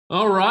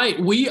All right,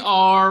 we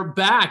are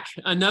back.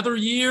 Another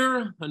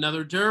year,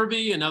 another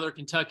Derby, another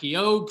Kentucky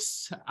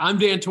Oaks. I'm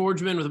Dan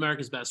Tordjman with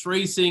America's Best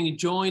Racing,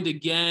 joined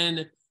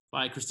again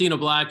by Christina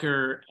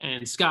Blacker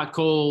and Scott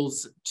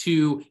Coles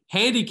to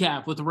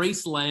handicap with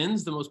Race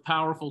Lens, the most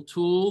powerful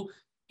tool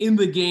in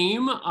the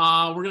game.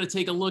 We're going to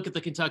take a look at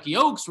the Kentucky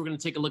Oaks. We're going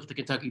to take a look at the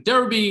Kentucky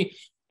Derby.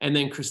 And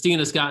then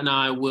Christina, Scott, and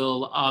I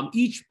will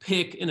each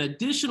pick an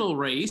additional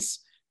race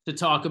to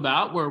talk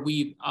about where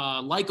we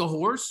like a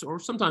horse or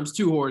sometimes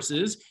two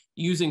horses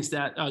using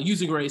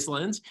Race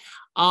Lens.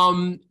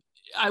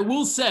 I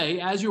will say,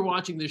 as you're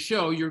watching this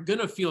show, you're going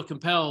to feel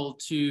compelled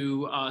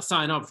to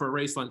sign up for a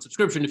Race Lens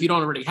subscription if you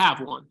don't already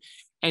have one.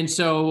 And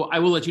so I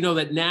will let you know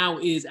that now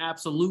is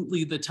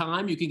absolutely the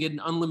time. You can get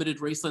an unlimited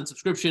Race Lens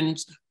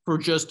subscriptions for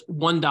just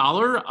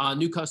 $1.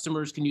 New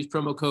customers can use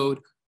promo code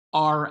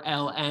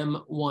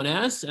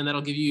RLM1S, and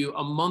that'll give you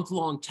a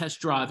month-long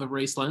test drive of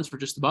Race Lens for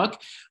just $1.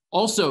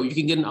 Also, you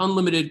can get an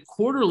unlimited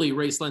quarterly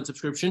Race Lens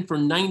subscription for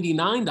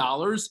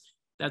 $99.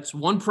 That's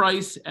one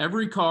price,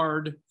 every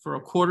card for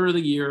a quarter of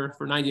the year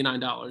for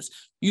 $99.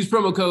 Use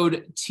promo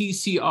code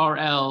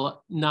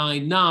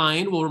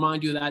TCRL99. We'll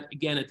remind you of that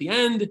again at the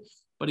end.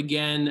 But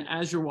again,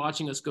 as you're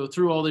watching us go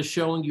through all this,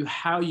 showing you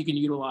how you can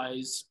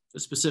utilize the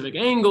specific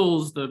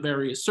angles, the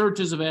various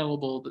searches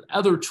available, the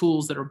other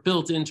tools that are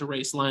built into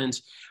Race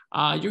Lens,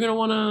 you're gonna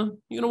wanna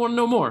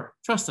know more.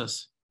 Trust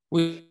us.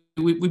 We've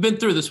been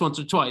through this once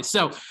or twice.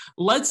 So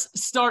let's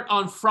start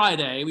on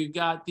Friday. We've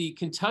got the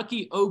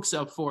Kentucky Oaks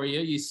up for you.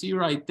 You see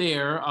right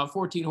there,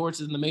 14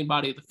 horses in the main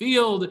body of the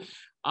field.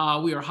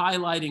 We are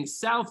highlighting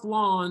South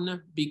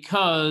Lawn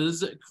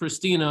because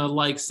Christina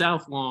likes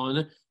South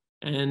Lawn.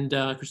 And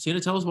Christina,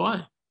 tell us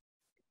why.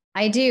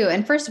 I do.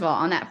 And first of all,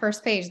 on that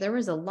first page, there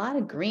was a lot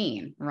of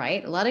green,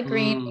 right? A lot of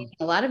green,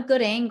 a lot of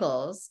good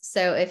angles.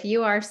 So if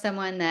you are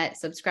someone that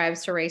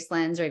subscribes to Race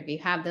Lens, or if you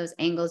have those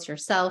angles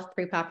yourself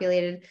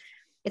pre-populated,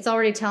 it's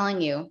already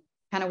telling you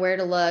kind of where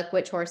to look,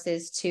 which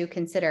horses to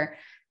consider.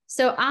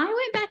 So I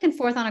went back and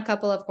forth on a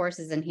couple of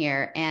horses in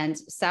here, and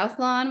South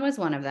Lawn was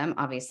one of them,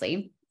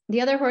 obviously.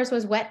 The other horse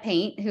was Wet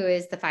Paint, who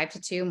is the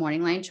 5-2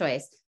 morning line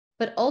choice.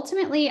 But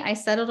ultimately, I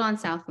settled on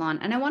South Lawn,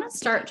 and I want to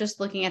start just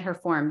looking at her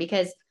form,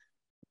 because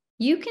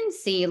you can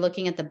see,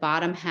 looking at the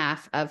bottom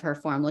half of her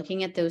form,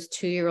 looking at those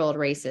 2-year-old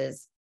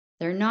races,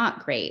 they're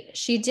not great.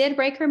 She did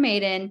break her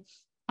maiden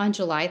on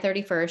July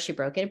 31st. She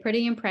broke it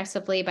pretty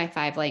impressively by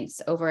 5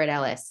 lengths over at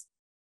Ellis.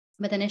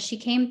 But then as she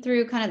came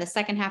through kind of the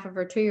second half of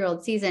her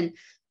 2-year-old season,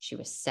 she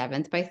was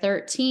 7th by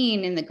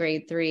 13 in the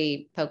grade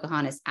 3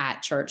 Pocahontas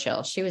at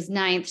Churchill. She was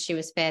 9th. She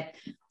was 5th.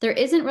 There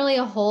isn't really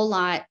a whole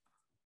lot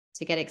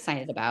to get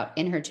excited about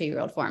in her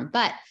 2-year-old form.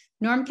 But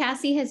Norm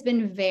Cassie has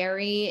been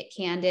very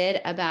candid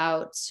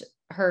about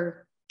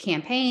her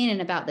campaign and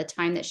about the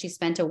time that she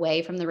spent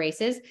away from the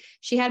races.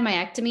 She had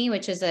myectomy,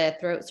 which is a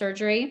throat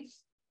surgery.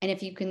 And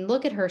if you can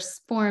look at her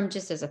form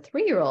just as a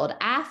 3-year-old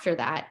after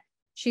that,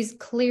 she's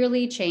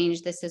clearly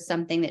changed. This is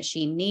something that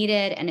she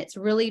needed, and it's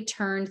really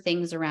turned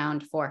things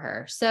around for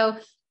her. So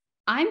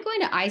I'm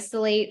going to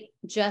isolate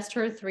just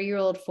her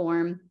 3-year-old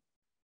form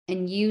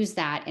and use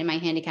that in my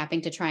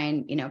handicapping to try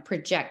and,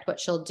 project what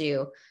she'll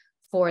do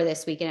for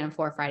this weekend and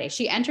for Friday.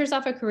 She enters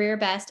off a career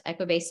best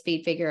equibase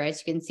speed figure.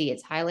 As you can see,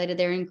 it's highlighted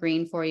there in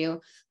green for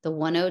you. The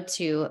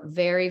 102,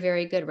 very,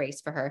 very good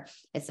race for her.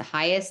 It's the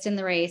highest in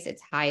the race.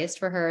 It's highest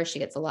for her. She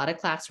gets a lot of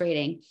class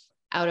rating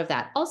out of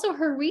that. Also,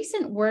 her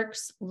recent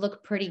works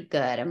look pretty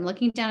good. I'm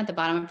looking down at the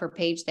bottom of her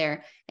page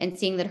there and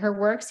seeing that her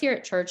works here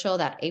at Churchill,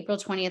 that April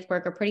 20th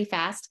work, are pretty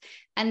fast.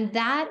 And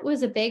that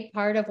was a big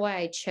part of why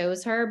I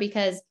chose her,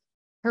 because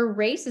her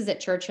races at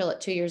Churchill at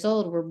 2 years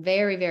old were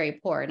very, very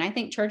poor. And I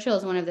think Churchill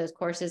is one of those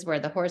courses where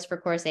the horse for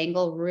course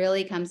angle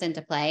really comes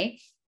into play.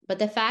 But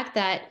the fact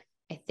that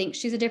I think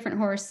she's a different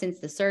horse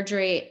since the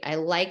surgery, I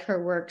like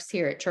her works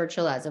here at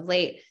Churchill as of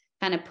late,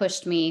 kind of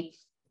pushed me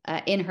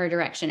in her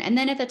direction. And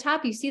then at the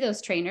top, you see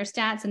those trainer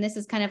stats, and this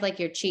is kind of like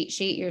your cheat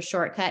sheet, your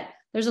shortcut.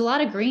 There's a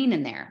lot of green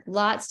in there,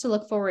 lots to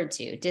look forward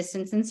to.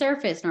 Distance and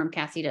surface, Norm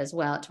Cassie does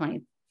well at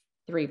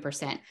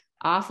 23%.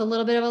 Off a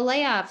little bit of a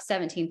layoff,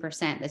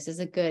 17%. This is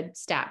a good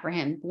stat for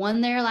him.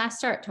 Won there last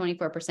start,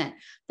 24%.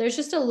 There's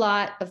just a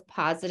lot of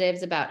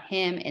positives about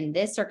him in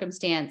this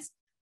circumstance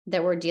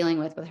that we're dealing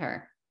with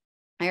her.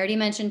 I already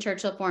mentioned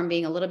Churchill form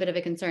being a little bit of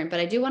a concern, but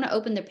I do want to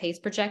open the pace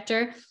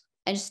projector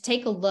and just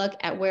take a look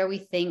at where we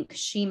think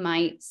she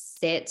might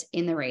sit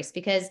in the race,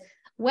 because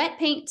Wet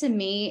Paint to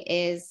me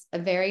is a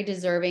very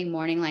deserving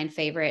morning line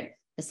favorite.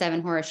 The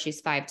 7 horse,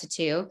 she's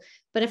 5-2.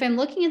 But if I'm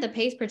looking at the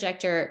pace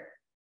projector,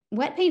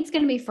 Wet Paint's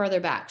going to be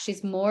further back.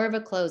 She's more of a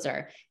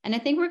closer. And I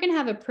think we're going to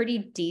have a pretty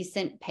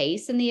decent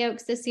pace in the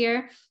Oaks this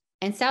year.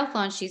 And South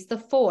Lawn, she's the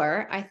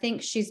 4. I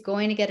think she's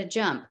going to get a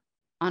jump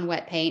on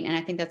Wet Paint. And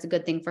I think that's a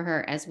good thing for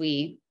her as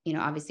we,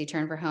 obviously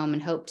turn for home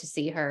and hope to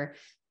see her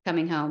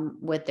coming home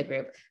with the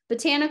group.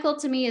 Botanical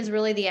to me is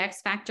really the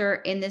X factor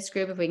in this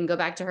group. If we can go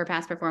back to her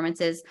past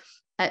performances,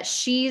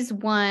 she's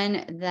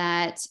one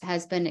that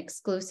has been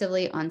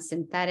exclusively on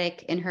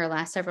synthetic in her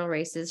last several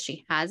races.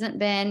 She hasn't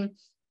been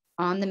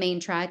on the main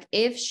track.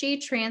 If she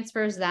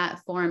transfers that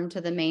form to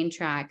the main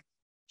track,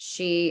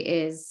 she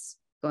is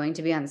going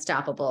to be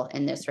unstoppable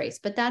in this race,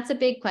 but that's a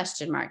big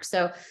question mark.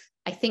 So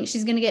I think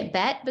she's going to get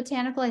bet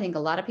Botanical. I think a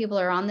lot of people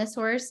are on this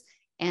horse.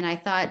 And I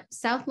thought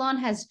South Lawn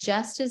has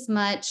just as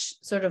much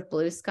sort of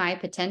blue sky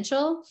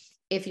potential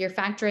if you're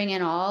factoring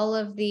in all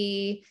of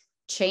the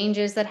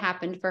changes that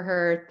happened for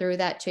her through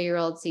that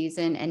 2-year-old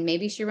season. And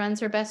maybe she runs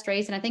her best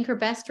race. And I think her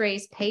best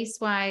race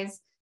pace-wise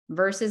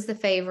versus the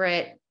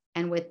favorite,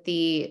 and with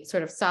the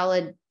sort of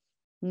solid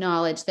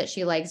knowledge that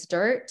she likes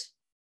dirt,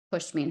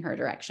 pushed me in her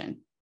direction.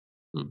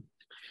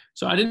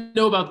 So I didn't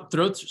know about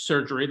throat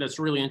surgery. That's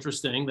really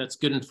interesting. That's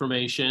good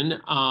information.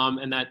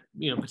 And that,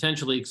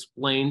 potentially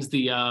explains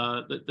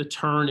the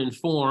turn in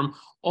form.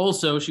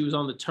 Also, she was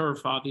on the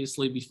turf,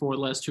 obviously, before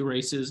the last 2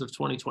 races of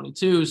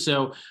 2022.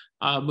 So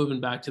moving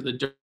back to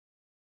the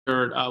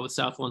dirt with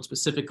South Lawn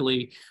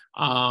specifically,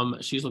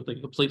 she's looked like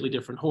a completely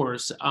different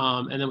horse.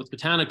 And then with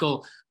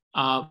Botanical,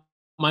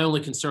 my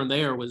only concern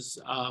there was,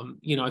 I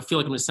feel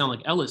like I'm going to sound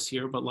like Ellis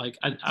here, but like,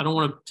 I don't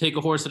want to take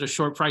a horse at a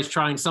short price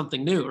trying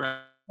something new,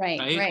 right?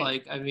 Right.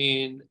 Like, I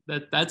mean,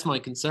 that's my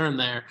concern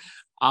there.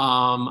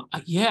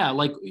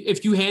 Like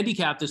if you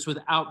handicap this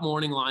without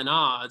morning line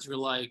odds, you're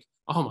like,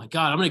 oh my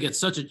God, I'm going to get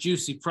such a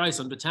juicy price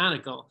on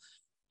Botanical.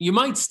 You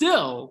might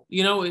still,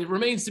 it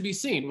remains to be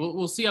seen.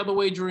 We'll see how the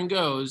wagering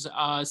goes.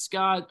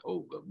 Scott,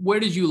 where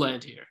did you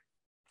land here?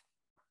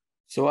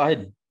 So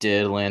I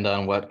did land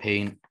on wet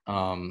paint.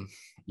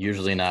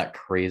 Usually not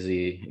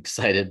crazy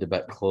excited to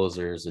bet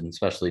closers, and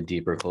especially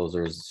deeper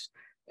closers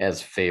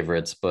as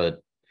favorites,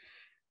 but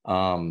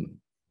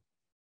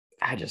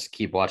I just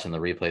keep watching the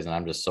replays and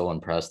I'm just so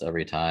impressed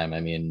every time.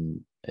 I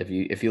mean, if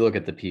you look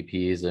at the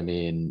PPs, I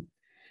mean,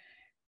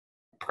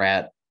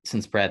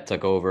 since Pratt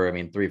took over, I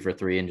mean, 3 for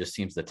 3 and just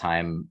seems to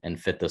time and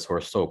fit this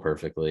horse so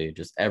perfectly.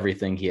 Just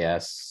everything he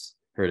asks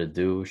her to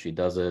do, she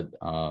does it.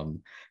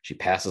 She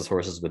passes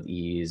horses with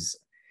ease,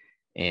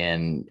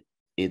 and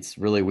it's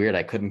really weird.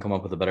 I couldn't come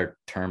up with a better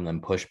term than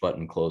push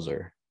button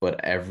closer,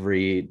 but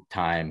every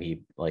time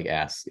he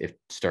asks if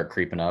start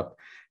creeping up,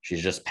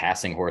 she's just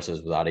passing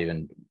horses without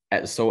even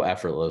so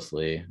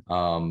effortlessly.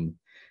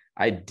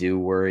 I do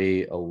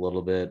worry a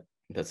little bit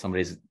that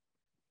somebody's,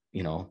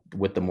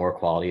 with the more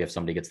quality, if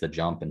somebody gets the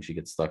jump and she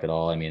gets stuck at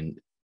all, I mean,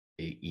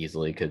 it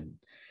easily could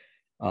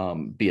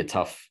be a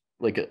tough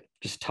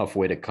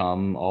way to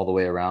come all the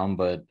way around.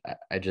 But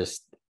I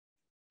just,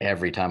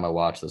 every time I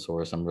watch this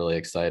horse, I'm really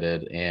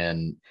excited.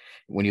 And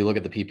when you look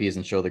at the PPs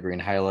and show the green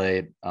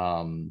highlight,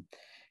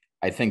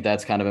 I think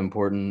that's kind of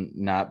important,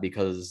 not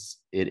because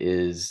it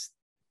is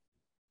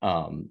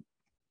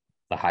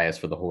the highest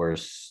for the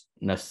horse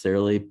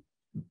necessarily.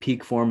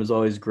 Peak form is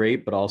always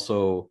great, but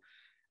also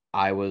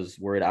I was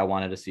worried. I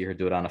wanted to see her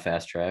do it on a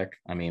fast track.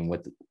 I mean,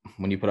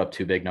 when you put up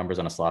 2 big numbers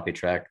on a sloppy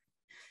track,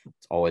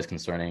 it's always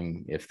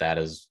concerning if that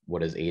is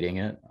what is aiding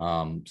it.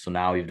 So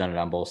now we've done it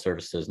on both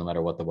surfaces, no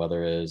matter what the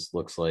weather is.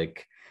 Looks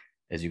like,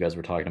 as you guys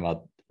were talking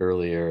about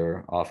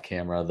earlier off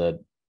camera, that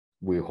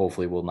we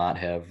hopefully will not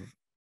have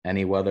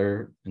any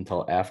weather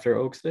until after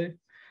Oaks Day.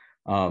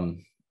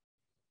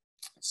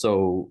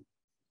 So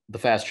the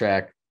fast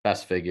track,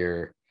 best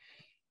figure,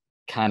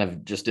 kind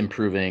of just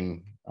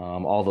improving,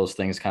 all those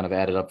things kind of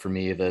added up for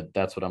me.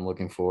 That's what I'm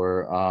looking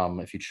for.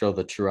 If you show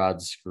the true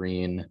odds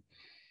screen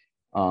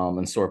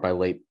and sort by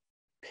late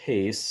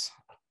pace,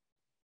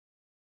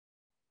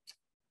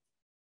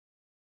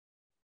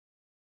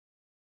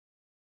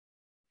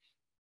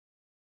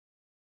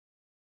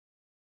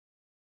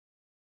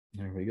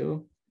 there we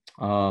go.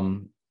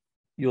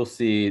 You'll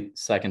see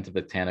second to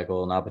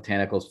Botanical. Now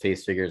Botanical's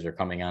pace figures are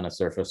coming on a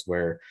surface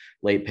where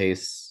late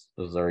pace,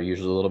 those are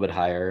usually a little bit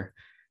higher.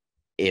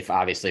 If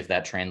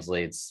that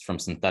translates from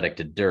synthetic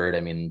to dirt, I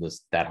mean,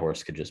 that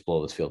horse could just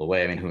blow this field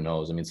away. I mean, who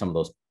knows? I mean, some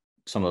of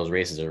those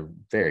races are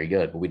very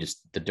good, but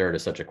the dirt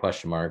is such a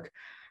question mark.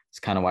 It's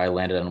kind of why I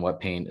landed on wet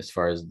paint as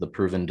far as the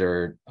proven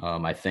dirt.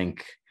 I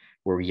think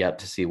we're yet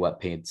to see wet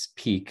paint's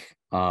peak.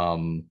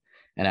 And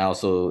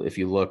also, if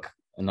you look,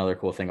 another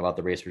cool thing about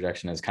the race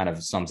projection is kind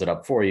of sums it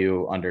up for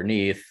you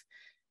underneath.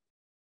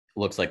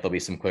 Looks like there'll be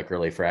some quick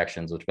early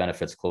fractions, which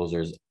benefits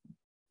closers.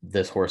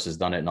 This horse has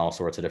done it in all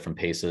sorts of different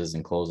paces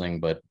and closing,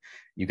 but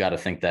you got to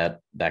think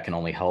that can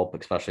only help,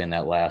 especially in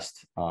that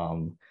last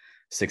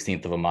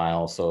 16th of a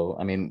mile. So,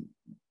 I mean,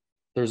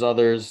 there's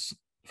others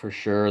for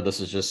sure. This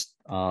is just,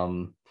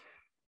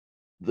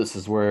 this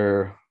is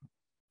where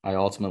I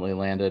ultimately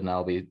landed, and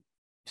I'll be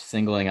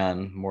singling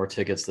on more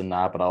tickets than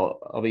not, but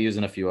I'll be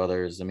using a few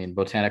others. I mean,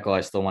 Botanical,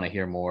 I still want to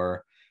hear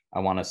more. I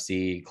want to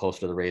see close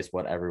to the race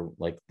whatever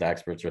the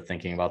experts are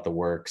thinking about the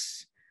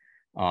works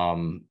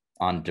on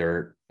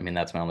dirt. I mean,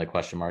 that's my only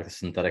question mark. The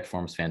synthetic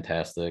form is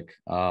fantastic.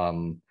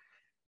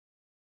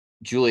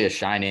 Julia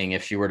Shining,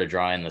 if she were to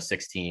draw in the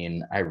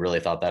 16, I really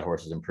thought that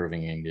horse was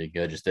improving and getting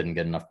good, just didn't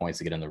get enough points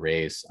to get in the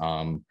race.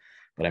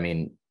 But I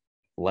mean,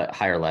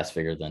 higher last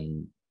figure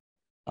than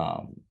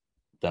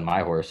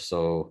my horse.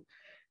 So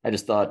I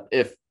just thought,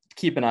 if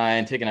keep an eye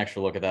and take an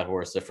extra look at that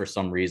horse. If for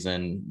some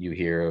reason you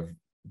hear of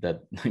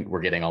that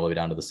we're getting all the way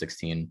down to the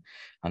 16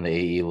 on the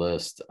AE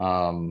list.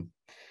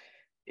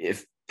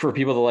 If for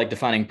people that like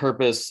defining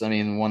purpose, I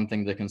mean, one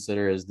thing to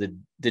consider is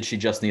did she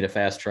just need a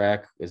fast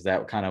track? Is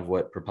that kind of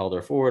what propelled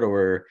her forward,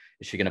 or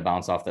is she going to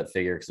bounce off that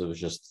figure because it was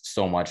just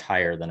so much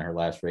higher than her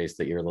last race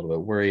that you're a little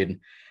bit worried?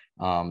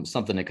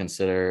 Something to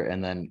consider.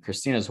 And then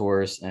Christina's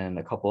horse and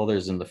a couple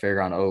others in the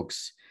Fairground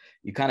Oaks,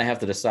 you kind of have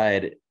to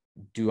decide,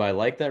 do I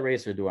like that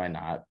race or do I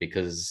not?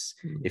 Because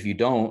if you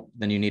don't,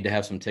 then you need to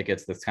have some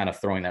tickets that's kind of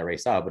throwing that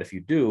race out. But if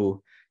you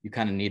do, you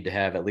kind of need to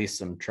have at least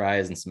some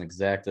tries and some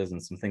exactas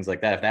and some things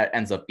like that. If that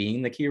ends up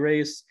being the key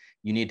race,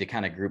 you need to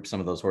kind of group some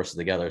of those horses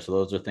together. So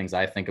those are things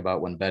I think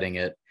about when betting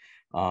it.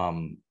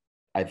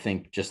 I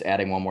think just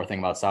adding one more thing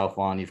about South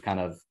Lawn, you've kind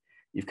of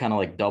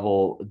like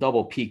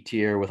double peaked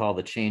here with all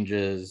the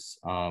changes.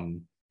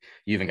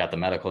 You even got the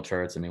medical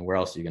charts. I mean, where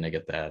else are you going to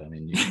get that? I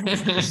mean,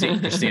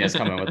 Christina's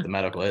coming with the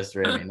medical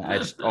history. I mean, I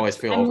just always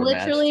feel I'm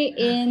overmatched. literally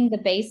in the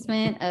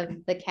basement of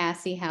the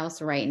Cassie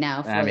house right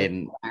now.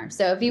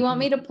 So if you want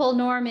me to pull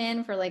Norm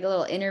in for like a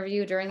little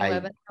interview during the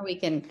webinar,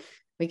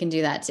 we can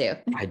do that too.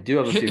 I do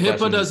have a few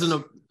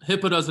questions.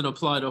 HIPAA doesn't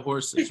apply to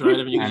horses, right?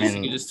 I mean, you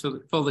can just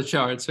pull the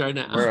charts right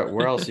now.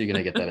 Where else are you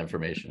going to get that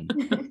information?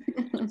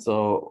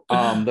 So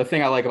the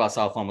thing I like about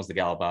South Lawn was the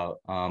gallop out.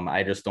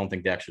 I just don't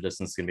think the extra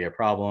distance is going to be a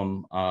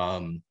problem.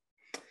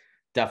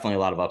 Definitely a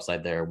lot of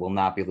upside there. Will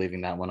not be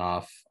leaving that one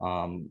off.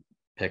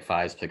 Pick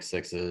 5s, pick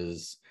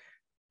 6s,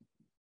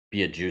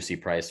 be a juicy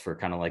price for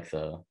kind of like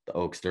the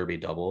Oaks Derby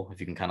double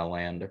if you can kind of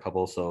land a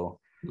couple. So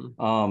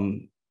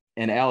and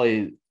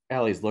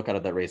Allie's look out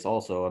of that race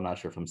also. I'm not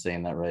sure if I'm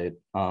saying that right.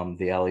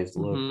 The Allie's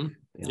look.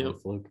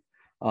 Look.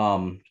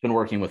 Been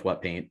working with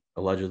wet paint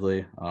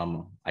allegedly.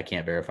 I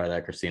can't verify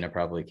that. Christina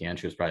probably can.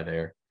 She was probably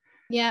there.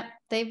 Yeah,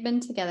 they've been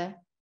together.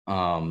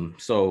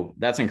 So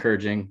that's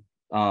encouraging.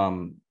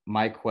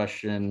 My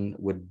question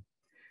would,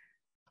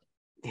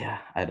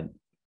 I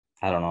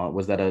don't know.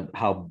 Was that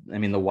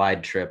the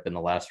wide trip in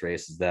the last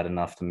race, is that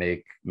enough to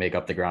make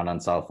up the ground on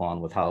South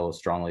Lawn with how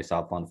strongly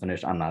South Lawn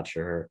finished? I'm not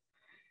sure.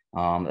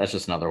 That's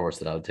just another horse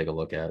that I would take a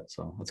look at.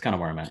 So that's kind of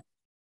where I'm at.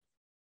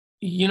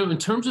 You know, in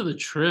terms of the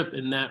trip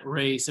in that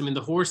race, I mean, the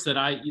horse that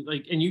I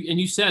like, and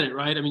you said it,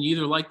 right? I mean, you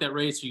either like that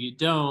race or you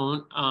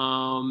don't.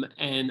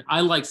 And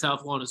I like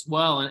South Lawn as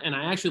well. And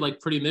I actually like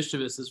Pretty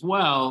Mischievous as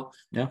well,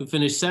 who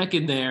finished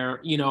second there.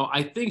 You know,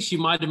 I think she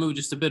might have moved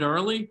just a bit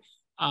early.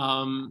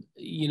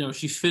 You know,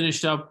 she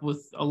finished up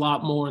with a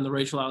lot more in the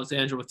Rachel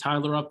Alexandra with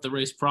Tyler up the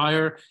race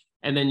prior.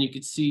 And then you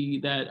could see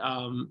that,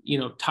 you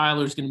know,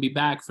 Tyler's going to be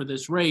back for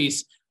this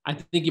race. I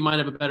think you might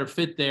have a better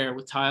fit there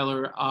with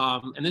Tyler.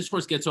 And this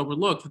horse gets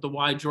overlooked with the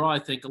wide draw, I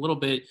think, a little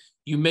bit.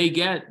 You may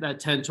get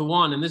that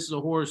 10-1. And this is a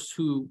horse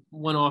who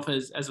went off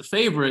as a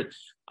favorite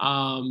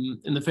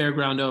in the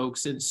Fairground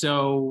Oaks. And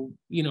so,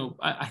 you know,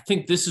 I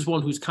think this is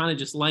one who's kind of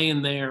just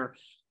laying there,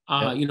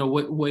 you know,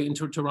 waiting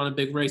to run a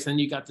big race. And then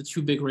you got the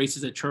 2 big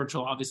races at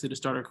Churchill, obviously, to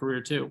start her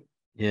career too.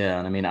 Yeah.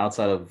 And I mean,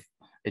 outside of,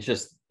 it's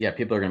just,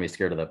 people are going to be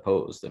scared of that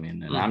post. I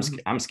mean, and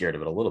I'm scared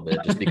of it a little bit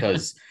just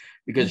because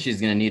she's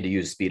going to need to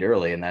use speed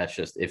early. And that's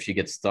just, if she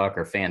gets stuck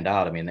or fanned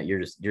out, I mean, that you're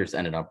just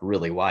ended up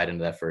really wide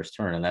into that first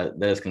turn. And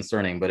that is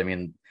concerning. But I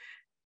mean,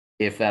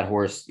 if that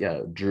horse,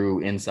 drew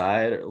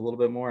inside a little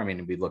bit more, I mean,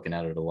 we'd be looking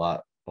at it a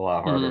lot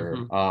harder.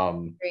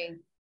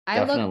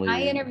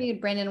 I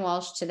interviewed Brandon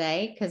Walsh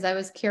today because I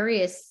was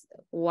curious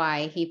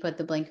why he put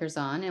the blinkers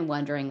on and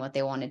wondering what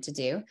they wanted to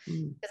do.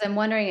 Because I'm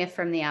wondering if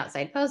from the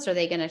outside post, are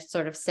they going to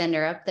sort of send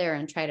her up there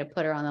and try to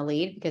put her on the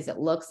lead? Because it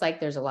looks like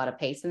there's a lot of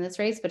pace in this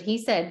race. But he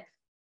said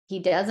he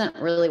doesn't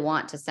really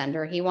want to send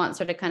her. He wants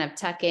her to kind of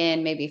tuck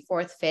in, maybe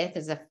 4th, 5th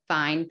is a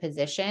fine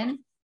position.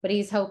 But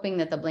he's hoping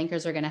that the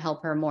blinkers are going to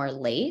help her more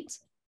late,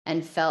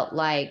 and felt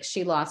like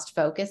she lost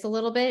focus a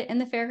little bit in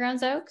the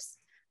Fairgrounds Oaks.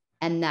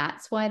 And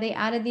that's why they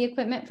added the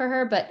equipment for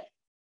her. But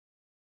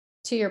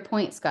to your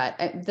point, Scott,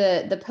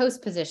 the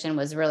post position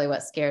was really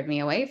what scared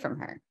me away from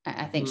her.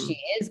 I think she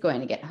is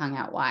going to get hung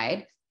out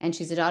wide, and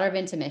she's a daughter of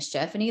Into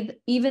Mischief. And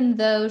even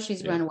though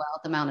she's run well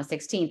at the Mountain of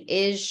 16th,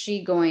 is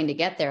she going to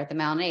get there at the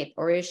Mountain 8th,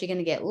 or is she going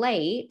to get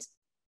late?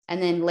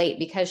 And then late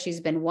because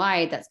she's been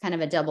wide, that's kind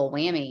of a double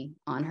whammy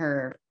on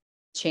her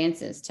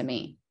chances to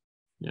me.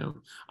 Yeah,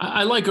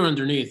 I like her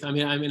underneath. I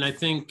mean, I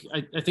think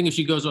if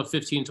she goes off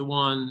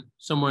 15-1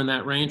 somewhere in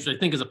that range, which I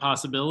think is a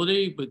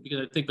possibility, but because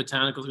I think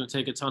Botanical is going to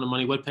take a ton of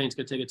money, Wet Paint's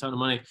going to take a ton of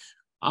money,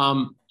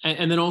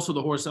 and then also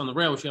the horse on the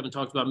rail, which we haven't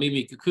talked about,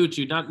 Mimi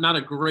Kikuchi, not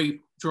a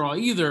great draw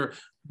either,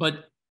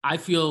 but I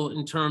feel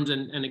in terms,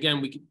 and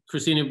again,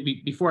 Christina,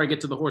 before I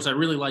get to the horse, I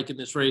really like in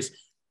this race.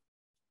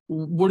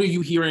 What are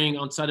you hearing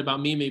on site about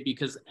Mimi?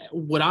 Because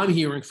what I'm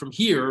hearing from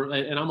here,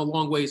 and I'm a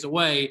long ways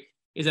away,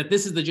 is that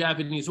this is the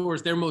Japanese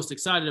horse they're most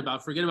excited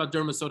about. Forget about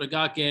Derma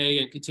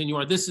Sotogake and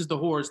Continuar. This is the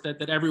horse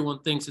that everyone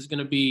thinks is going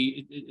to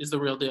be is the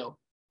real deal.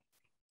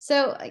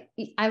 So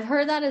I've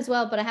heard that as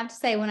well, but I have to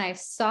say, when I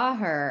saw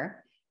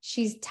her,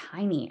 she's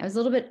tiny. I was a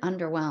little bit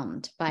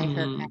underwhelmed by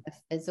her kind of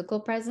physical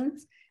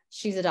presence.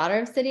 She's a daughter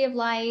of City of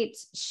Light.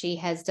 She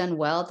has done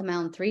well at the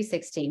Mountain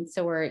 316.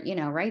 So we're,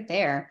 right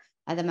there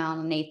at the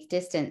Mountain 8th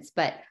distance.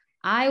 But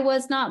I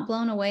was not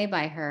blown away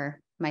by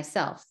her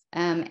myself.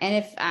 And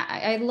if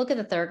I look at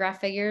the Thorograph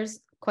figures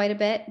quite a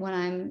bit when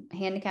I'm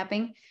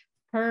handicapping,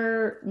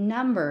 her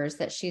numbers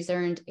that she's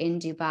earned in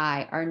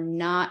Dubai are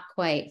not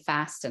quite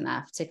fast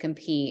enough to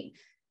compete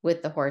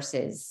with the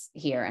horses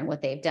here and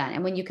what they've done.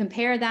 And when you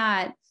compare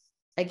that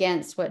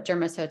against what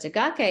Dermot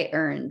Sotogake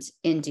earned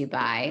in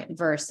Dubai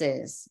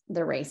versus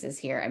the races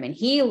here, I mean,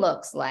 he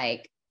looks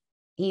like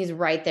he's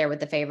right there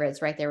with the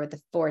favorites, right there with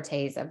the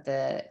fortes of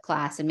the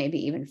class, and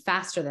maybe even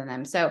faster than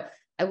them. So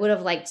I would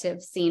have liked to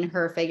have seen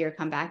her figure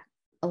come back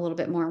a little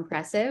bit more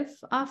impressive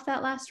off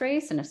that last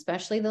race, and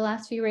especially the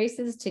last few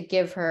races, to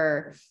give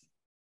her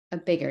a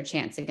bigger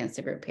chance against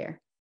the group here.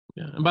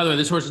 Yeah. And by the way,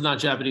 this horse is not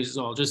Japanese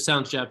at all, just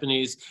sounds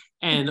Japanese.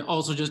 And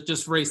also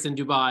just raced in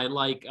Dubai,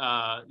 like,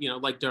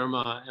 like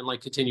Derma and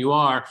like Continue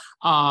are.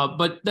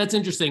 But that's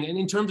interesting. And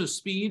in terms of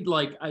speed,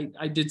 like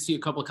I did see a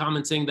couple of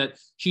comments saying that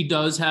she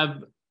does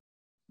have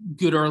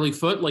good early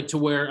foot, like to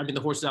where, I mean,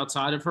 the horses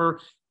outside of her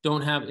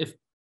if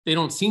they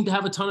don't seem to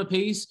have a ton of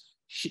pace,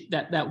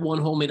 that one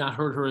hole may not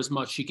hurt her as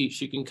much. She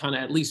can kind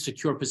of at least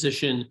secure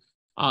position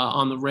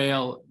on the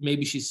rail.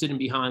 Maybe she's sitting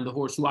behind the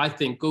horse who I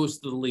think goes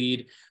to the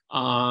lead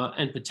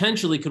and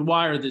potentially could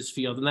wire this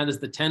field, and that is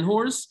the 10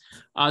 horse.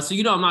 So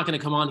I'm not going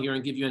to come on here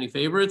and give you any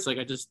favorites. Like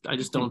I just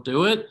don't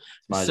do it.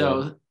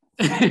 So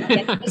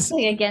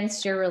especially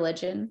against your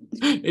religion.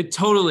 It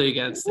totally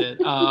against it.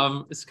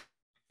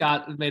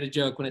 Scott made a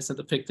joke when I sent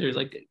the pick there. He's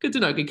like, good to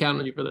know, I can count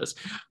on you for this.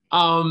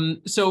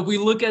 So if we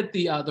look at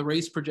the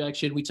race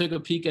projection, we took a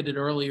peek at it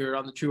earlier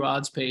on the True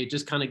Odds page.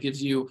 Just kind of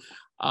gives you,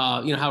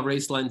 how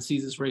Raceland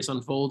sees this race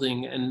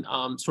unfolding. And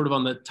sort of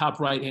on the top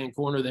right-hand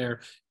corner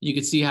there, you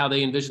could see how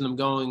they envision them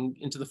going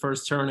into the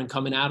first turn and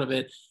coming out of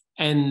it.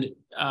 And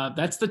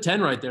that's the 10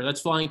 right there.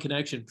 That's Flying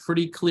Connection.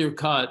 Pretty clear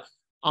cut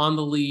on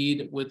the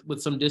lead with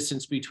some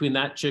distance between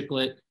that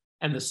chicklet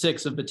and the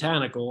 6 of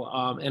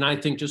Botanical. And I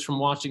think just from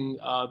watching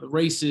the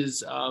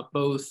races,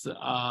 both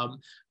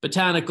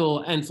Botanical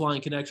and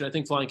Flying Connection, I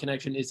think Flying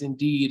Connection is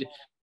indeed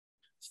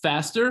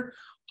faster.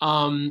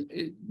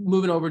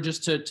 Moving over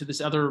just to this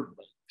other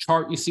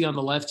chart you see on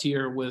the left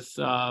here with,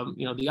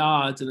 the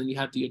odds, and then you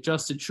have the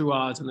adjusted true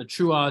odds and the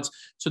true odds.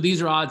 So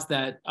these are odds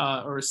that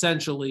are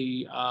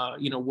essentially,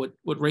 what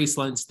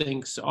Racelens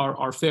thinks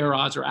are fair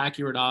odds or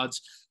accurate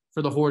odds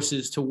for the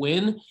horses to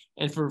win.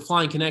 And for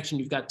Flying Connection,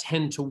 you've got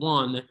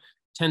 10-1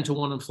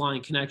 on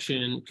Flying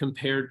Connection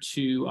compared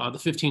to the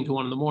 15-1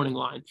 on the morning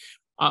line.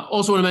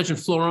 Also want to mention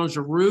Florent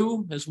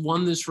Giroux has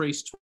won this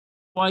race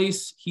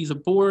twice. He's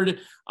aboard.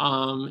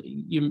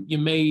 You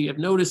may have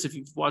noticed if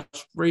you've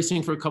watched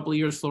racing for a couple of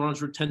years, Florent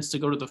Giroux tends to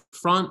go to the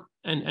front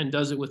and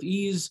does it with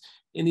ease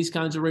in these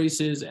kinds of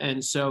races.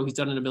 And so he's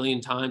done it a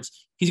million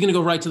times. He's going to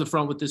go right to the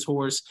front with this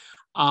horse.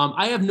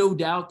 I have no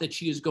doubt that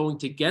she is going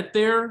to get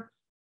there.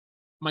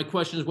 My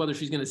question is whether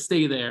she's going to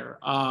stay there.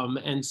 But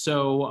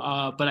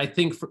I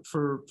think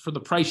for the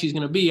price she's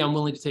going to be, I'm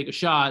willing to take a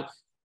shot.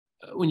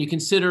 When you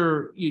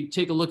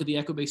take a look at the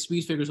Equibase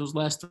speed figures, those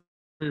last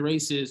 3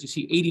 races, you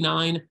see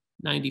 89,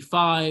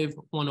 95,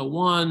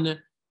 101,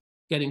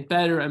 getting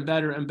better and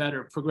better and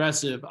better,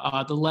 progressive.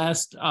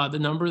 The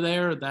number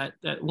there, that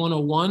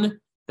 101,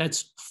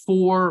 that's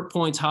 4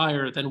 points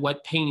higher than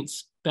Wet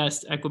Paint's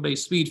best Equibase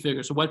speed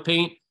figure. So Wet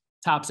Paint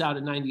tops out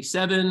at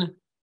 97,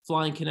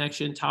 Flying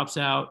Connection tops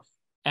out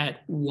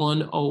at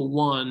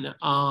 101.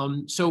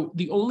 So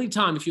the only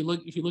time, if you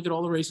look at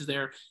all the races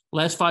there,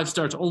 last 5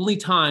 starts, only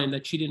time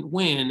that she didn't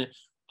win,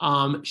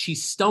 she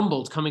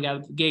stumbled coming out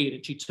of the gate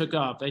and she took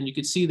up, and you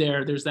could see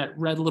there's that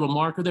red little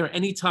marker there.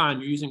 Anytime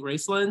you're using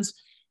Racelens,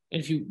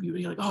 and if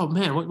you're like, oh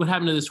man, what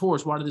happened to this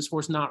horse? Why did this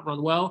horse not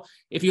run well?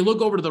 If you look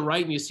over to the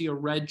right and you see a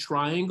red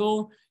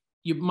triangle,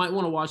 you might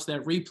want to watch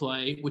that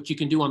replay, which you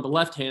can do on the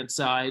left-hand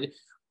side.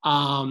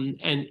 And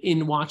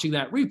in watching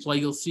that replay,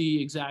 you'll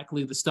see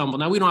exactly the stumble.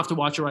 Now, we don't have to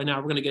watch it right now.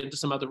 We're going to get into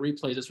some other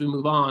replays as we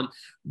move on,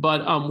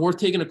 but worth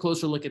taking a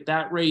closer look at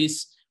that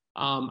race.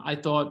 I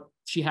thought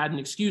she had an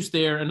excuse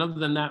there. And other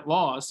than that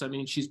loss, I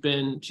mean, she's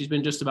been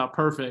just about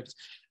perfect.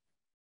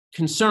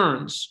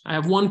 Concerns. I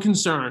have one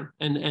concern,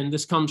 and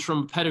this comes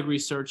from pedigree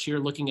search here,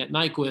 looking at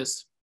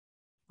Nyquist.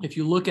 If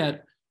you look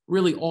at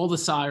really all the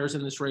sires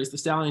in this race, the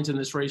stallions in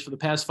this race for the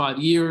past 5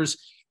 years,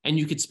 and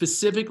you could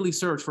specifically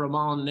search for a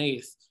mile and an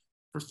eighth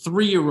for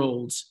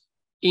 3-year-olds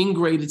in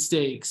graded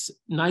stakes,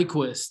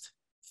 Nyquist,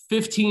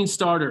 15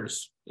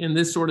 starters in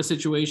this sort of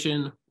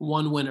situation,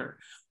 1 winner.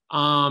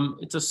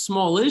 It's a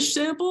smallish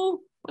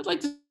sample. I'd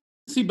like to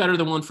see better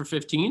than 1 for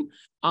 15.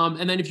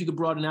 And then if you could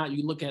broaden out,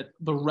 you look at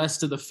the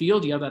rest of the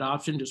field, you have that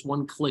option just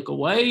 1 click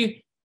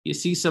away. You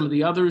see some of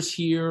the others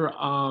here.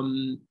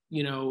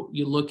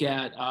 You look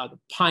at the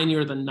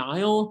Pioneer, the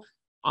Nile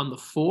on the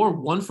 4,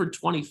 1 for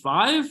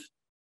 25.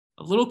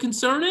 A little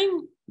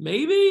concerning,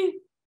 maybe.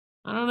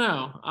 I don't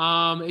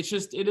know.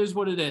 It is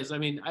what it is. I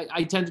mean,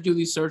 I tend to do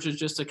these searches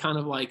just to kind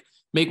of like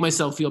make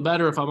myself feel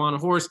better if I'm on a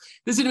horse.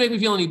 This didn't make me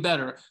feel any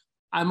better.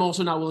 I'm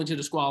also not willing to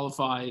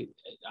disqualify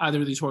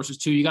either of these horses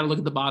too. You got to look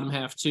at the bottom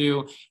half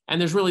too.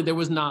 And there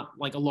was not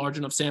like a large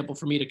enough sample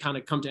for me to kind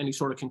of come to any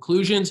sort of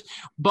conclusions,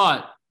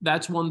 but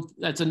that's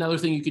another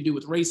thing you could do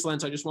with race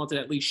lens. I just wanted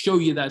to at least show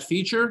you that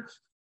feature.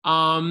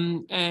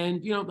 And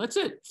that's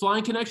it.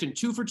 Flying Connection,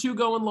 2 for 2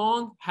 going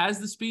long, has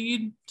the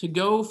speed to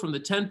go from the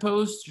 10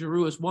 post.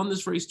 Giroux has won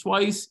this race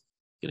twice,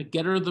 going to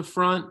get her to the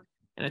front.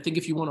 And I think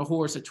if you want a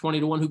horse at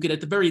 20-1 who could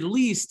at the very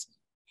least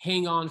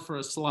hang on for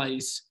a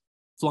slice,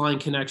 Flying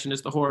Connection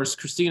is the horse.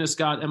 Christina,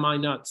 Scott, am I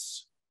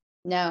nuts?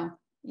 No,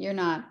 you're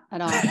not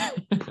at all.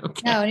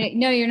 Okay.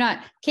 No, you're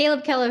not.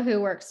 Caleb Keller, who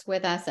works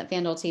with us at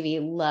FanDuel TV,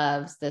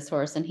 loves this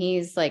horse. And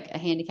he's like a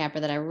handicapper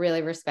that I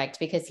really respect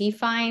because he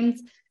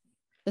finds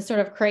the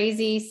sort of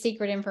crazy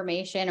secret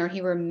information, or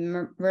he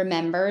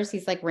remembers.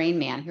 He's like Rain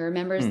Man. He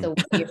remembers the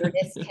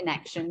weirdest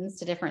connections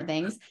to different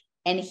things.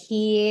 And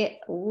he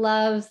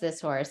loves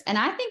this horse. And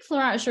I think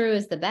Florent Giroux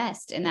is the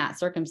best in that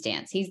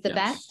circumstance. He's the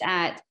best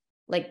at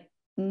like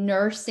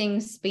nursing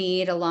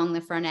speed along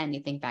the front end.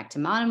 You think back to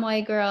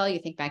Monomoy Girl, you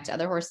think back to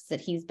other horses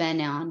that he's been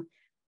on.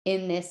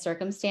 In this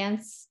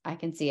circumstance, I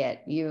can see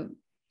it.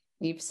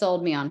 You've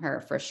sold me on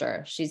her for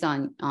sure. She's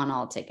on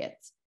all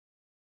tickets.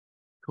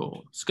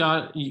 Cool.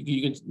 Scott,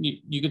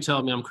 you can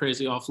tell me I'm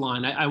crazy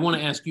offline. I want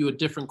to ask you a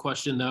different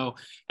question though,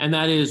 and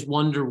that is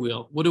Wonder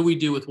Wheel. What do we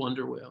do with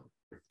Wonder Wheel?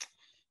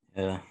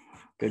 Yeah,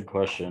 good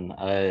question.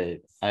 I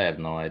have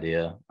no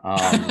idea.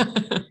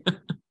 I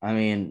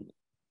mean,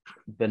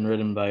 been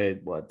ridden by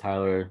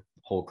Tyler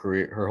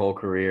her whole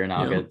career.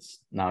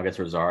 Now gets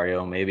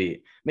Rosario.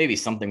 Maybe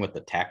something with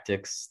the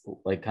tactics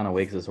like kind of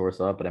wakes this horse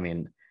up. But I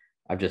mean,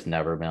 I've just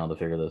never been able to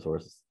figure this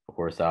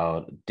horse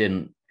out.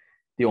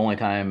 The only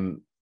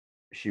time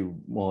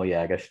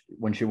I guess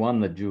when she won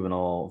the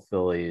juvenile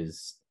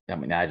fillies, I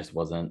mean, I just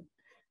wasn't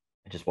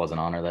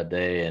on her that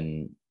day,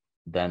 and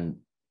then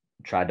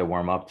tried to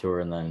warm up to her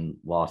and then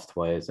lost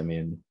twice. I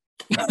mean,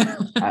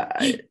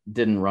 I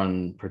didn't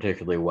run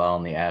particularly well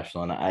in the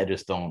Ashland. I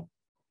just don't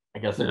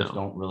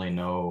really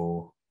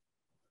know.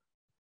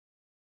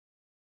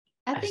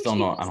 I don't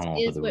know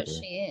what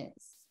she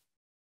is.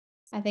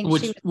 I think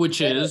which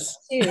is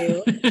she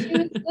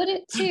was good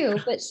at 2,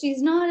 but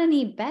she's not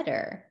any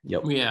better.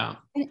 Yep. Yeah.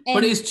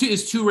 But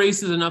is 2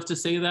 races enough to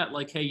say that?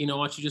 Like, hey, you know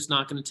what? You're just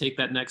not going to take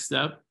that next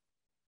step.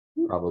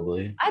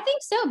 Probably. I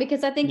think so,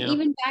 because I think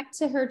even back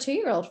to her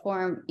 2-year-old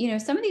form,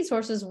 some of these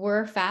horses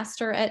were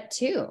faster at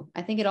 2.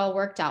 I think it all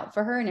worked out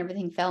for her and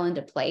everything fell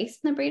into place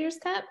in the Breeders'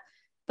 Cup.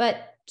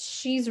 But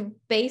she's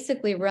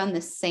basically run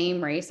the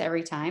same race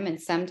every time, and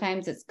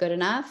sometimes it's good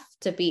enough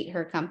to beat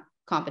her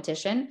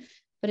competition,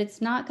 but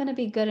it's not going to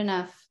be good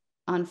enough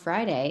on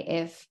Friday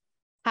if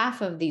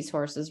half of these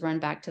horses run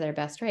back to their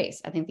best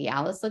race. I think the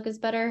Alice Look is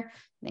better.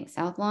 I think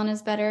South Lawn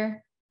is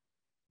better.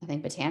 I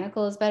think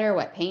Botanical is better.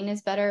 Wet Pain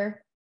is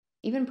better.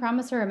 Even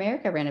Promise Her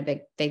America ran a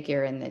big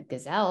figure in the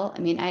Gazelle. I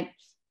mean,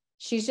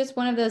 she's just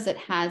one of those that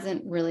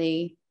hasn't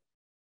really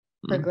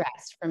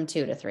progressed from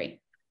 2 to 3.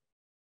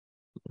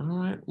 All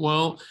right.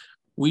 Well,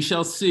 we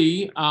shall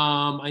see.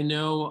 I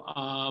know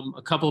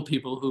a couple of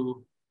people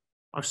who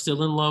are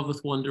still in love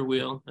with Wonder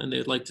Wheel, and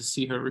they'd like to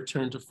see her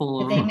return to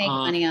form. Did they make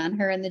money on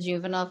her in the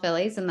juvenile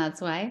fillies, and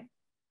that's why?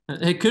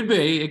 It could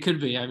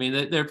be. I mean,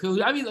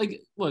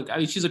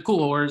 she's a cool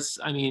horse.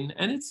 I mean,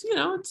 and it's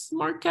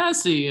Mark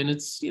Casse, and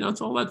it's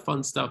all that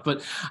fun stuff.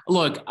 But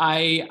look,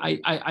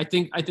 I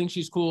think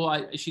she's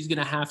cool. She's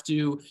gonna have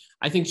to.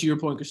 I think to your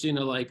point,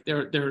 Christina, like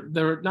there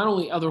are not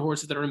only other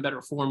horses that are in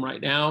better form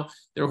right now.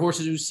 There are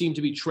horses who seem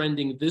to be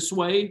trending this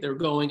way. They're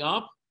going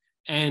up,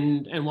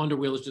 and Wonder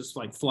Wheel is just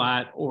like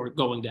flat or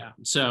going down.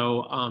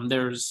 So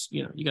there's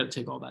you got to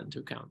take all that into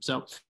account.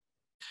 So.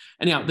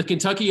 Anyhow, the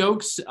Kentucky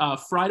Oaks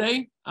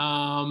Friday.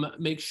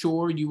 Make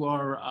sure you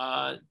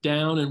are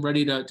down and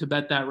ready to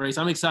bet that race.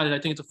 I'm excited. I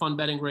think it's a fun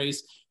betting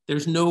race.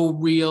 There's no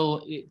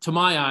real, to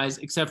my eyes,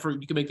 except for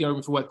you can make the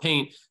argument for Wet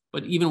Paint,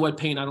 but even Wet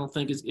Paint, I don't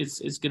think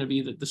is going to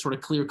be the sort of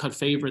clear-cut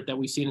favorite that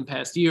we've seen in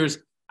past years.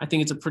 I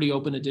think it's a pretty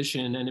open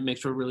edition, and it makes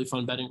for a really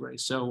fun betting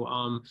race.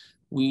 So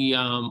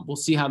we'll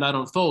see how that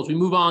unfolds. We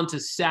move on to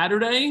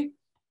Saturday.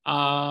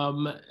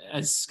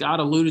 As Scott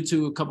alluded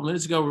to a couple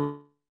minutes ago, we're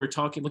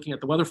looking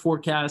at the weather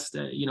forecast.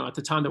 At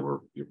the time that we're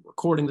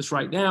recording this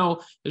right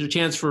now, there's a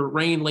chance for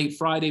rain late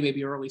Friday,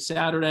 maybe early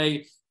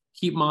Saturday.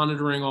 Keep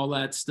monitoring all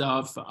that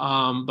stuff.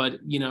 But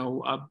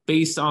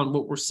based on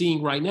what we're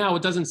seeing right now,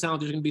 it doesn't sound like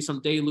there's going to be some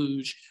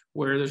deluge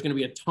where there's going to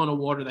be a ton of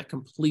water that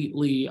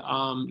completely,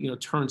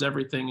 turns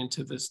everything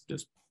into this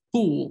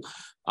pool.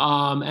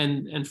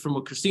 And from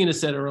what Christina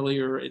said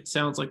earlier, it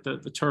sounds like the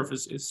turf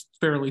is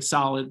fairly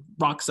solid,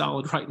 rock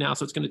solid right now.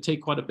 So it's going to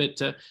take quite a bit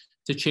to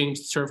change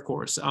the turf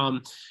course.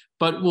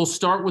 But we'll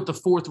start with the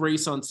 4th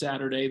race on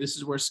Saturday. This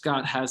is where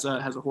Scott has a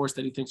horse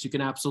that he thinks you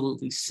can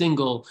absolutely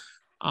single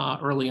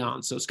early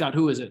on. So Scott,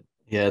 who is it?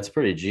 Yeah, it's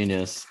pretty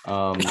genius.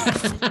 I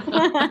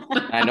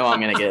know I'm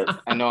gonna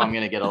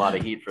get a lot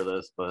of heat for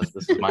this, but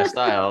this is my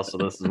style, so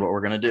this is what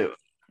we're gonna do.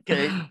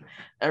 Okay,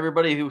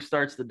 everybody who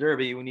starts the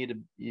Derby,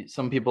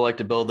 some people like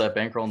to build that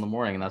bankroll in the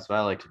morning, and that's what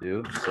I like to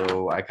do.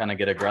 So I kind of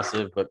get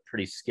aggressive but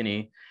pretty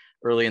skinny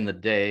early in the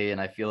day, and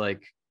I feel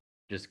like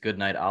just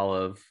Goodnight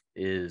Olive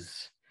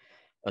is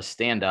a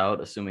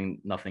standout,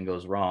 assuming nothing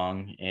goes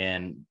wrong.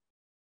 And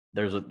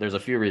there's a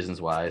few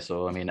reasons why.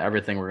 So I mean,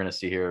 everything we're going to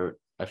see here,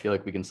 I feel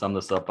like we can sum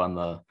this up on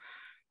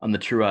the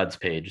True Odds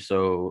page.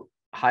 So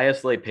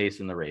highest late pace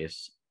in the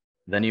race,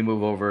 then you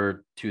move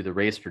over to the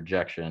race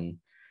projection,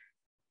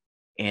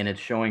 and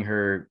it's showing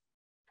her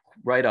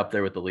right up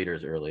there with the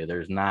leaders early.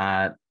 There's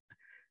not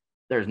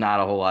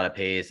a whole lot of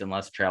pace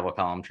unless Travel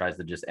Column tries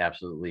to just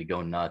absolutely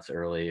go nuts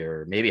early,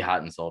 or maybe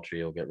Hot and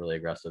Sultry will get really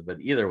aggressive. But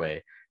either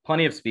way,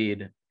 plenty of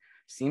speed,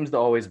 seems to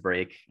always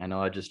break. I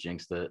know I just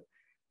jinxed it.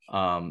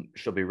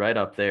 She'll be right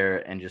up there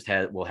and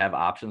will have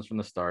options from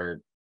the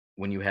start.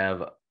 When you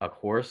have a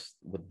horse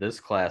with this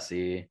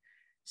classy,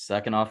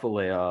 second off a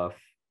layoff,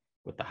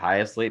 with the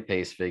highest late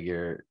pace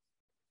figure,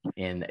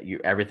 and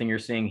everything you're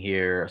seeing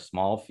here, a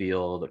small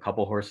field, a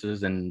couple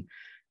horses, and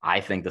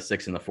I think the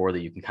 6 and the 4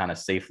 that you can kind of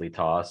safely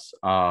toss.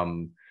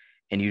 And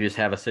you just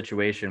have a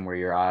situation where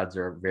your odds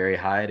are very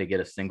high to get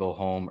a single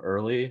home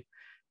early,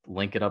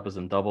 link it up as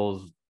in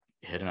doubles,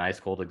 hit an ice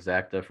cold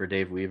exacta for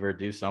Dave Weaver,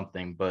 do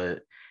something. But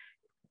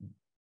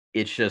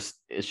it's just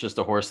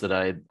a horse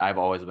that I've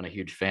always been a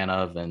huge fan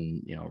of,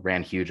 and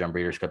ran huge on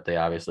Breeders' Cup Day.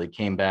 Obviously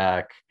came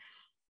back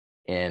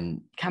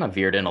and kind of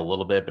veered in a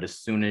little bit, but as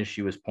soon as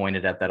she was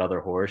pointed at that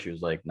other horse, she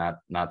was like,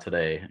 not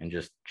today. And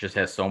just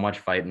has so much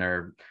fight in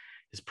her,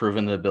 has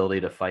proven the ability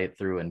to fight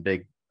through in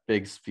big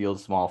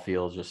fields, small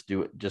fields,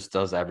 just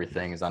does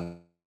everything, is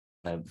on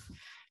a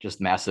just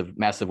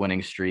massive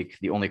winning streak.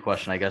 The only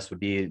question I guess would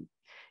be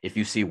if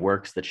you see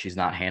works that she's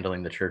not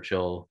handling the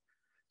Churchill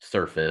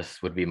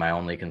surface, would be my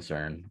only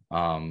concern.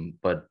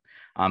 But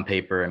on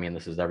paper, I mean,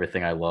 this is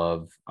everything I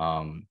love.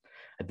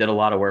 I did a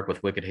lot of work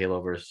with Wicked Halo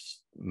versus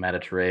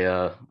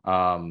Mediterranean.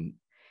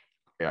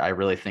 I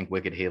really think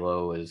Wicked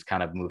Halo is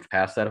kind of moved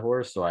past that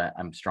horse, so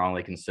I'm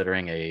strongly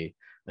considering a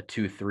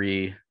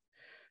 2-3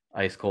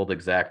 ice cold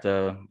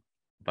exacta.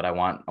 But I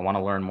want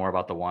to learn more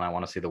about the one. I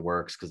want to see the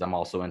works, because I'm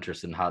also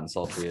interested in Hot and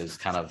Sultry as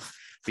kind of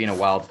being a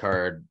wild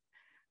card,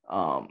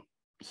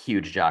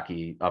 huge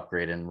jockey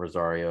upgrade in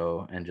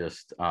Rosario, and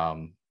just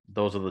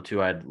those are the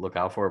two I'd look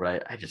out for.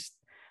 But I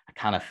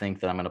kind of think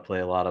that I'm going to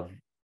play a lot of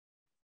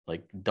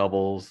like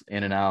doubles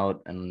in and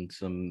out, and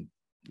some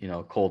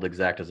cold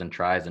exactas and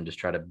tries, and just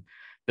try to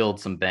build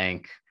some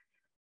bank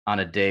on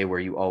a day where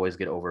you always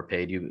get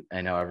overpaid.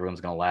 I know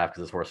everyone's going to laugh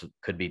because this horse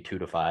could be 2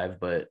 to 5,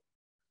 but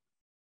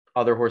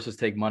other horses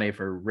take money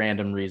for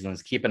random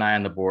reasons. Keep an eye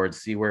on the board,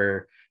 see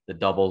where the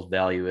doubles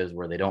value is,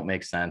 where they don't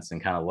make sense,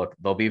 and kind of look.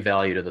 There'll be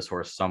value to this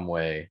horse some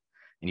way,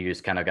 and you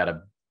just kind of got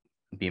to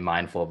be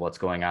mindful of what's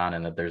going on,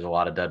 and that there's a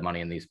lot of dead money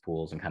in these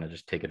pools, and kind of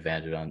just take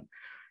advantage of it.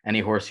 Any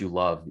horse you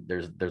love,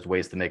 there's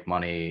ways to make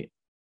money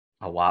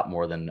a lot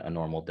more than a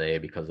normal day,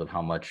 because of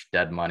how much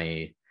dead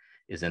money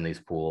is in these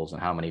pools,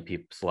 and how many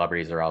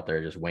celebrities are out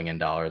there just winging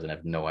dollars and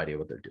have no idea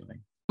what they're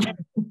doing.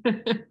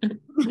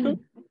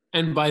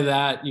 And by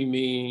that you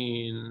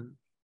mean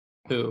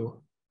who?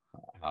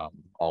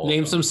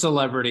 Name some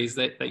celebrities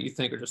that you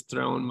think are just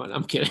throwing money.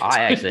 I'm kidding.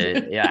 I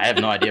have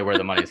no idea where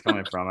the money's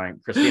coming from.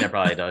 Christina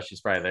probably does.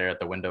 She's probably there at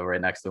the window right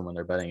next to them when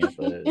they're betting it.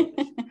 But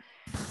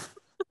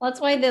well, that's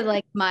why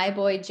the My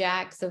Boy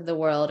Jacks of the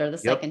world are the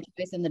second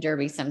choice in the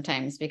Derby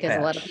sometimes, because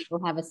a lot of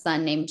people have a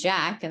son named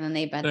Jack, and then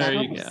they bet that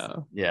horse.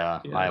 Go. Yeah,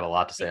 I have a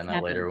lot to say on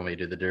that later when we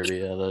do the Derby.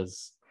 Yeah,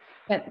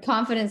 but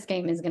confidence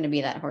game is going to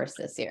be that horse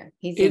this year.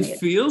 It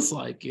feels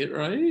like it,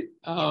 right?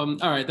 All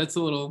right, that's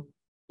a little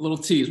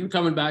tease. We're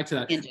coming back to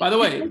that. By the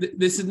way,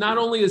 this is not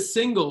only a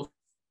single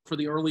for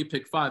the early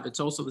pick 5,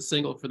 it's also the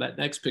single for that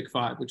next pick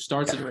 5, which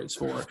starts in race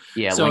 4.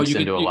 Yeah, so links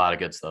into a lot of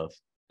good stuff.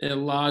 A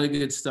lot of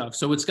good stuff.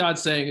 So what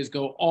Scott's saying is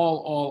go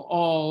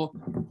all.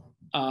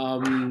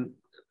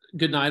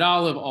 Goodnight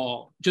Olive,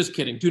 all. Just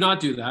kidding. Do not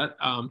do that.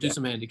 Do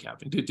some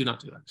handicapping. Do not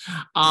do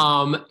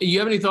that. You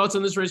have any thoughts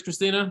on this race,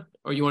 Christina?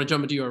 Or you want to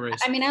jump into your race?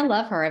 I mean, I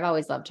love her. I've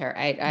always loved her.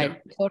 I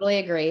totally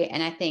agree.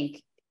 And I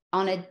think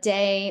on a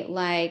day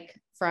like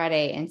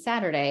Friday and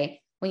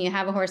Saturday, when you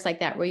have a horse like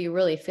that, where you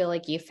really feel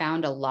like you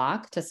found a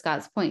lock, to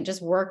Scott's point,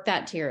 just work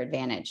that to your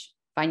advantage.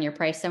 Find your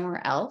price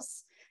somewhere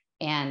else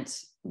and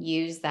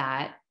use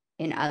that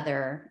in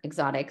other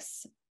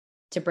exotics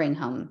to bring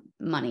home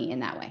money in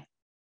that way.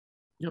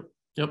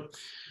 Yep.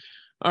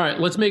 All right,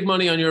 let's make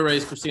money on your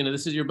race, Christina.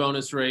 This is your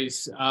bonus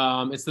race.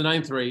 It's the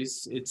 9th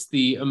race. It's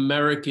the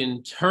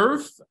American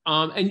Turf.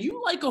 And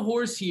you like a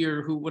horse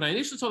here who, when I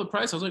initially saw the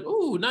price, I was like,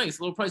 "Oh, nice,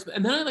 little price."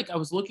 And then I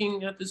was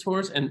looking at this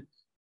horse, and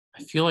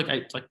I feel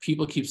like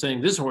people keep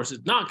saying this horse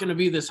is not going to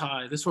be this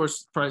high. This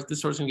horse going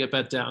to get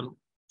bet down.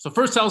 So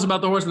first tell us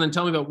about the horse, and then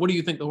tell me about what do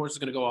you think the horse is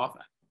going to go off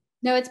at?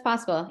 No, it's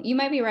possible. You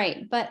might be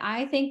right. But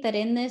I think that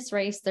in this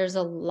race, there's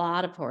a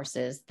lot of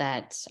horses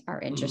that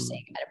are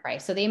interesting at a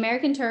price. So the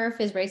American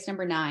Turf is race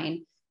number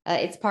 9.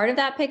 It's part of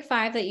that pick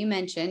 5 that you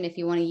mentioned. If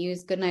you want to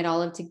use Goodnight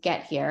Olive to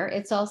get here,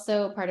 it's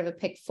also part of a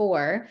pick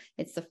 4.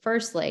 It's the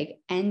first leg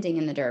ending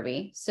in the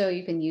Derby. So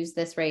you can use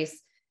this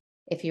race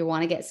if you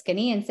want to get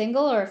skinny and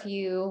single, or if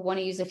you want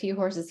to use a few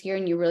horses here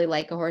and you really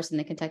like a horse in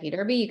the Kentucky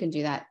Derby, you can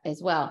do that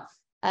as well.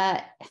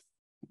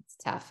 It's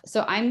tough.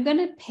 So I'm going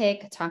to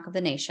pick Talk of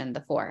the Nation,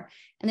 the 4.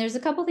 And there's a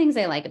couple things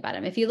I like about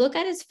him. If you look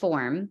at his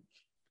form,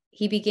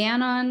 he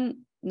began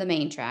on the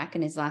main track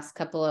in his first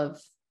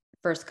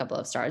couple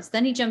of starts.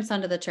 Then he jumps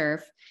onto the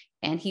turf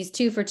and he's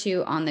 2 for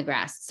 2 on the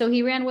grass. So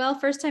he ran well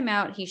first time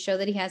out. He showed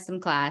that he has some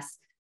class,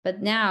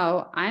 but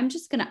now I'm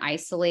just going to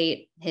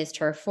isolate his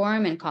turf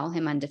form and call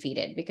him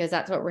undefeated, because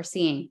that's what we're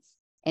seeing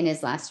in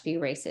his last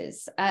few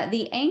races.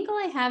 The angle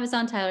I have is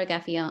on Tyler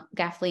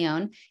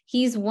Gaffleone.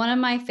 He's one of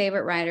my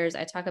favorite riders.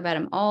 I talk about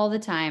him all the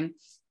time,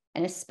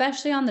 and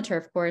especially on the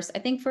turf course. I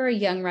think for a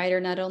young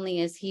rider, not only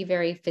is he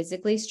very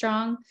physically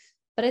strong,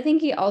 but I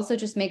think he also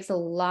just makes a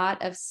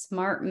lot of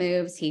smart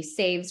moves. He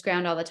saves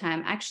ground all the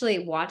time. Actually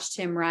watched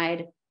him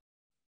ride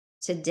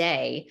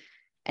today,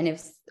 and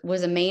it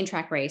was a main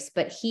track race,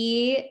 but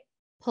he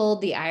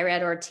pulled the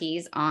Irad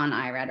Ortiz on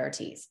Irad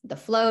Ortiz. The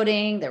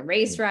floating, the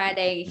race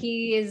riding,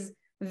 he is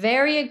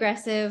very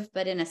aggressive,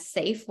 but in a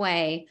safe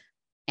way.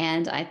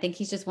 And I think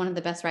he's just one of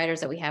the best riders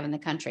that we have in the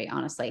country,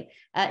 honestly.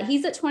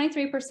 He's at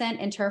 23%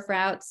 in turf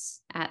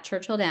routes at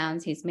Churchill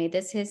Downs. He's made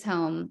this his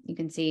home. You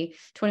can see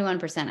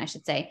 21%, I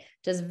should say.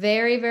 Does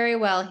very, very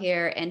well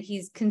here. And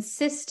he's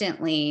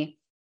consistently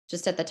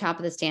just at the top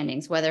of the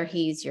standings, whether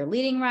he's your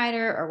leading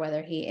rider or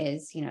whether he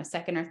is,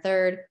 second or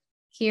third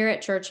here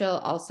at Churchill,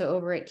 also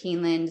over at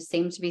Keeneland,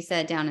 same to be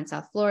said down in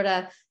South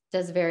Florida,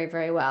 does very,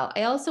 very well.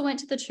 I also went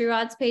to the True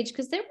Odds page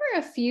because there were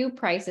a few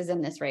prices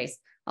in this race.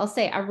 I'll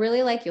say I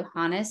really like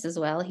Johannes as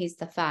well. He's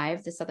the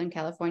 5, the Southern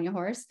California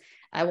horse.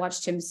 I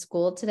watched him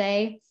schooled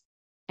today,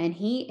 and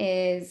he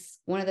is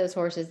one of those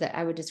horses that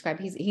I would describe.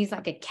 He's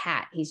like a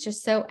cat. He's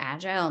just so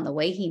agile, and the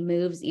way he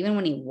moves, even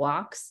when he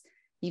walks,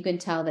 you can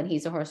tell that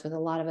he's a horse with a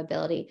lot of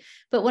ability.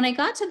 But when I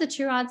got to the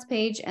True Odds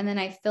page and then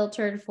I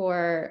filtered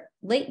for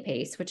late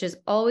pace, which is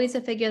always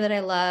a figure that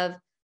I love,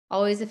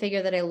 always a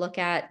figure that I look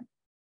at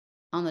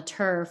on the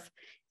turf,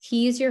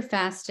 he's your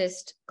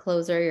fastest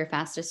closer, your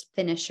fastest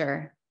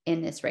finisher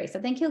in this race. I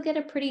think he'll get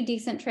a pretty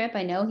decent trip.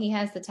 I know he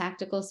has the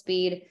tactical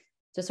speed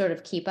to sort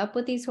of keep up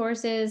with these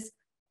horses.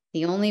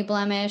 The only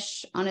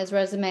blemish on his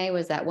resume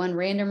was that one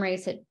random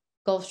race at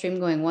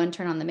Gulfstream going 1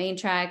 turn on the main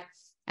track.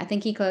 I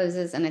think he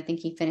closes, and I think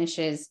he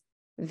finishes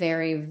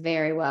very,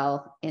 very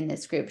well in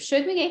this group.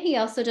 He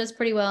also does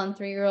pretty well in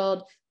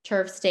 3-year-old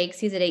turf stakes.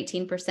 He's at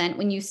 18%.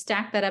 When you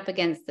stack that up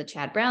against the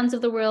Chad Browns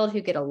of the world,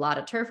 who get a lot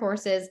of turf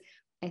horses,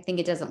 I think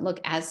it doesn't look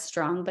as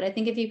strong. But I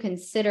think if you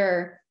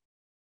consider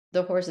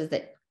the horses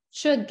that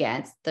should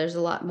get, there's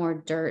a lot more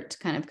dirt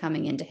kind of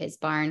coming into his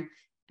barn,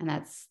 and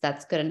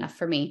that's good enough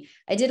for me.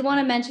 I did want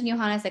to mention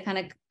Johannes. I kind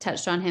of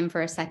touched on him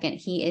for a second.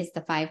 He is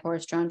the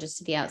 5-horse drawn just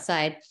to the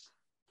outside.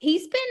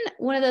 He's been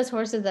one of those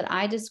horses that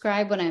I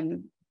describe when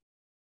I'm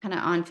kind of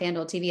on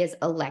FanDuel TV as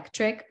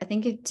electric. I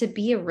think to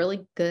be a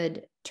really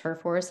good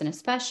turf horse, and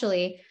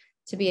especially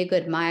to be a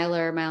good mile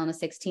and a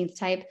 16th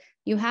type,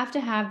 you have to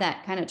have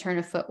that kind of turn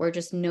of foot where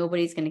just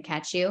nobody's going to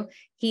catch you.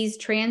 He's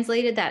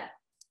translated that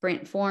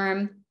sprint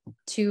form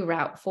to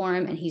route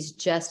form, and he's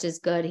just as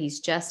good.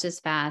 He's just as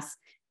fast,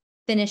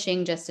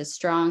 finishing just as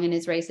strong in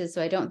his races.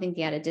 So I don't think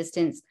the added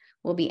distance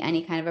will be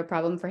any kind of a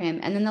problem for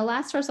him. And then the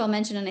last horse I'll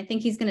mention, and I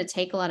think he's going to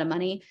take a lot of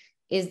money,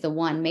 is the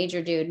 1,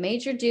 Major Dude.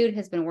 Major Dude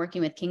has been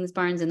working with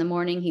Kingsbarns in the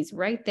morning. He's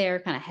right there,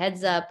 kind of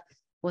heads up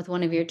with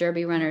one of your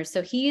Derby runners.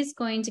 So he's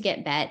going to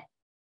get bet.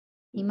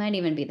 He might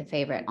even be the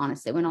favorite,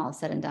 honestly, when all is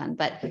said and done.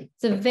 But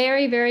it's a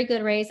very, very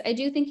good race. I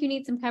do think you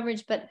need some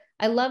coverage, but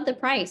I love the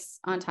price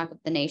on Talk of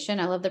the Nation.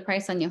 I love the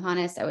price on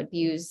Johannes. I would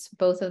use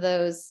both of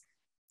those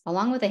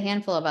along with a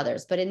handful of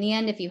others. But in the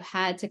end, if you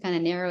had to kind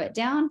of narrow it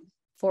down,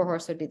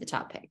 4-horse would be the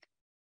top pick.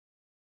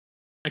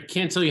 I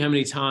can't tell you how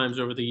many times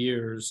over the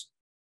years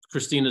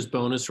Christina's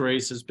bonus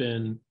race has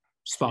been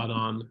spot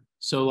on.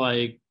 So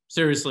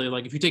seriously,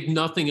 if you take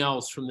nothing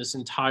else from this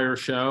entire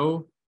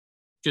show,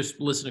 just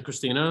listen to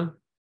Christina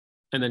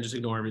and then just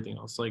ignore everything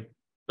else.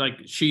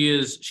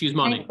 She's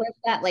money.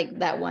 That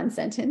that one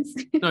sentence.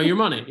 No, you're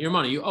money. You're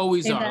money. You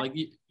always are.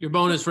 Your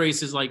bonus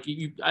race is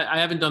I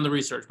haven't done the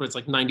research, but it's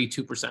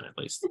 92% at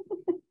least.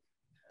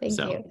 Thank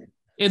you.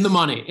 In the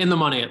money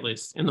at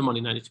least. In the money,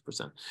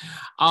 92%.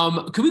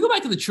 Can we go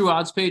back to the True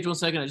Odds page 1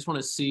 second? I just want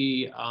to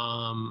see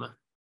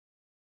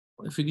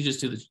if we could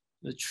just do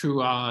the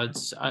True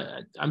Odds.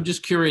 I'm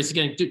just curious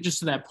again, just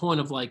to that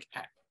point of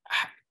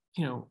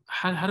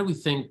how do we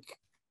think,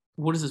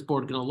 what is this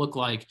board going to look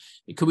like?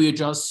 Could we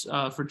adjust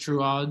for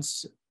True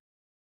Odds?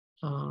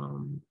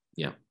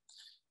 Yeah.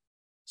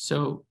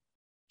 So,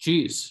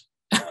 geez.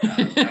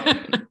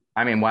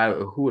 I mean,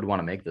 who would want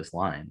to make this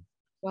line?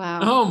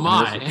 Wow. Oh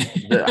my.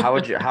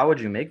 How would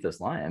you make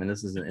this line? I mean,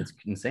 it's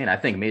insane. I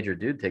think Major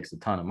Dude takes a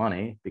ton of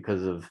money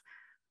because of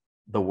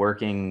the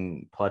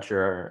working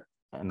Pletcher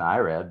and the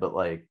IRAD, but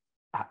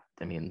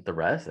the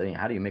rest,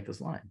 how do you make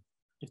this line?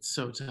 It's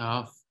so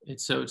tough.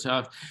 It's so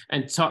tough.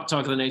 And Talk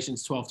of the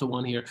Nation's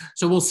 12-1 here.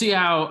 So we'll see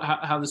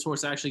how this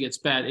horse actually gets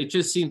bet. It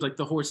just seems like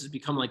the horse has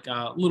become like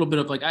a little bit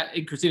of like,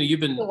 Christina, you've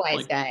been The wise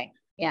like, guy.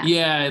 Yeah.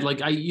 yeah,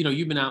 like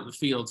you've been out in the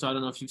field, so I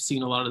don't know if you've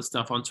seen a lot of the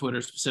stuff on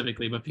Twitter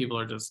specifically, but people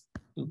are just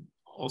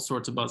all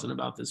sorts of buzzing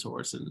about this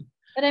horse. And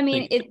But I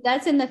mean,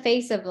 that's in the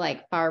face of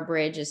like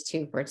Farbridge is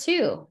 2 for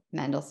 2.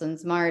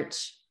 Mendelssohn's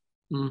March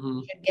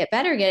should get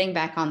better getting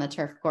back on the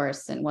turf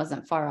course and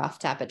wasn't far off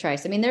Tapit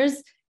Trice. I mean,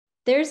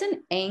 there's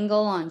an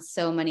angle on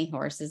so many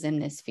horses in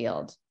this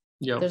field.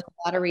 Yeah, there's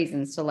a lot of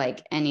reasons to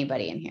like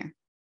anybody in here.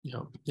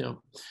 Yeah.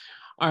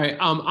 All right,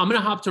 I'm going to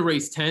hop to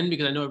race 10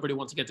 because I know everybody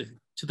wants to get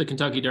to the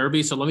Kentucky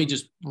Derby. So let me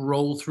just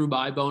roll through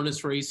by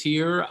bonus race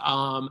here.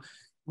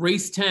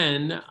 Race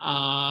 10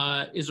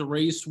 is a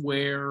race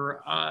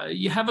where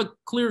you have a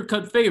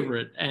clear-cut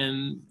favorite,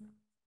 and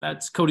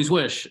that's Cody's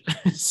Wish.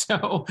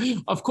 So,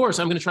 of course,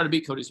 I'm going to try to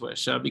beat Cody's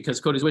Wish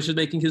because Cody's Wish is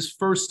making his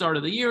first start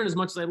of the year. And as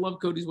much as I love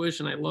Cody's Wish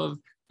and I love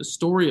the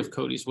story of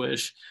Cody's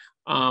Wish,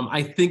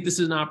 I think this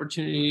is an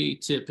opportunity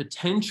to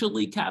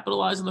potentially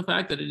capitalize on the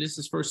fact that it is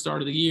his first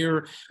start of the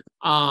year.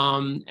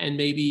 And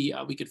maybe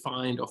we could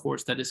find a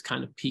horse that is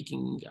kind of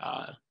peaking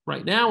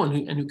right now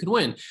and who can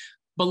win.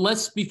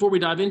 But before we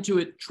dive into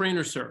it,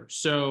 trainer search.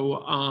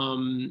 So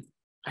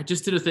I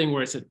just did a thing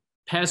where I said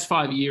past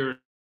 5 years,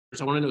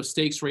 I want to know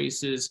stakes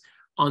races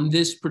on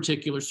this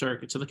particular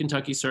circuit. So the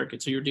Kentucky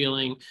circuit. So you're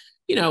dealing,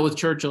 with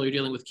Churchill, you're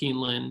dealing with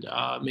Keeneland,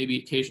 maybe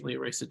occasionally a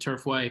race at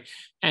Turfway.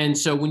 And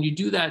so when you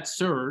do that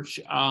search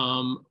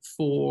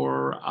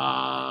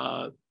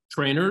for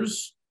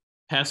trainers,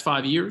 past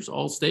 5 years,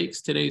 all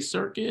stakes, today's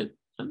circuit,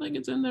 I think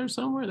it's in there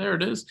somewhere. There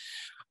it is.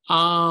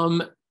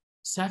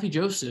 Saffie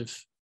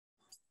Joseph,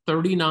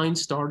 39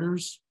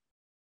 starters,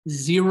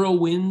 0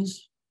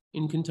 wins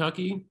in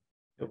Kentucky.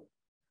 A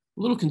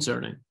little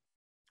concerning,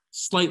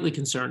 slightly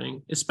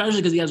concerning,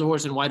 especially because he has a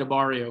horse in White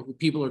Barrio who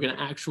people are going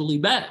to actually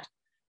bet.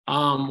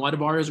 White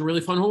Barrio is a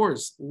really fun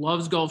horse,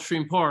 loves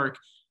Gulfstream Park,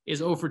 is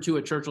 0 for 2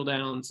 at Churchill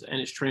Downs, and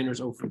his trainer's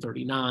 0 for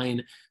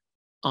 39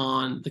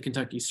 on the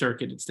Kentucky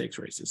circuit at stakes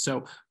races.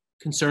 So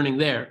concerning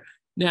there.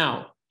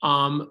 Now,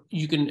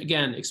 you can,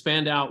 again,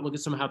 expand out, look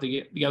at some of how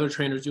the other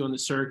trainers do on the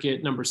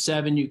circuit. Number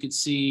 7, you could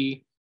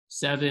see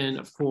 7,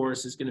 of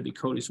course, is going to be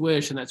Cody's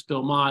Wish, and that's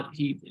Bill Mott.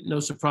 No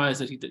surprise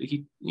that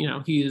he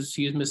is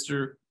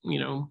Mr.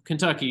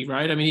 Kentucky,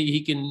 right? I mean,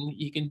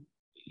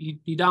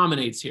 he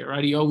dominates here,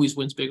 right? He always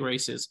wins big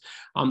races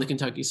on the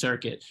Kentucky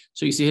circuit.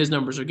 So you see his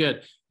numbers are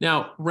good.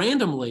 Now,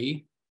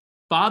 randomly,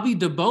 Bobby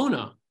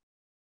DeBona.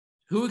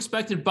 Who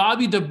expected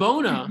Bobby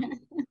DeBona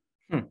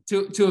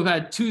to have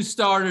had 2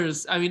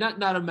 starters? I mean,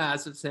 not a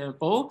massive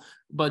sample,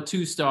 but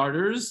 2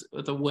 starters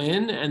with a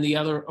win, and the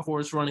other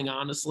horse running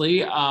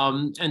honestly.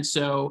 And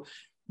so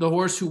the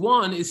horse who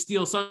won is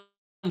Steel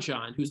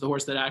Sunshine, who's the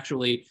horse that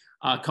actually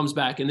comes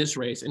back in this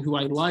race and who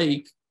I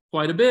like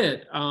quite a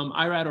bit.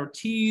 Irad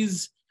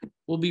Ortiz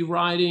will be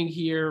riding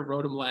here,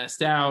 rode him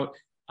last out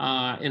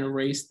in a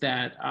race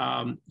that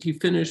he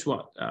finished,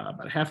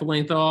 about half a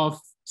length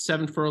off,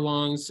 7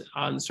 furlongs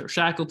on Sir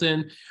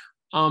Shackleton.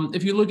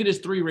 If you look at his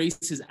 3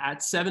 races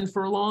at 7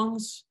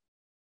 furlongs,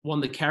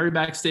 won the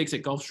Carryback Stakes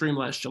at Gulfstream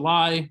last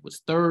July,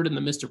 was 3rd in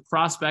the Mr.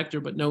 Prospector,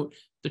 but note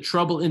the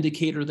trouble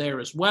indicator there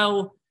as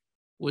well,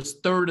 was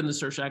 3rd in the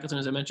Sir Shackleton,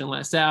 as I mentioned,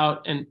 last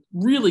out, and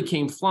really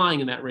came flying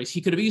in that race.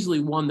 He could have easily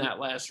won that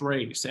last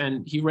race,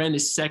 and he ran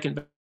his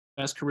 2nd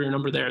best career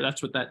number there.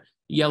 That's what that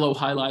yellow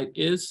highlight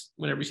is.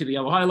 Whenever you see the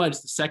yellow highlight,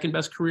 it's the 2nd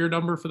best career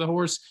number for the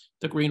horse.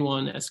 The green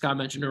one, as Scott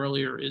mentioned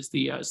earlier, is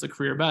the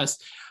career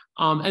best.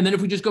 And then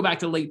if we just go back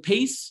to late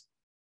pace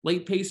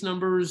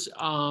numbers,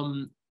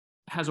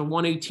 has a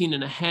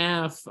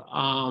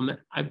 118.5.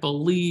 I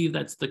believe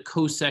that's the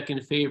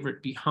co-second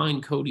favorite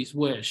behind Cody's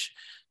Wish.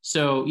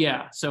 So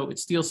yeah, so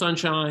it's Steel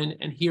Sunshine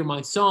and Hear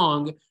My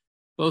Song.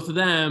 Both of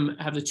them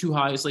have the 2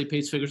 highest late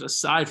pace figures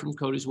aside from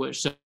Cody's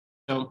Wish. So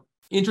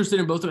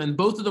interested in both of them, and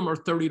both of them are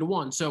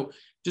 30-1. So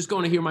just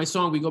going to Hear My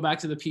Song, we go back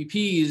to the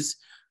PPs.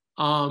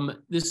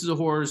 This is a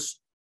horse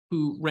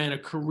who ran a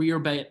career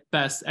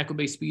best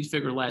equibase speed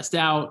figure last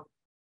out,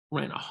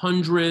 ran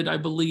 100, I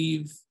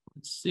believe.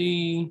 Let's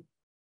see,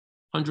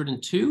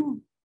 102.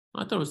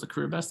 I thought it was the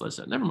career best last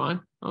out. Never mind,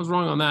 I was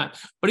wrong on that.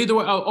 But either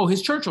way,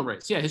 his Churchill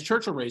race. Yeah, his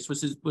Churchill race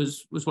was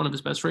one of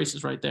his best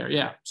races right there.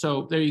 Yeah,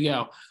 so there you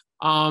go.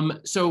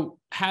 So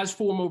has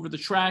form over the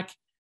track.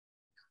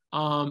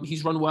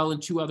 He's run well in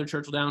 2 other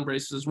Churchill Down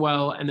races as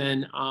well, and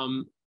then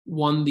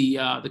won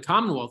the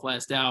Commonwealth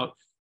last out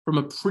from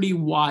a pretty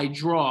wide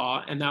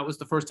draw, and that was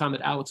the first time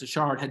that Alex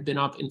Achard had been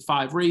up in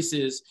 5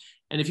 races.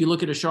 And if you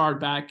look at Achard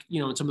back,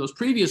 in some of those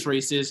previous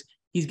races,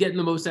 he's getting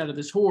the most out of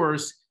this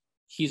horse.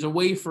 He's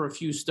away for a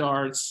few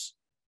starts.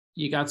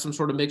 You got some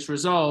sort of mixed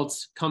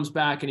results, comes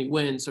back and he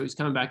wins. So he's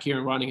coming back here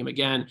and running him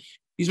again.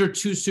 These are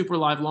 2 super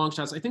live long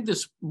shots. I think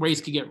this race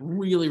could get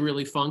really,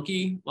 really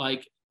funky.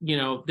 Like,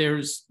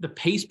 there's the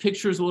pace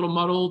picture is a little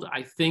muddled.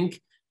 I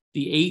think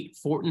the 8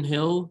 Fortin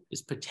Hill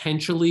is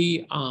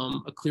potentially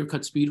a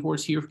clear-cut speed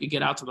horse here if he could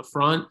get out to the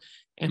front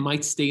and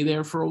might stay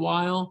there for a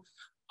while.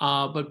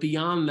 But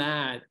beyond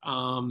that,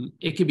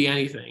 it could be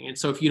anything. And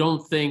so if you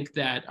don't think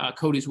that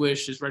Cody's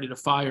Wish is ready to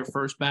fire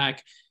first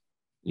back,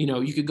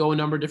 you could go a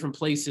number of different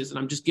places, and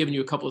I'm just giving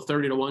you a couple of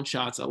 30-1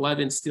 shots.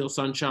 11, Steel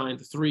Sunshine.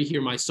 The 3,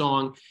 Hear My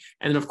Song.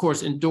 And then, of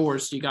course,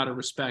 Endorse, you got to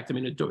respect. I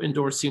mean,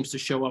 Endorse seems to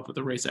show up with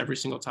the race every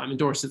single time.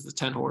 Endorse is the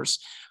 10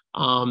 horse,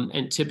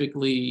 and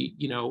typically,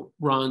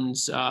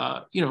 runs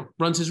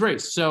his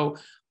race. So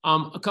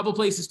a couple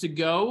places to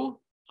go.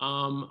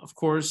 Of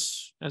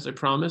course, as I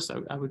promised,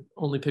 I would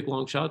only pick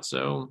long shots.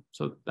 So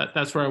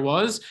that's where I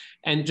was.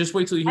 And just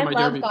wait till you hear my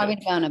Derby. I love Bobby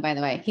DeBona, by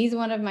the way. He's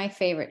one of my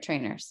favorite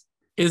trainers.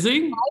 Is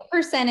he? High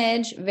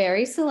percentage,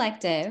 very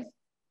selective.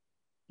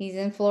 He's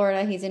in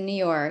Florida. He's in New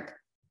York.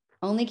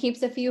 Only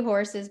keeps a few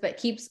horses, but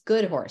keeps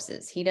good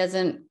horses. He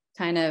doesn't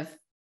kind of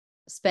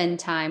spend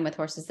time with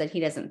horses that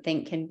he doesn't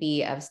think can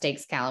be of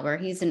stakes caliber.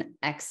 He's an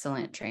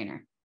excellent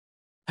trainer.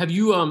 Have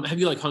you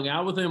like hung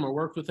out with him or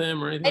worked with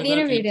him or anything? I've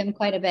interviewed him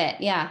quite a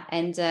bit. Yeah.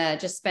 And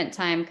just spent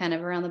time kind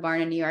of around the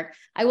barn in New York.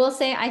 I will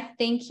say, I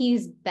think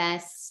he's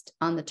best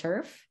on the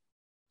turf.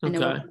 I know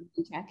we're on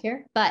track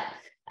here, but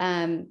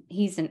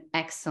he's an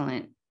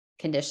excellent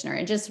conditioner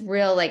and just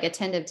real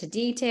attentive to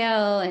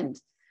detail and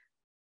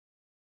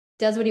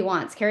does what he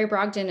wants. Carrie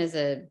Brogdon is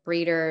a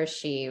breeder.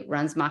 She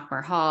runs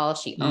Mockmore Hall.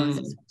 She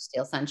owns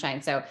Steel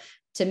Sunshine. So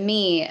to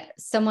me,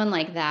 someone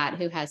like that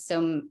who has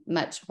so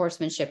much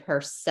horsemanship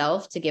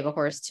herself to give a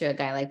horse to a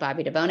guy like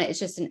Bobby DeBona, it's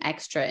just an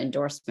extra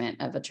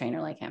endorsement of a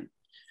trainer like him.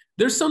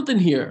 There's something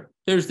here.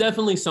 There's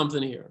definitely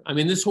something here. I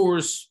mean, this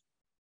horse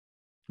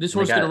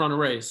going to run a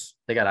race.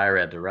 They got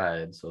IRAD to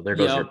ride, so there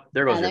goes your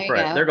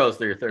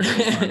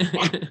 30.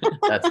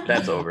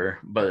 That's over.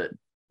 But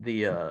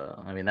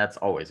that's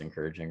always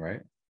encouraging,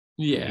 right?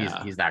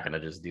 Yeah, he's not going to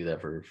just do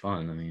that for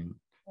fun. I mean,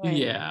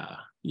 yeah.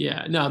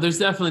 No, there's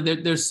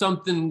definitely there's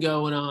something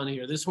going on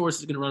here. This horse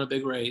is going to run a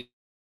big race,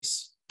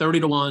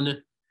 30-1.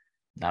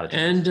 Not a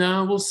chance.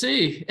 And we'll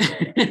see.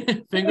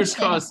 Fingers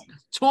crossed.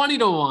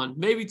 20-1,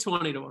 maybe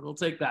 20-1. We'll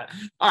take that.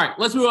 All right,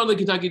 let's move on to the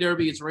Kentucky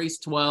Derby. It's race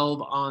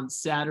 12 on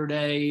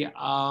Saturday.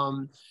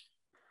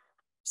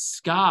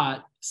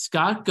 Scott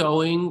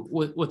going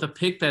with a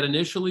pick that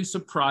initially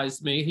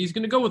surprised me. He's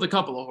going to go with a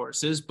couple of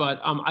horses,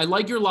 but I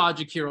like your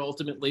logic here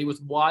ultimately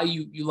with why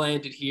you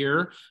landed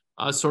here.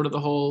 Sort of the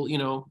whole,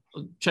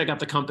 check out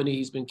the company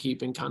he's been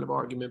keeping kind of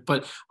argument.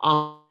 But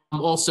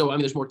also, I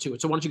mean, there's more to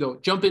it. So why don't you go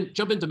jump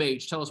into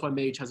Mage? Tell us why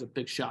Mage has a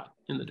big shot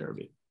in the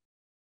Derby.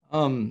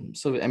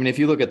 So I mean, if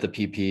you look at the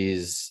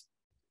PPs,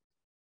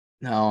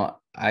 now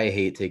I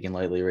hate taking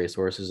lightly raced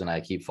horses, and I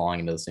keep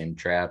falling into the same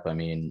trap. I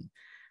mean,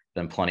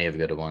 been plenty of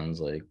good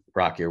ones like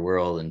Rock Your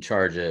World and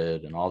Charge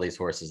It, and all these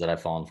horses that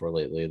I've fallen for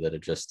lately. That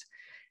it just,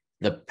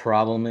 the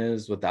problem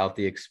is without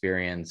the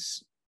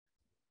experience,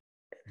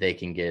 they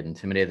can get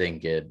intimidated, they can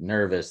get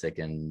nervous, they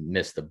can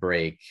miss the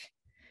break.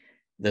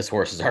 This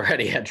horse has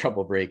already had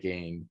trouble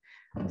breaking.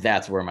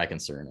 That's where my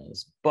concern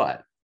is.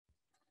 But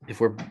if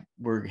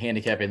we're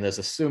handicapping this,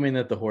 assuming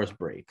that the horse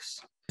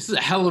breaks. This is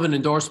a hell of an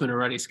endorsement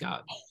already,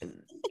 Scott.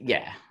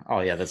 Yeah.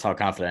 Oh yeah. That's how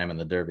confident I am in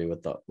the Derby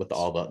with the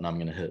all button I'm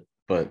going to hit.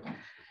 But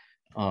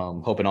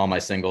hoping all my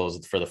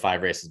singles for the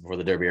 5 races before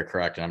the Derby are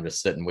correct. And I'm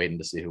just sitting waiting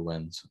to see who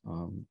wins.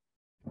 I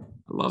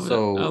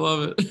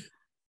love it.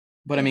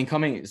 But I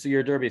mean, so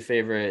your Derby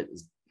favorite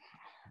is,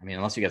 I mean,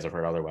 unless you guys have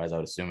heard otherwise, I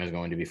would assume is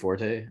going to be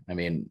Forte. I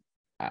mean,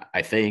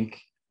 I think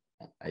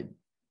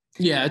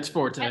it's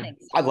Forte.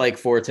 I like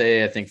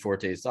Forte. I think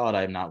Forte is solid.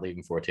 I'm not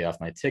leaving Forte off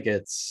my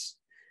tickets.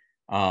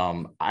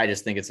 I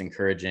just think it's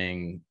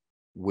encouraging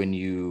when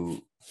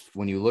you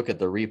look at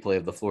the replay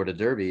of the Florida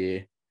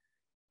Derby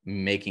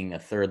making a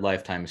third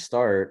lifetime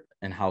start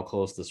and how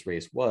close this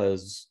race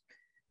was.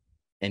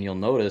 And you'll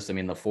notice, I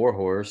mean, the 4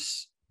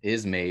 horse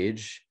is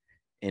Mage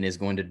and is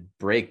going to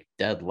break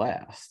dead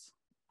last.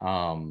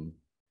 I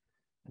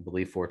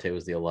believe Forte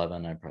was the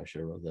 11. I probably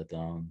should have wrote that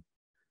down.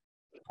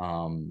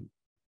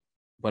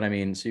 But I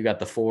mean, so you got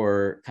the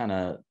 4 kind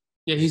of.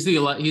 Yeah, he's the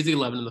 11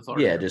 in the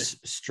Florida. Yeah,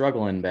 just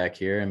struggling back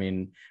here. I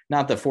mean,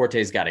 not that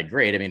Forte's got it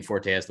great. I mean,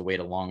 Forte has to wait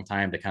a long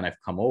time to kind of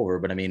come over.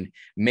 But I mean,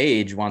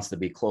 Mage wants to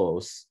be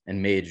close,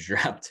 and Mage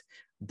dropped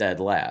dead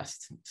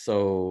last.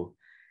 So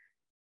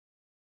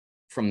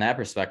from that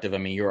perspective, I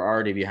mean, you're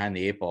already behind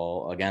the 8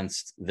 ball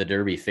against the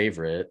Derby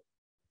favorite,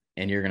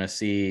 and you're going to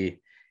see,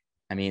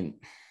 I mean,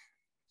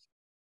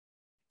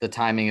 the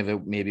timing of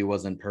it maybe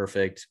wasn't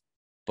perfect,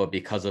 but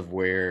because of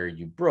where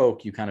you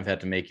broke, you kind of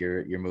had to make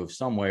your move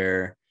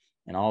somewhere.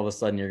 And all of a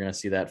sudden you're going to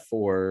see that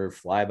 4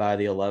 fly by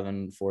the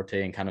 11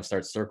 Forte and kind of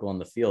start circling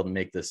the field and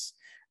make this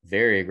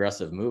very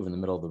aggressive move in the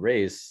middle of the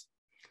race.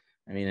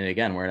 I mean, and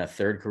again, we're in a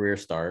 3rd career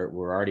start.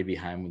 We're already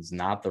behind. It's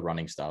not the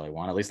running style I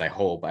want. At least I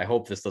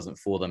hope this doesn't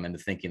fool them into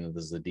thinking that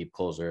this is a deep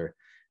closer,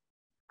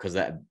 because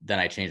then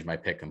I change my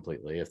pick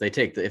completely. If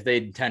they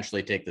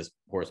intentionally take this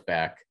horse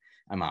back,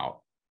 I'm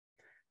out.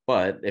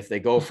 But if they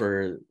go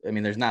for, I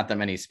mean, there's not that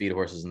many speed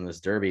horses in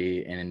this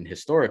Derby. And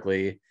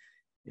historically,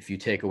 if you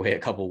take away a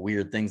couple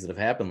weird things that have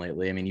happened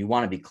lately, I mean, you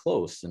want to be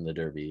close in the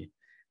Derby.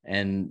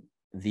 And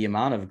the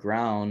amount of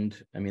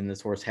ground, I mean,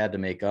 this horse had to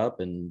make up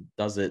and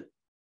does it.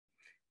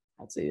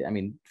 I'd say, I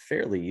mean,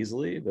 fairly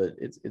easily, but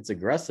it's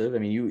aggressive. I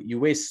mean, you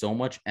waste so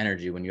much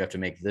energy when you have to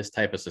make this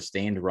type of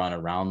sustained run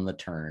around the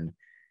turn.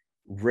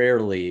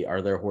 Rarely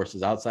are there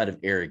horses outside of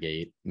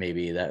Arrogate,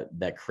 maybe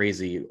that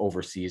crazy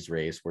overseas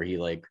race where he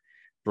like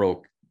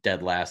broke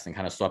dead last and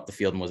kind of swept the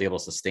field and was able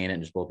to sustain it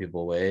and just blow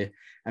people away.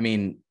 I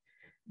mean,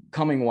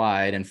 coming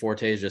wide and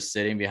Forte is just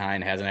sitting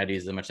behind, hasn't had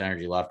as much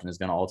energy left, and is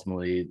going to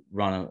ultimately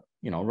run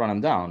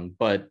him down.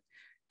 But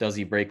does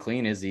he break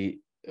clean? Is he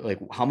like,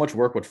 how much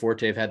work would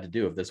Forte have had to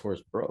do if this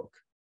horse broke?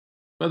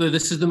 Whether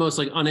this is the most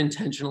like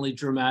unintentionally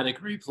dramatic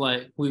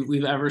replay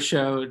we've ever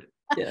showed.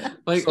 Yeah.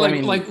 Like, so, like, I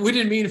mean, like we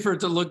didn't mean for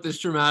it to look this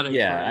dramatic.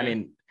 Yeah. I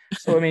mean,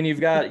 so, I mean, you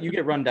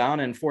get run down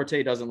and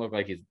Forte doesn't look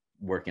like he's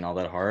working all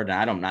that hard.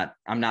 And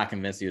I'm not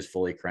convinced he was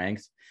fully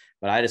cranked,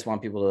 but I just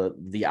want people to,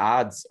 the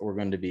odds are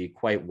going to be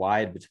quite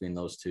wide between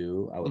those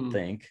two, I would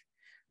think.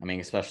 I mean,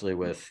 especially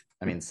with,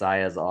 I mean,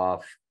 Saya's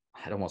off.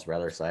 I'd almost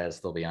rather Saya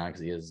still be on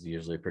because he is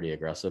usually pretty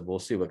aggressive. We'll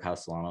see what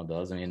Castellano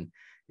does. I mean,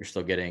 you're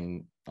still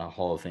getting a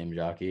Hall of Fame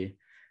jockey.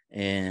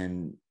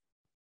 And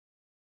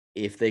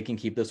if they can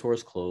keep this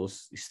horse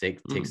close,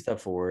 take a step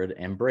forward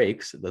and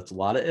breaks, that's a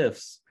lot of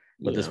ifs,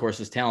 but this horse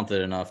is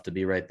talented enough to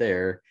be right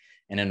there.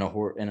 And in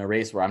a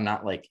race where I'm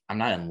not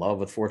in love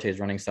with Forte's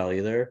running style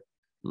either.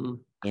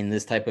 In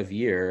this type of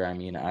year, I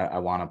mean, I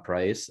want a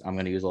price. I'm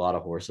going to use a lot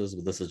of horses,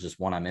 but this is just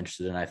one I'm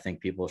interested in. I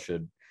think people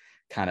should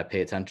kind of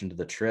pay attention to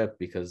the trip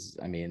because,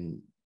 I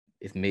mean,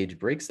 if Mage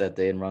breaks that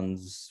day and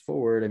runs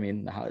forward, I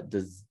mean, how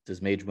does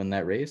Mage win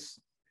that race?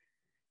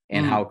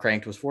 And how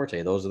cranked was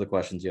Forte? Those are the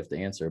questions you have to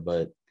answer.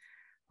 But,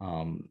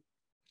 and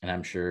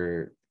I'm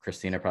sure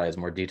Christina probably has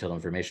more detailed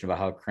information about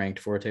how cranked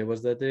Forte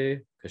was that day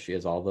because she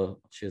has all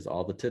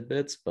the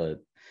tidbits. But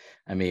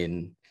I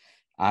mean,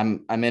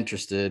 I'm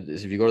interested.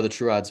 If you go to the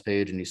True Odds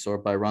page and you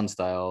sort by run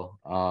style,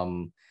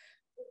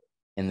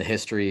 in the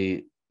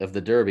history of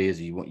the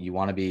Derbies, you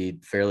want to be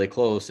fairly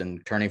close,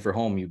 and turning for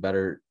home, you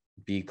better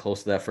be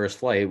close to that first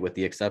flight, with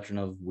the exception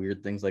of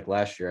weird things like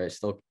last year.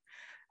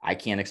 I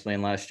can't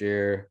explain last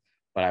year,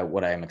 but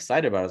what I am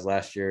excited about is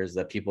last year is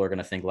that people are going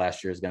to think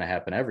last year is going to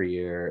happen every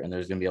year, and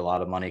there's going to be a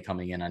lot of money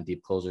coming in on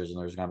deep closers, and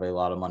there's going to be a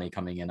lot of money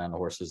coming in on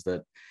horses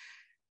that,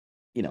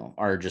 you know,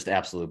 are just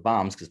absolute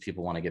bombs because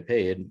people want to get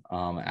paid.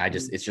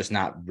 It's just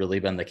not really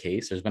been the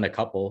case. There's been a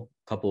couple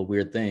of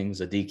weird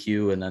things, a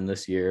DQ, and then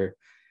this year.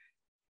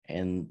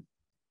 And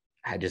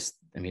I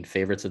mean,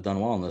 favorites have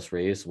done well in this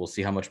race. We'll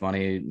see how much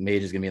money.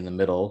 Mage is going to be in the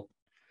middle,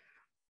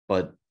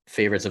 but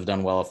favorites have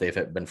done well if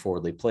they've been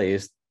forwardly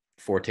placed.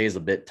 Forte is a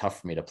bit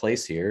tough for me to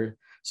place here.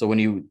 So when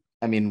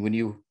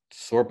you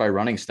sort by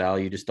running style,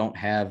 you just don't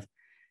have,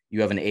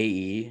 you have an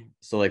AE.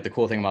 So like the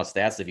cool thing about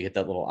stats, if you hit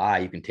that little I,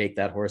 you can take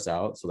that horse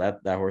out. So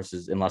that horse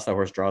is, unless that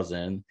horse draws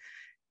in,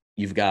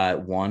 you've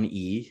got one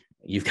E,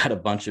 you've got a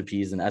bunch of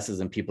P's and S's,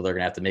 and people are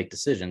going to have to make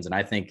decisions. And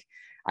I think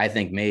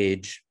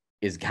Mage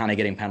is kind of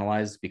getting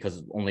penalized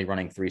because only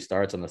running 3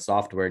 starts on the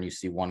software and you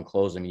see one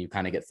close. I mean, you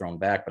kind of get thrown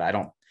back, but I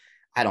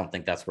don't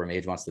think that's where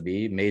Mage wants to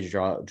be. Mage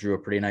drew a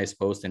pretty nice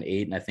post in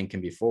 8 and I think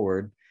can be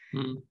forward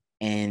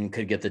and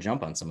could get the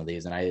jump on some of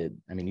these. And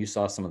I mean, you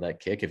saw some of that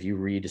kick. If you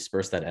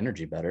redisperse that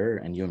energy better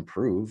and you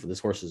improve,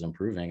 this horse is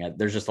improving.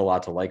 There's just a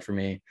lot to like for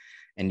me.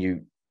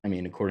 And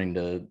according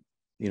to,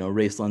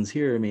 race lens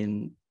here, I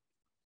mean,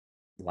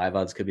 live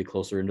odds could be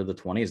closer into the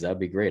 20s. That'd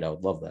be great. I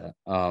would love that.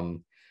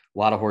 A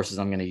lot of horses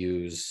I'm going to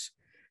use.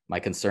 My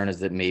concern is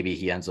that maybe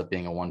he ends up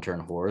being a one-turn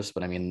horse,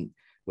 but I mean,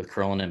 with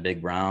Curlin and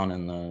Big Brown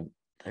and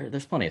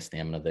there's plenty of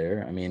stamina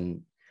there. I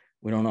mean,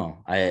 we don't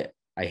know. I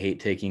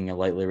hate taking a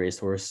lightly raced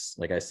horse.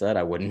 Like I said,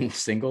 I wouldn't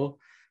single,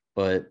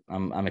 but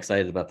I'm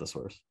excited about this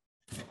horse.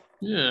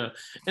 Yeah.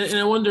 And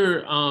I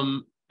wonder,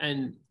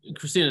 and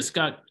Christina,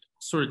 Scott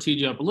sort of teed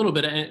you up a little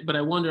bit, but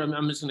I wonder,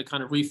 I'm just going to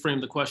kind of reframe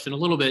the question a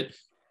little bit.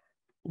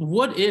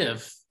 What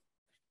if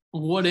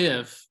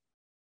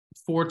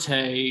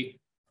Forte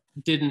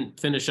didn't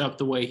finish up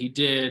the way he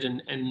did,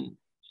 and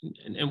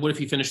what if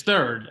he finished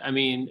third? I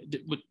mean,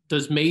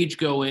 does Mage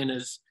go in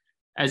as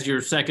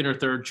your second or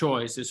third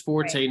choice? Is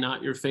Forte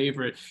not your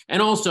favorite?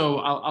 And also,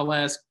 I'll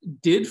ask: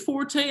 did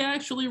Forte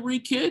actually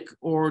re-kick,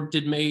 or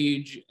did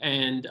Mage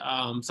and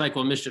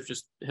Cycle of Mischief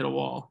just hit a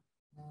wall?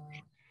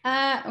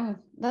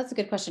 That's a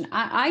good question.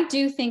 I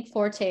do think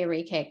Forte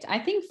re-kicked. I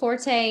think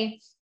Forte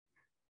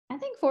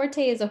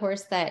is a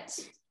horse that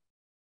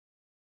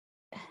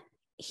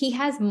he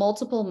has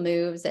multiple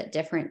moves at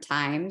different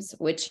times,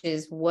 which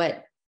is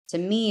what to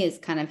me is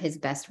kind of his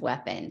best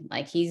weapon.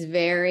 Like, he's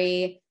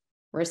very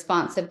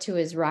responsive to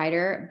his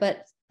rider,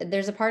 but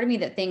there's a part of me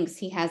that thinks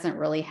he hasn't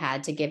really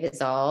had to give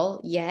his all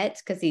yet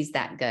because he's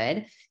that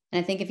good.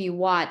 And I think if you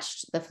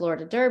watched the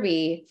Florida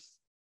Derby,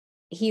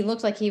 he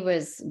looked like he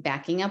was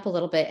backing up a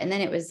little bit. And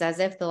then it was as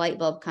if the light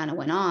bulb kind of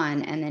went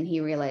on and then he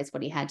realized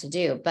what he had to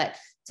do. But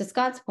to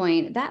Scott's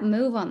point, that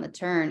move on the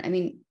turn, I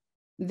mean,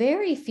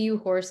 very few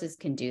horses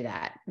can do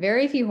that.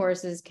 Very few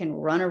horses can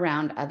run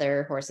around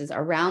other horses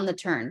around the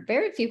turn.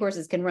 Very few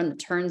horses can run the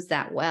turns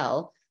that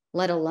well,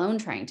 let alone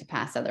trying to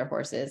pass other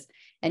horses.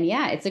 And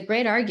yeah, it's a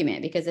great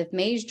argument because if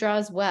Mage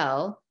draws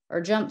well,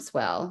 or jumps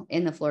well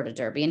in the Florida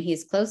Derby and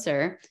he's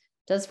closer,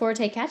 does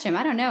Forte catch him?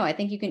 I don't know. I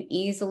think you can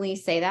easily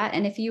say that.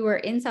 And if you were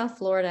in South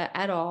Florida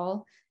at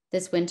all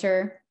this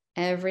winter,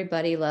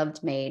 everybody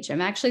loved Mage.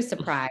 I'm actually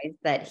surprised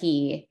that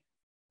he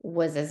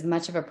was as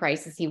much of a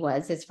price as he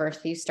was his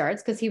first few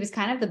starts, because he was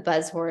kind of the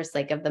buzz horse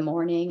like of the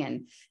morning,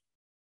 and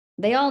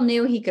they all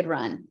knew he could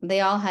run.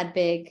 They all had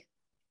big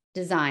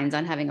designs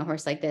on having a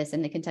horse like this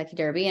in the Kentucky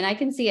Derby, and I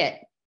can see it.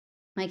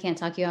 I can't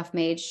talk you off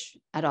Mage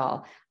at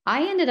all.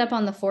 I ended up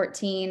on the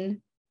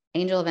 14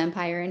 Angel of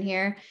Empire in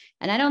here,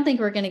 and I don't think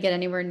we're going to get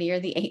anywhere near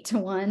the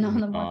 8-1 on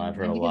the morning. I've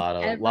heard a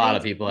lot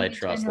of people I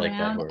trust like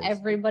that horse.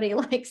 Everybody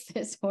likes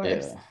this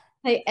horse. Yeah.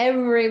 Like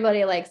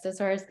everybody likes this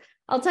horse.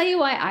 I'll tell you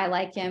why I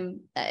like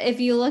him.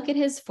 If you look at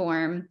his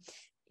form,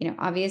 you know,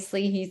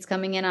 obviously he's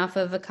coming in off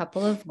of a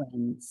couple of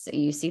wins. So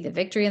you see the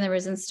victory in the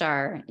Risen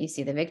Star, you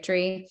see the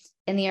victory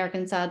in the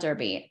Arkansas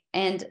Derby,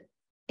 and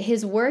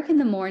his work in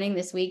the morning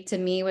this week to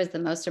me was the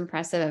most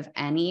impressive of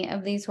any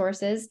of these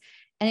horses.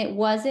 And it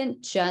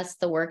wasn't just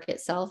the work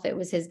itself, it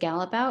was his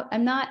gallop out.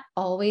 I'm not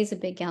always a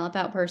big gallop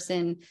out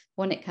person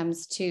when it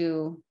comes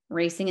to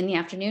racing in the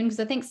afternoon,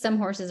 because I think some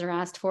horses are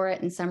asked for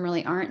it and some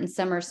really aren't, and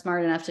some are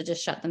smart enough to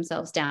just shut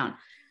themselves down.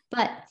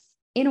 But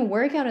in a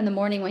workout in the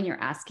morning, when you're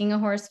asking a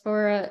horse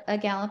for a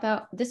gallop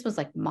out, this was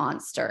like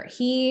monster.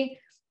 He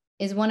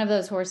is one of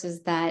those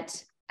horses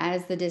that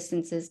as the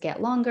distances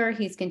get longer,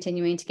 he's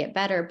continuing to get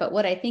better. But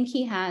what I think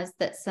he has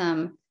that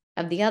some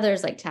of the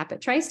others like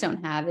Tapit Trice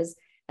don't have is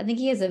I think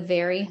he has a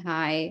very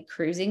high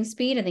cruising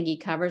speed. I think he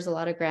covers a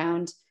lot of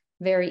ground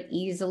very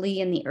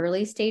easily in the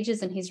early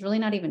stages, and he's really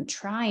not even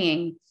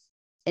trying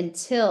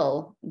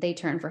until they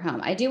turn for home.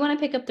 I do want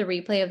to pick up the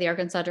replay of the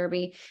Arkansas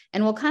Derby,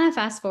 and we'll kind of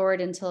fast forward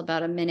until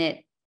about a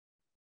minute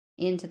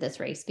into this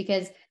race,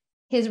 because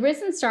his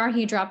Risen Star,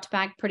 he dropped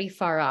back pretty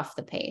far off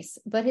the pace,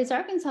 but his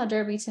Arkansas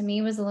Derby to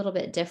me was a little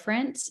bit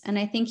different. And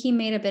I think he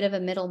made a bit of a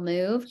middle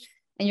move,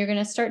 and you're going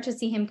to start to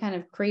see him kind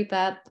of creep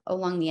up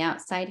along the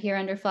outside here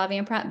under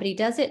Flavien Prat, but he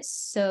does it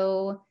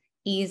so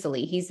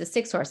easily. He's the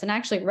 6 horse, and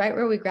actually right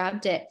where we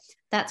grabbed it,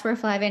 that's where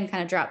Flavien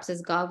kind of drops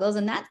his goggles.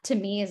 And that to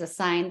me is a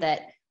sign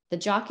that the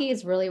jockey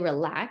is really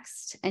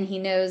relaxed and he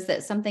knows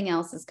that something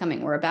else is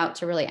coming. We're about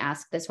to really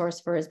ask this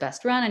horse for his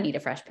best run. I need a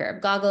fresh pair of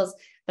goggles,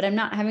 but I'm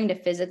not having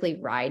to physically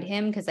ride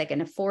him because I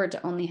can afford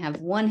to only have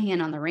one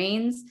hand on the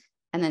reins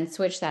and then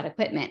switch that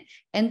equipment.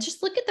 And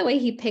just look at the way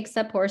he picks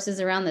up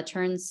horses around the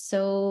turns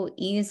so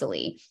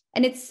easily.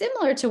 And it's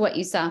similar to what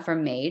you saw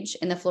from Mage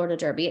in the Florida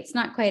Derby. It's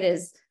not quite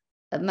as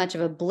much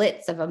of a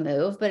blitz of a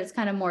move, but it's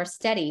kind of more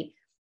steady.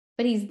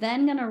 But he's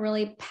then going to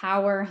really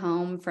power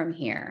home from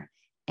here.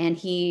 And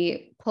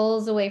he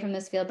pulls away from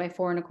this field by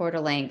 4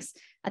 1/4 lengths.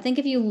 I think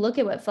if you look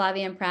at what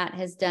Flavien Prat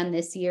has done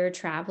this year,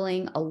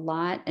 traveling a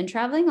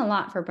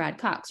lot for Brad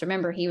Cox.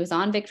 Remember, he was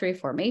on Victory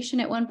Formation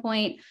at one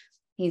point.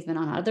 He's been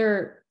on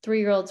other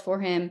 3-year-olds for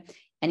him,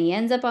 and he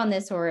ends up on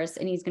this horse,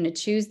 and he's going to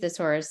choose this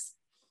horse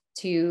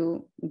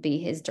to be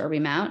his Derby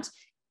mount.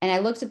 And I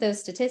looked at those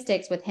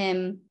statistics with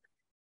him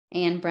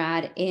and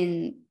Brad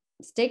in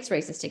stakes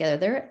races together.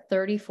 They're at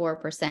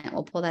 34%.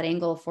 We'll pull that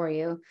angle for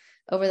you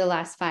over the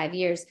last 5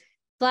 years.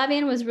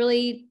 Flavien was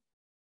really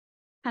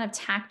kind of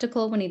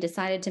tactical when he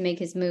decided to make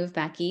his move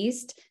back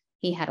east.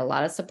 He had a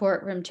lot of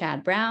support from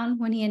Chad Brown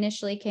when he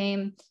initially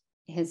came.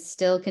 He has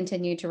still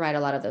continued to ride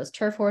a lot of those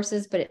turf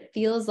horses, but it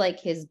feels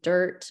like his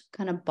dirt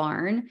kind of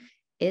barn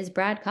is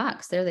Brad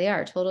Cox. There they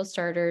are, total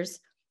starters,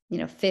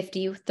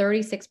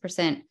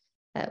 36%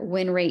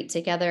 win rate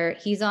together.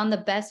 He's on the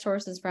best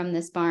horses from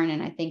this barn,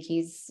 and I think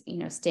he's,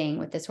 staying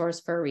with this horse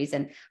for a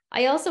reason.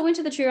 I also went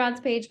to the True Odds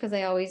page because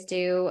I always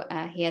do.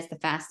 He has the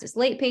fastest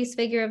late pace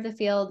figure of the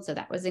field, so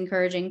that was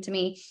encouraging to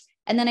me.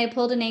 And then I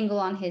pulled an angle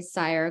on his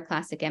sire,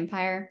 Classic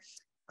Empire.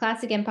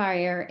 Classic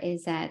Empire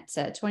is at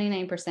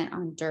 29%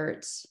 on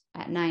dirt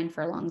at 9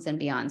 furlongs and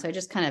beyond. So I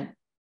just kind of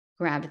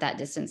grabbed that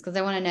distance because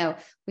I want to know,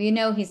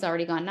 he's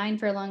already gone 9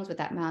 furlongs with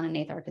that mile and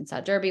 8th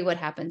Arkansas Derby. What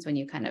happens when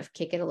you kind of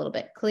kick it a little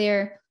bit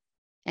clear?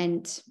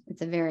 And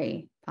it's a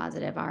very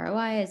positive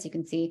ROI, as you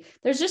can see.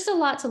 There's just a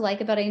lot to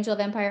like about Angel of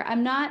Empire.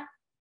 I'm not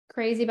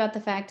crazy about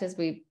the fact, as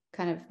we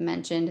kind of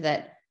mentioned,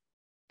 that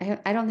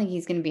I don't think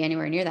he's going to be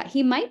anywhere near that.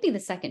 He might be the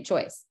second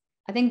choice.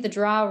 I think the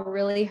draw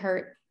really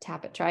hurt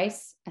Tapit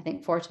Trice. I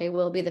think Forte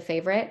will be the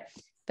favorite,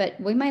 but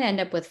we might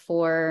end up with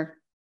 4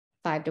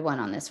 5-1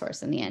 on this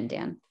horse in the end,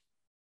 Dan.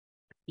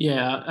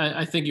 Yeah,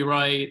 I think you're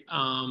right.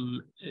 I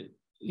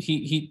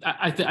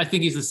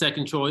think he's the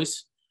second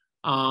choice.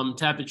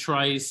 Tapit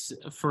Trice,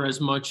 for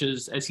as much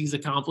as he's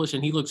accomplished,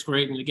 and he looks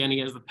great, and again, he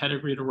has the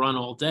pedigree to run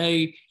all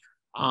day.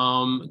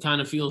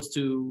 Kind of feels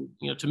to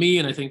me,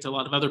 and I think to a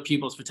lot of other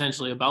people, it's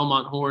potentially a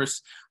Belmont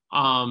horse.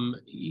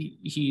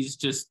 He's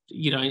just,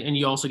 and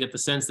you also get the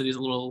sense that he's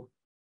a little,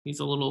 he's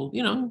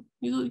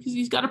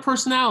got a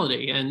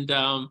personality, and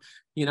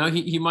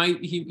he might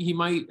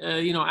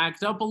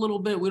act up a little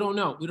bit. We don't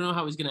know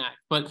how he's going to act,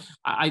 but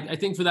I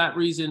think for that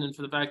reason, and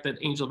for the fact that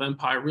Angel of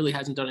Empire really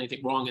hasn't done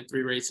anything wrong in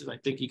 3 races, I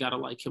think you got to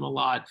like him a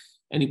lot,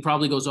 and he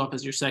probably goes off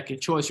as your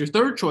second choice. Your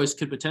third choice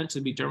could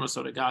potentially be Derma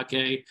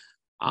Sotogake.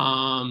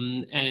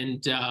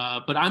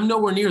 But I'm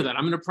nowhere near that.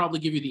 I'm going to probably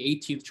give you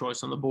the 18th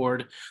choice on the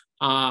board.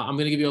 I'm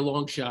going to give you a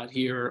long shot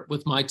here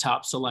with my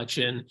top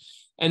selection,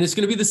 and it's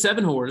going to be the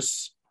 7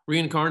 horse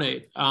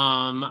Reincarnate.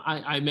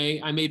 I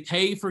may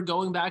pay for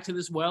going back to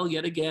this well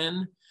yet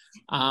again.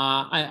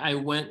 I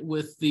went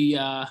with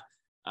the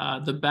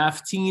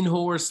Baftine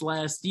horse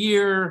last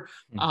year,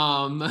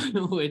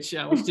 which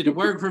didn't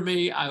work for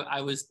me.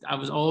 I was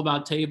all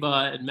about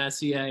Teba and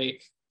Messier.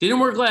 Didn't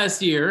work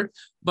last year,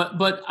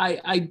 but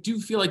I do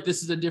feel like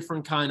this is a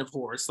different kind of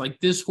horse. Like,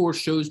 this horse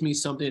shows me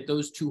something that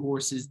those 2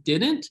 horses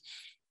didn't.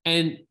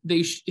 And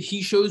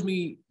he shows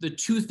me the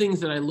 2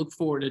 things that I look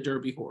for in a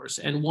Derby horse.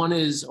 And one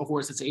is a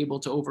horse that's able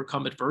to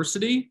overcome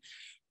adversity,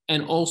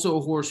 and also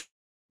a horse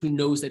who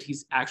knows that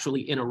he's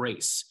actually in a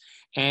race.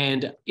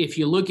 And if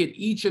you look at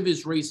each of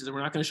his races, and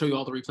we're not going to show you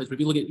all the replays, but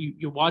if you look at,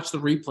 you watch the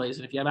replays,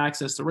 and if you have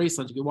access to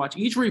Racelands, if you watch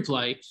each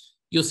replay,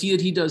 you'll see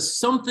that he does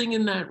something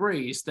in that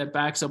race that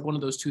backs up one of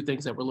those 2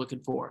 things that we're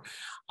looking for.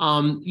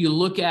 You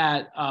look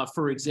at,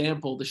 for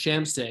example, the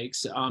Sham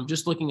Stakes,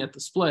 just looking at the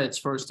splits,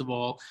 first of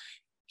all,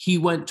 he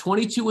went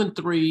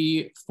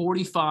 22-3,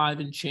 45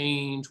 and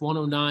change,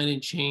 109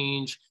 and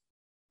change.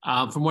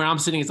 From where I'm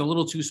sitting, it's a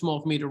little too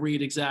small for me to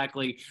read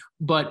exactly,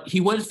 but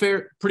he went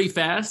pretty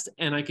fast.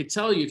 And I could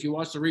tell you, if you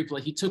watch the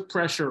replay, he took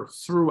pressure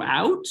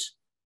throughout,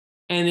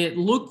 and it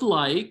looked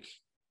like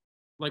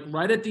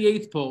right at the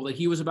 8th pole, that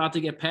he was about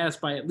to get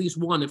passed by at least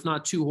 1, if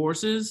not 2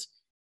 horses.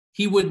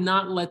 He would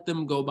not let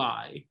them go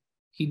by.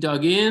 He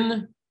dug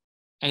in,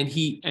 and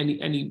he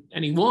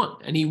won.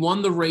 And he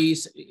won the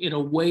race in a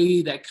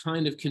way that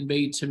kind of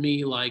conveyed to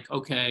me, like,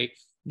 okay,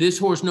 this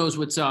horse knows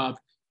what's up.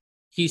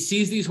 He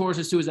sees these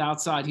horses to his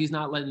outside. He's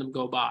not letting them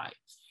go by.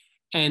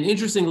 And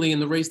interestingly, in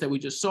the race that we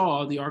just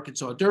saw, the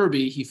Arkansas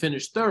Derby, he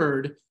finished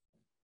 3rd.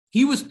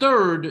 He was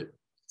 3rd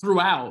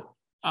throughout.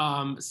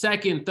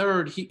 2nd,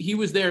 3rd, he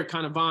was there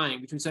kind of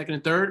vying between 2nd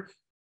and 3rd.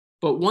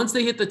 But once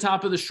they hit the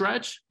top of the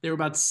stretch, there were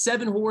about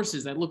 7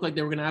 horses that looked like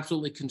they were going to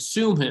absolutely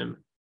consume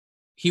him.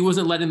 He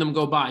wasn't letting them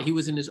go by. He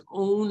was in his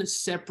own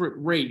separate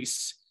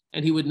race,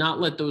 and he would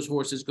not let those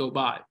horses go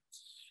by.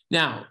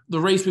 Now, the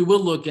race we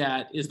will look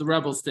at is the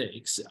Rebel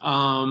Stakes. There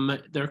are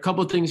a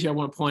couple of things here I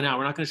want to point out.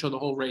 We're not going to show the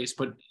whole race,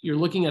 but you're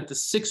looking at the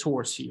 6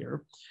 horse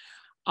here.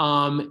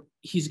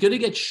 He's going to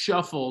get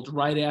shuffled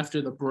right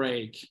after the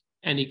break,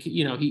 and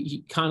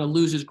he kind of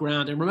loses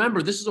ground. And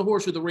remember, this is a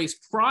horse who the race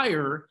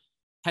prior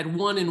had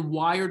won in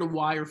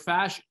wire-to-wire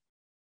fashion.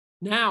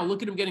 Now,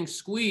 look at him getting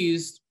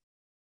squeezed.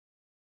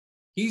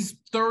 He's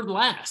 3rd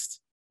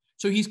last.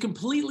 So he's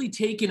completely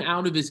taken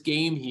out of his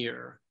game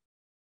here.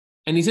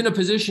 And he's in a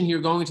position here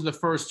going into the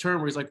first turn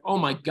where he's like, oh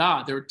my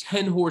God, there are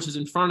 10 horses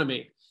in front of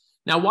me.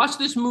 Now watch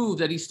this move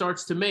that he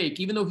starts to make,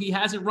 even though he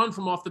hasn't run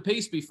from off the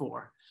pace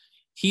before.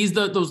 He's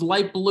those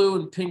light blue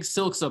and pink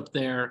silks up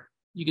there.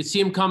 You can see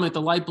him coming at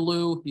the light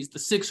blue. He's the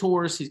 6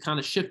 horse. He's kind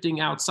of shifting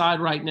outside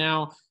right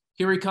now.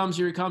 Here he comes.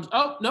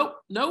 Oh,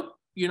 nope.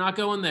 You're not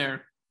going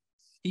there.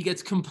 He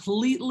gets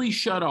completely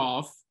shut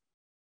off,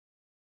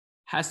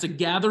 has to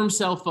gather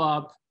himself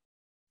up,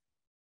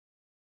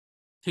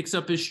 picks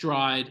up his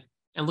stride,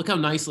 and look how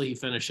nicely he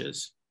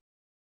finishes.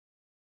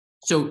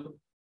 So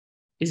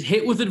is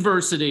hit with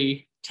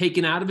adversity,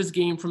 taken out of his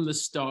game from the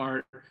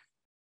start,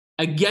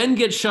 again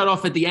gets shut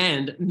off at the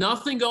end,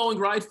 nothing going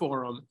right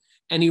for him,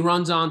 and he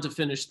runs on to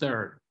finish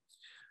 3rd.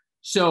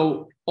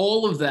 So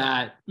all of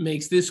that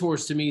makes this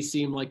horse to me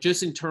seem like,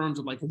 just in terms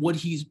of like what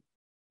he's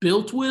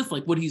built with,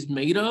 like what he's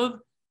made of,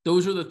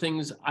 those are the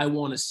things I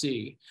want to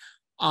see.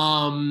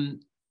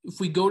 If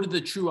we go to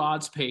the true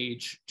odds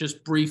page,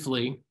 just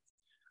briefly,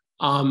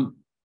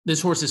 this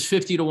horse is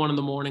 50-1 in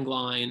the morning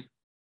line.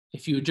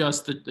 If you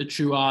adjust the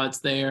true odds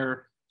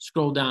there,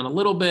 scroll down a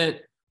little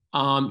bit,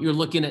 you're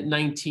looking at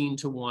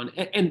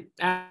 19-1. And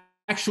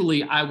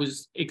actually, I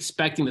was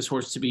expecting this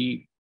horse to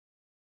be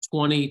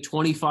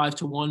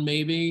 25-1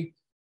 maybe.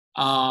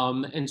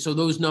 And so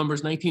those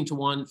numbers,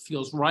 19-1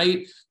 feels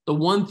right. The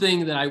one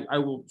thing that I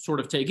will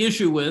sort of take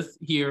issue with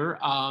here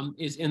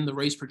is in the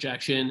race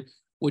projection,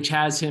 which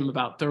has him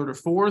about 3rd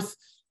or 4th.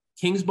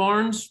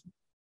 Kingsbarns,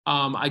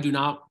 I do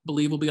not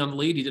believe will be on the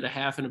lead. He did a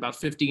half in about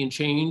 50 and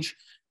change.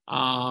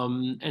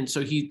 And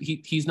so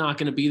he's not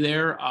going to be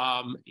there.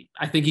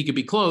 I think he could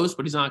be close,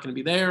 but he's not going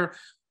to be there.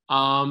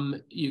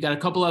 You got a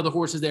couple other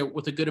horses there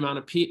with a good amount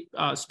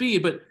of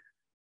speed, but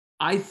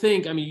I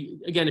think,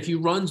 again, if he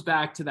runs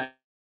back to that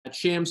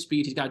sham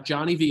speed, he's got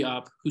Johnny V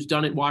up, who's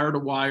done it wire to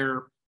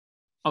wire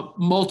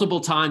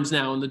multiple times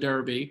now in the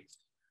Derby.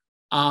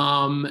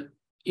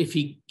 If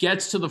he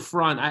gets to the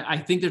front, I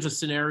think there's a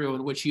scenario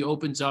in which he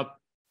opens up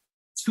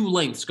 2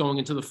 lengths going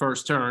into the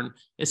first turn,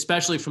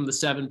 especially from the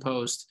 7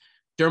 post.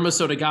 Derma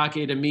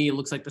Sotogake, to me,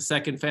 looks like the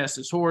 2nd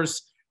fastest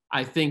horse.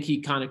 I think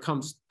he kind of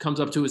comes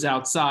up to his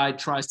outside,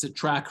 tries to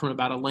track from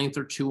about a length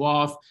or 2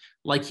 off,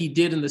 like he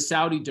did in the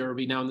Saudi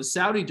Derby. Now, in the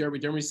Saudi Derby,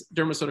 Derma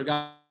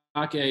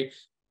Sotogake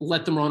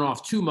let them run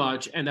off too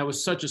much, and that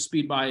was such a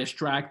speed bias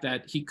track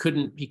that he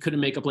couldn't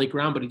make up late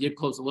ground, but he did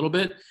close a little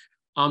bit.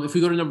 If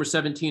we go to number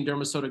 17,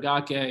 Derma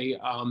Sotogake,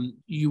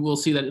 you will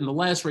see that in the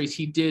last race,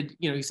 he did,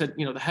 he said,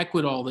 the heck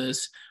with all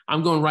this.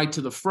 I'm going right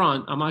to the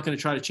front. I'm not going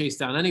to try to chase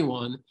down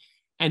anyone.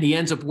 And he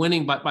ends up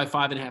winning by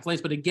 5.5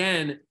 lengths. But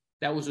again,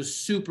 that was a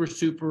super,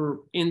 super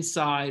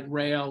inside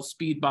rail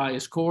speed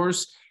bias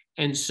course.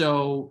 And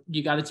so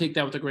you got to take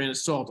that with a grain of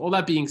salt. All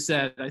that being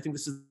said, I think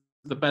this is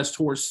the best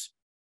horse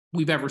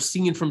we've ever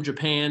seen from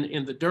Japan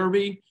in the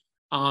Derby.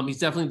 He's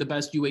definitely the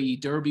best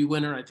UAE Derby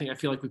winner. I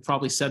feel like we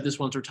probably said this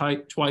once or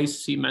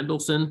twice, see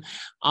Mendelssohn.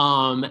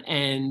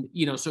 And,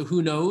 so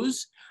who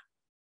knows?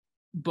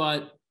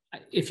 But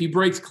if he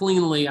breaks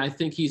cleanly, I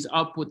think he's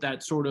up with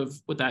that sort of,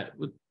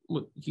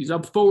 he's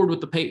up forward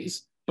with the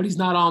pace, but he's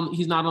not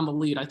on the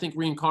lead. I think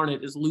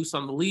Reincarnate is loose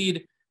on the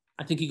lead.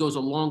 I think he goes a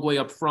long way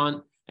up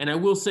front. And I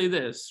will say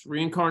this,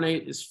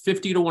 Reincarnate is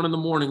 50 to 1 in the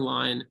morning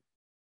line.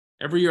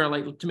 Every year I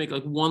like to make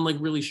one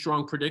really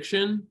strong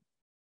prediction.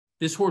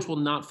 This horse will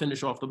not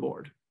finish off the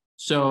board.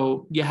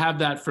 So you have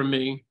that from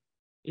me.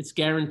 It's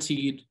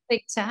guaranteed.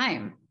 Big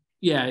time.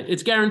 Yeah,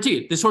 it's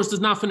guaranteed. This horse does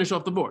not finish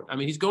off the board. I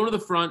mean, he's going to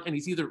the front and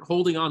he's either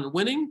holding on and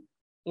winning,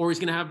 or he's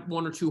going to have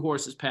 1 or 2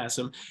 horses pass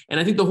him. And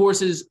I think the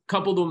horses, a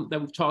couple of them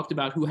that we've talked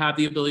about who have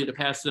the ability to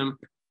pass them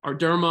are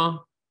Derma,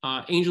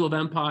 Angel of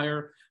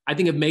Empire. I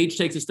think if Mage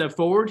takes a step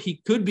forward,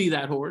 he could be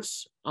that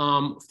horse.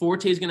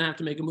 Forte is going to have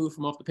to make a move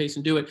from off the pace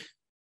and do it.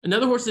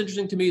 Another horse that's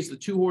interesting to me is the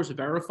 2-horse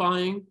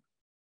Verifying.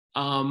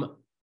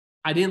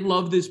 I didn't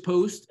love this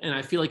post, and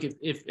I feel like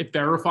if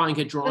Verifying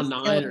had drawn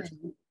 9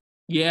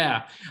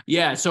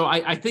 yeah. So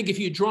I think if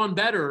you had drawn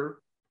better,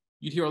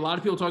 you'd hear a lot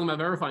of people talking about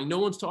Verifying. No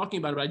one's talking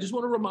about it, but I just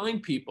want to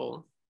remind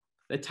people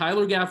that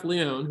Tyler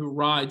Gaffleone, who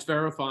rides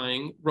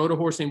Verifying, rode a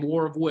horse named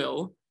War of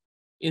Will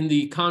in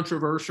the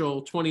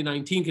controversial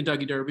 2019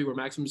 Kentucky Derby where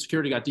Maximum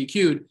Security got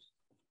DQ'd.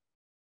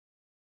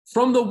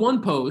 From the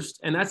one post,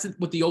 and that's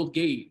with the old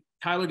gate,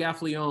 Tyler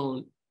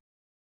Gaffleone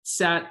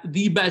sat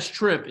the best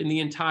trip in the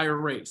entire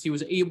race. He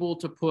was able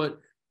to put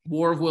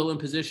War of Will in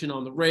position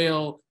on the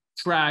rail,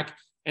 track,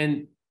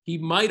 and he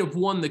might have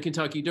won the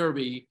Kentucky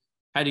Derby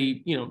had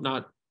he,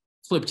 not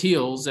flipped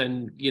heels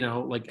and,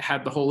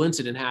 had the whole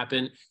incident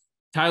happen.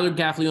 Tyler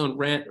Gaffleone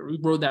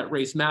rode that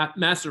race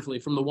masterfully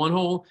from the 1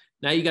 hole.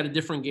 Now you got a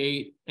different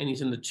gate, and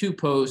he's in the 2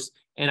 post,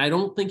 and I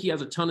don't think he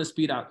has a ton of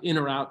speed out in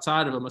or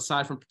outside of him,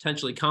 aside from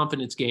potentially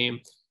confidence game.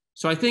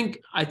 So I think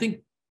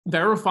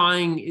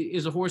Verifying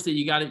is a horse that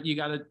you got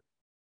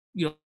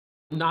to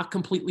not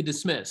completely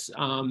dismiss.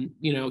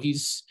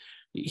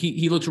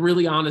 He looks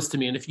really honest to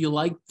me, and if you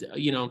like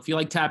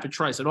Tapit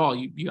Trice at all,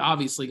 you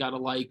obviously got to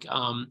like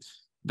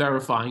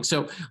Verifying.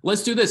 So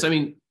let's do this. I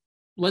mean,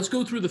 let's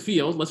go through the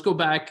field. Let's go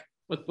back.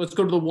 Let's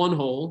go to the 1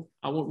 hole.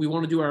 We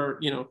want to do our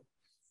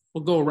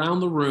we'll go around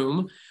the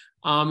room,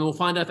 and we'll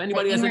find out if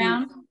anybody has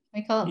any.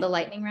 We call it the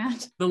lightning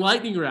round. The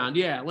lightning round,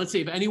 yeah. Let's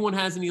see if anyone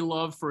has any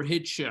love for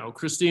Hit Show.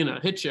 Christina,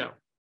 Hit Show.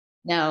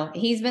 No,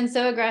 he's been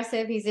so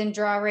aggressive. He's in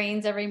draw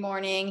reins every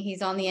morning.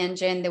 He's on the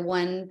engine. The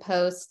 1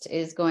 post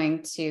is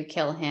going to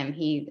kill him.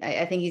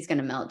 I think he's going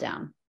to melt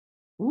down.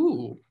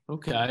 Ooh,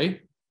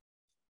 okay.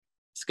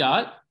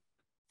 Scott?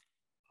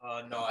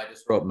 No, I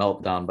just wrote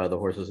Meltdown by the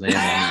horse's name.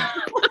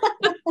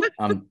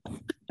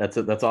 That's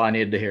it. That's all I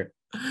needed to hear.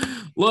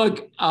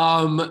 Look,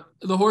 the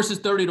horse is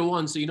 30 to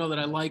 1, so you know that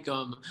I like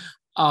him.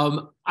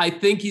 I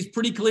think he's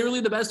pretty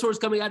clearly the best horse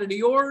coming out of New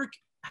York.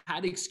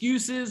 Had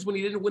excuses when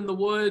he didn't win the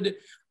Wood.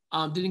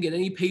 Didn't get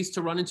any pace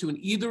to run into in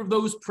either of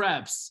those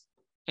preps,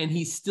 and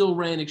he still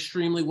ran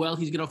extremely well.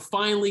 He's going to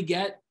finally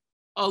get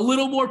a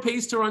little more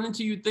pace to run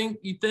into. You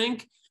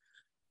think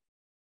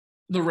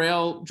the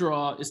rail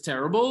draw is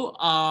terrible,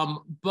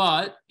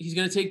 but he's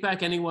going to take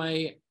back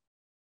anyway.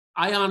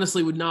 I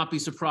honestly would not be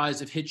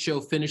surprised if Hit Show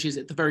finishes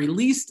at the very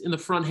least in the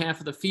front half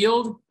of the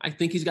field. I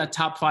think he's got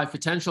top 5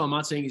 potential. I'm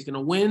not saying he's going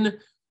to win,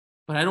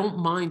 but I don't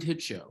mind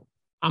Hit Show.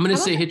 I'm going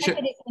to say Hit Show.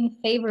 He's been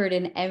favored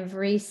in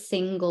every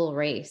single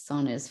race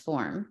on his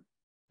form.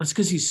 That's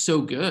because he's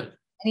so good. And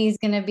he's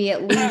going to be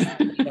at least.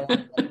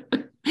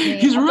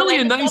 He's really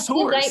a nice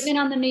horse. Indictment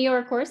on the New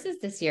York horses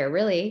this year,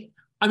 really.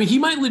 I mean, he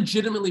might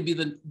legitimately be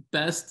the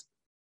best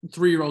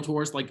 3-year-old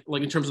horse, like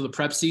in terms of the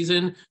prep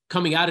season,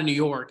 coming out of New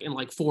York in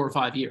 4 or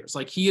 5 years.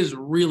 He is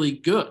really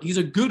good. He's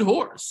a good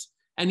horse,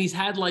 and he's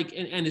had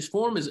and his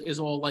form is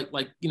all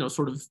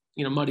sort of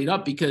muddied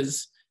up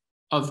because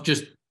of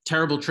just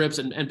terrible trips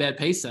and bad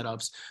pace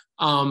setups.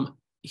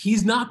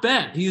 He's not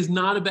bad. He is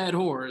not a bad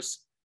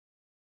horse.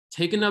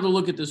 Take another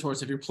look at this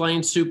horse. If you're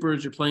playing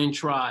supers, you're playing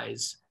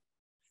tries,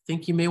 I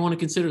think you may want to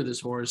consider this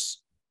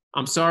horse.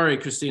 I'm sorry,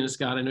 Christina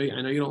Scott. I know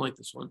you don't like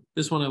this one.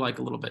 This one I like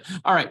a little bit.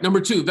 All right, number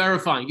 2,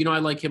 Verifying. I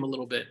like him a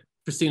little bit.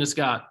 Christina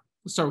Scott.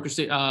 Let's start with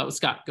Christina.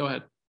 Scott, go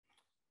ahead.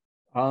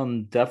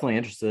 Definitely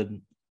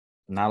interested.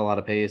 Not a lot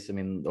of pace. I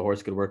mean, the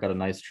horse could work out a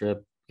nice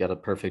trip. Got a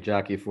perfect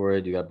jockey for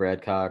it. You got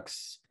Brad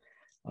Cox.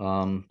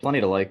 Plenty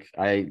to like.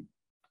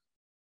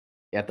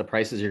 At the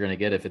prices you're going to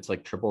get, if he's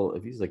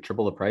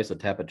triple the price of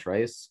Tapit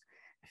Trice,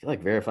 I feel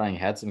like Verifying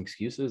had some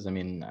excuses. I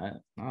mean, I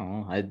don't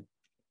know. I'd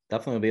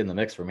definitely be in the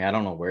mix for me. I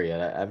don't know where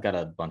yet. I've got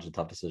a bunch of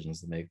tough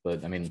decisions to make,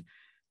 but I mean,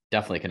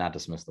 definitely cannot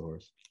dismiss the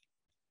horse.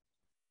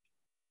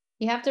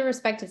 You have to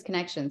respect his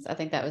connections. I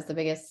think that was the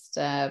biggest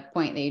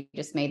point that you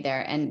just made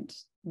there. And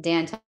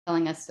Dan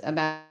telling us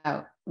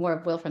about more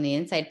of Will from the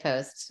Inside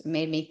Post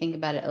made me think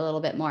about it a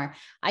little bit more.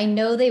 I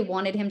know they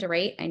wanted him to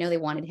rate. I know they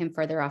wanted him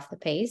further off the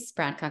pace.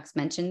 Brad Cox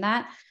mentioned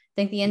that. I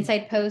think the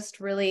Inside Post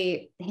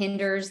really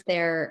hinders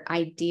their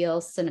ideal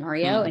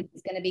scenario, and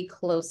he's going to be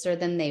closer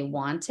than they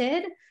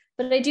wanted.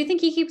 But I do think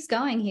he keeps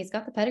going. He's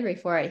got the pedigree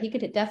for it. He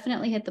could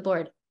definitely hit the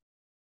board.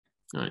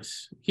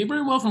 Nice. He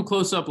ran well from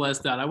close up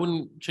last out. I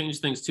wouldn't change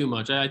things too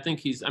much. I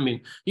think he's, I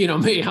mean, you know,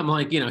 me, I'm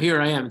like, you know,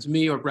 here I am. It's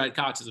me or Brad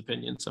Cox's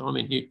opinion. So, I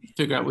mean, you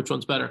figure out which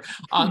one's better.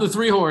 The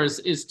 3 horse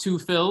is 2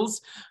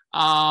 fills.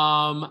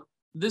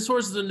 This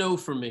horse is a no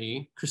for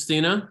me.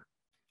 Christina?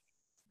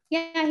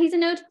 Yeah, he's a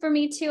no for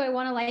me too. I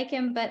want to like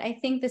him, but I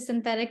think the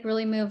synthetic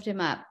really moved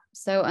him up.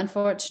 So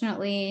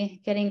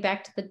unfortunately, getting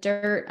back to the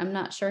dirt, I'm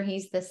not sure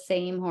he's the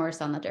same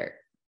horse on the dirt.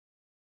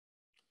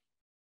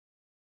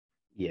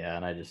 Yeah,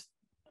 and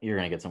you're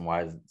gonna get some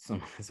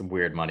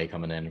weird money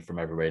coming in from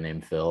everybody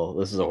named Phil.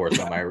 This is a horse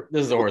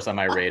on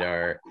my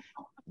radar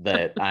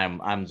that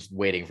I'm just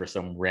waiting for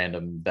some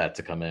random bet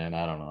to come in.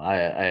 I don't know.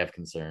 I have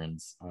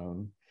concerns.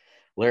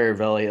 Larry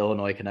Valley,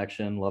 Illinois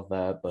connection, love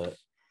that, but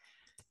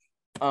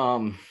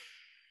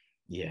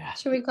yeah.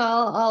 Should we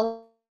call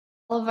all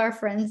of our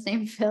friends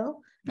named Phil?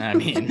 I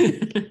mean,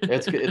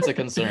 it's a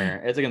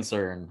concern. It's a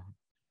concern.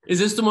 Is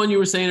this the one you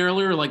were saying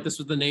earlier? Like this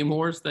was the name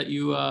horse that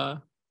you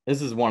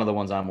This is one of the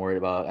ones I'm worried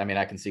about. I mean,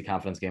 I can see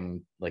confidence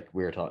game like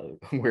we were talking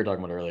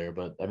about earlier,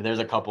 but I mean, there's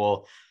a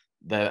couple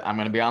that I'm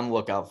going to be on the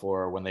lookout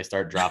for when they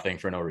start dropping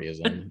for no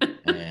reason.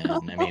 And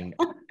I mean,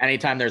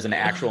 anytime there's an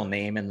actual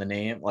name in the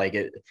name, like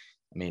it,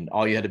 I mean,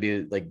 all you had to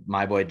be like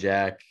my boy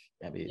Jack.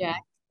 I mean,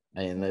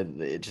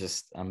 it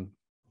just I'm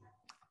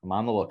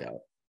on the lookout.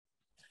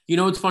 You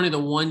know, it's funny. The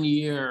one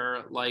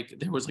year, like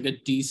there was like a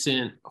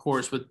decent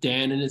horse with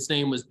Dan in its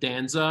name was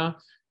Danza.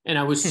 And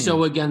I was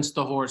so against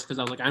the horse because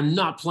I was like, I'm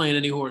not playing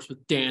any horse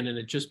with Dan in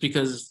it just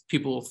because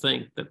people will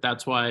think that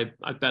that's why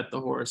I bet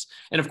the horse.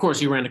 And of course,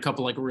 he ran a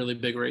couple like really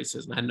big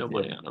races and I had no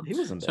money on him. He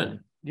wasn't bad. So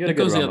you had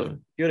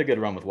a good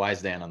run with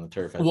Wise Dan on the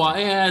turf. Well,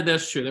 yeah,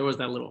 that's true. There was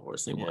that little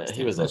horse named Wise Dan.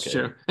 He was that's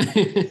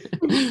okay.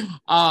 True.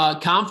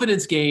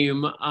 Confidence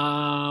game.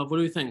 What do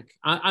we think?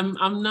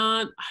 I'm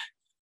not.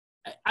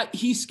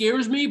 He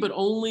scares me, but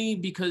only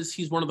because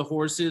he's one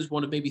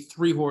of maybe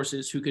 3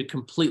 horses who could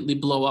completely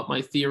blow up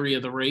my theory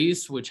of the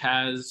race, which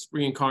has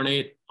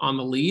Reincarnate on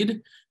the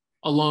lead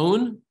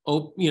alone,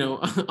 you know,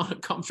 on a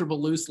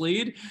comfortable loose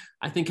lead.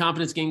 I think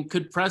Confidence Game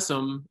could press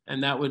him,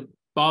 and that would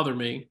bother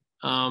me.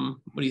 What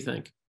do you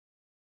think?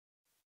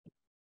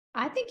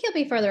 I think he'll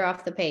be further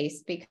off the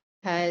pace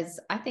because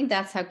I think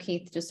that's how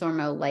Keith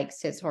DeSormo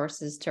likes his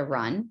horses to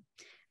run.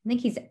 I think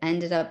he's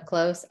ended up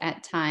close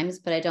at times,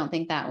 but I don't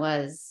think that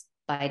was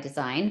by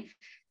design.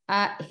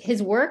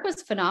 His work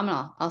was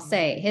phenomenal. I'll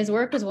say his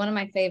work was one of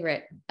my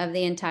favorite of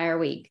the entire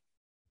week.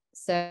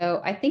 So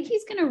I think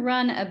he's going to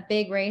run a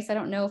big race. I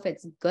don't know if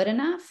it's good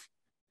enough,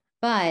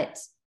 but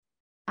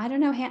I don't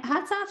know.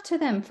 Hats off to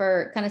them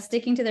for kind of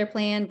sticking to their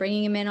plan,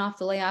 bringing him in off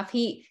the layoff.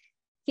 He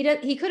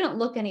couldn't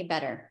look any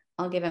better.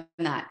 I'll give him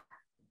that.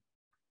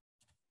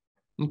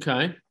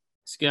 Okay.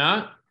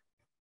 Scott?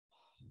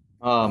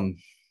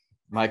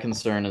 My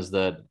concern is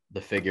that the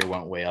figure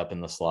went way up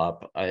in the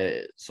slop.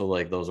 So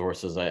like those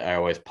horses, I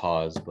always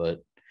pause, but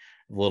a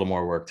little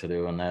more work to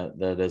do. And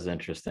that is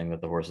interesting that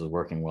the horse is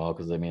working well.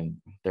 Cause I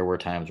mean, there were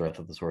times where I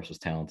thought this horse was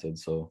talented.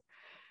 So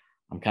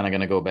I'm kind of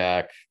going to go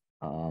back.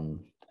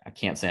 I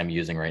can't say I'm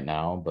using right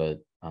now, but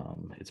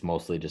it's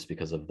mostly just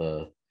because of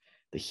the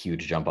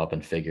huge jump up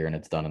in figure and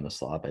it's done in the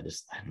slop.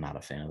 I'm not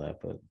a fan of that,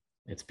 but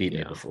it's beat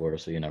me before.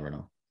 So you never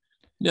know.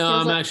 No,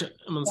 I'm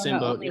on the same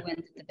boat. Only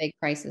wins at the big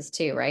prices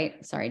too,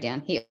 right? Sorry,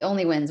 Dan. He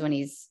only wins when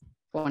he's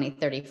 20,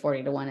 30,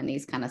 40 to 1 in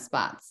these kind of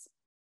spots.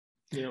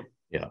 Yeah.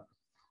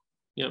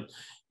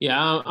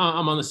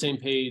 I'm on the same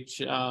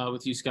page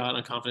with you, Scott, on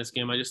a confidence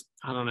game. I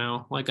don't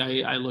know. Like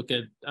I look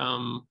at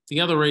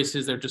the other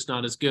races, they're just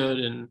not as good.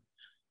 And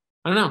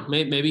I don't know,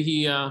 maybe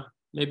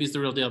he's the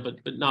real deal, but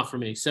not for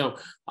me. So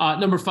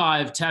number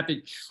 5,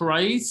 Tapit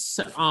Trice.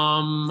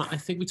 I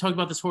think we talked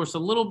about this horse a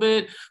little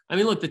bit. I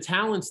mean, look, the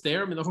talent's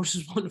there. I mean, the horse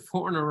has won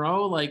 4 in a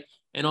row, like,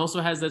 and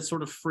also has that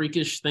sort of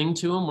freakish thing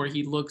to him where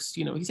he looks,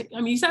 you know,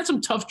 he's had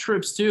some tough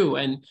trips too,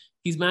 and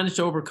he's managed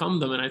to overcome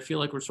them. And I feel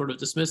like we're sort of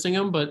dismissing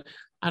him, but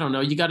I don't know.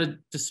 You got to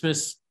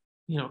dismiss,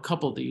 you know, a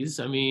couple of these.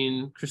 I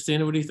mean,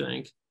 Christina, what do you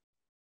think?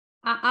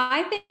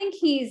 I think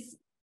he's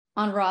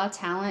on raw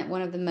talent,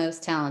 one of the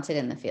most talented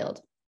in the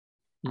field.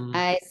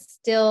 I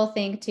still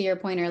think, to your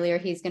point earlier,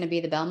 he's going to be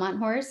the Belmont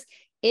horse.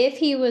 If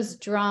he was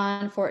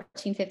drawn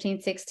 14,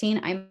 15,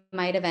 16, I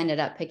might have ended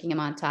up picking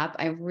him on top.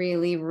 I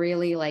really,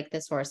 really like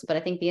this horse, but I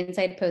think the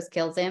Inside Post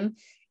kills him.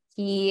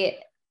 He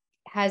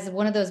has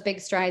one of those big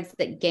strides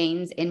that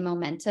gains in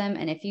momentum.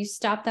 And if you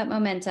stop that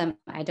momentum,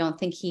 I don't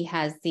think he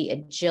has the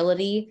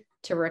agility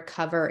to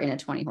recover in a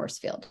 20 horse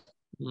field.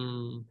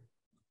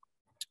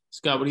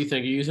 Scott, what do you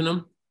think? Are you using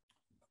him?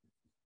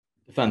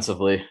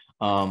 Defensively.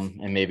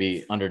 And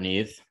maybe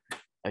underneath.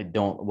 I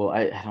don't. Well,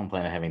 I don't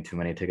plan on having too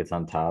many tickets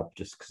on top,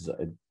 just because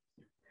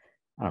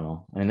I don't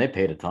know. I mean, they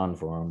paid a ton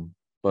for him,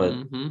 but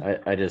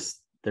I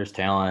just there's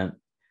talent.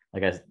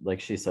 Like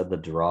she said, the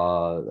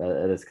draw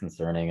that is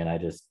concerning, and I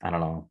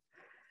don't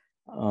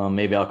know.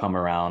 Maybe I'll come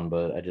around,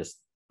 but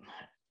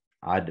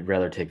I'd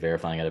rather take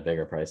Verifying at a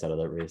bigger price out of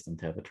that race than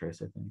Tap a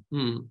Trace, I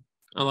think.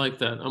 I like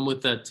that. I'm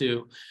with that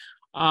too.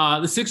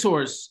 The 6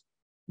 horse,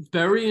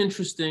 very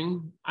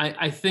interesting.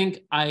 I think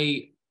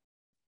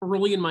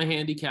early in my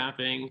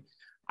handicapping,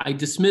 I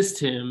dismissed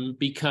him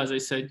because I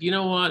said, you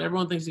know what?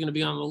 Everyone thinks he's going to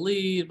be on the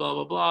lead, blah,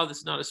 blah, blah. This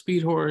is not a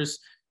speed horse.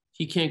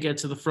 He can't get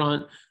to the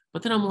front.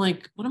 But then I'm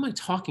like, what am I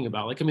talking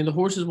about? Like, I mean, the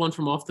horse is won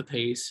from off the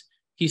pace.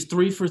 He's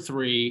 3 for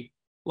 3,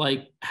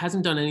 like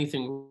hasn't done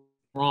anything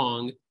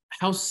wrong.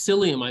 How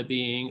silly am I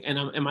being? And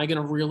am I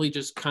going to really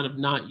just kind of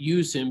not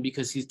use him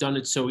because he's done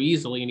it so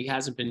easily and he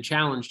hasn't been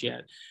challenged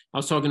yet? I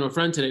was talking to a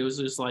friend today who was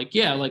just like,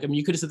 yeah, like, I mean,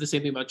 you could have said the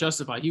same thing about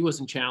Justify. He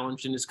wasn't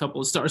challenged in his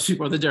couple of starts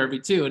before the Derby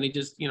too. And he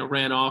just,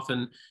 ran off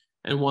and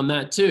won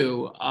that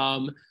too.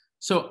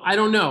 So I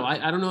don't know.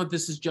 I don't know if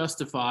this is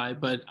Justify,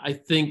 but I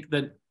think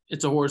that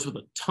it's a horse with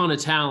a ton of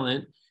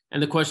talent.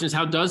 And the question is,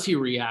 how does he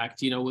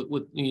react,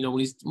 with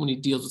when he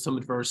deals with some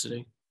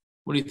adversity?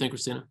 What do you think,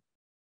 Christina?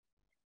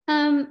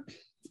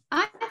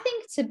 I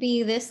think to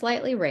be this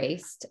lightly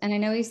raced, and I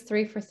know he's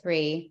 3 for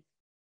 3,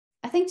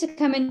 I think to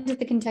come into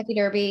the Kentucky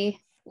Derby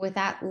with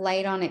that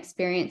light on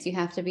experience, you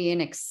have to be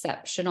an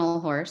exceptional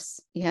horse.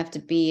 You have to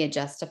be a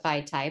Justify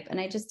type. And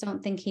I just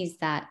don't think he's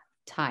that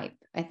type.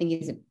 I think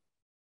he's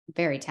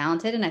very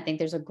talented. And I think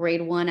there's a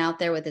grade 1 out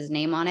there with his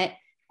name on it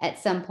at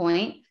some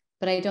point,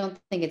 but I don't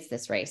think it's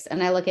this race.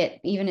 And I look at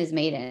even his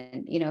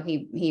maiden,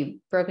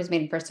 he broke his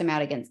maiden first time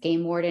out against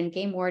Game Warden.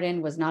 Game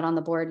Warden was not on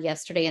the board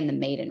yesterday in the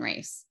maiden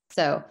race.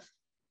 So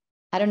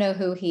I don't know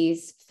who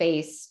he's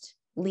faced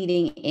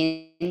leading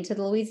into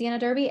the Louisiana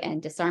Derby,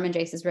 and Disarm and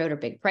Jace's Road are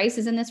big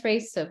prices in this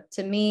race. So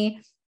to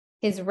me,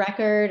 his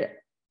record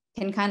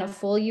can kind of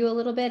fool you a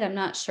little bit. I'm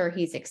not sure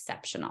he's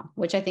exceptional,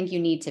 which I think you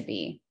need to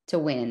be to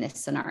win in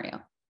this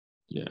scenario.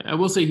 Yeah, I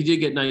will say he did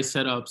get nice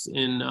setups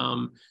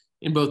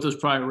in both those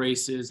prior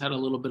races, had a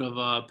little bit of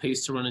a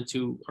pace to run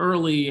into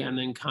early and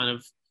then kind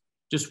of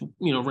just,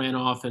 ran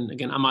off. And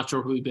again, I'm not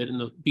sure who he beat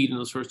in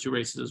those first 2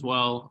 races as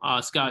well.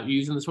 Scott, you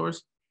using this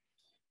horse?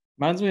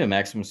 Reminds me of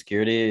Maximum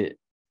Security.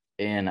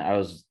 And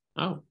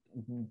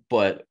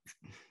but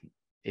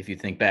if you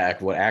think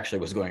back, what actually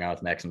was going on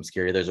with Maximum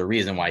Security, there's a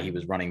reason why he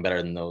was running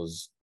better than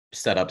those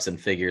setups and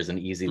figures and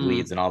easy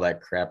leads and all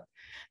that crap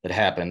that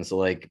happened. So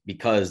like,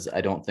 because I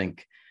don't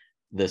think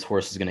this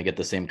horse is going to get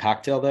the same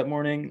cocktail that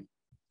morning,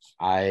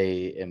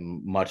 I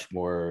am much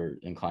more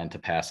inclined to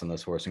pass on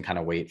this horse and kind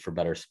of wait for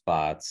better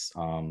spots.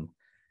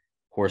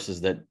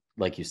 Horses that,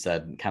 like you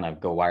said, kind of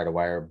go wire to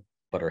wire,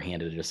 but are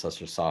handed just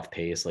such a soft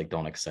pace, like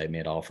don't excite me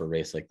at all for a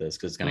race like this,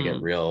 because it's going to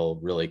get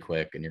really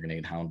quick and you're going to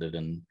get hounded,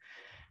 and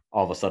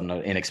all of a sudden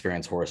an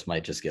inexperienced horse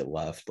might just get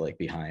left like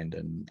behind.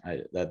 And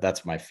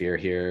that's my fear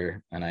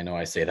here. And I know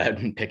I say that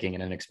in picking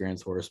an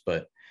inexperienced horse,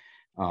 but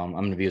I'm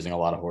going to be using a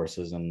lot of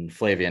horses, and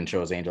Flavian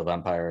chose Angel of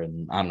Empire,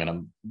 and I'm going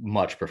to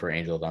much prefer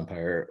Angel of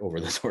Empire over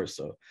this horse.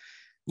 So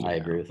yeah. I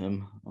agree with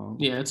him.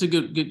 Yeah, it's a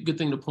good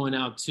thing to point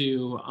out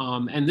too.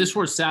 And this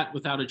horse sat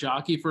without a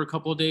jockey for a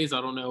couple of days.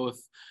 I don't know if,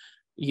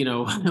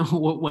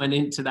 what went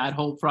into that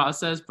whole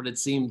process, but it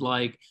seemed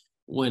like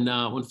when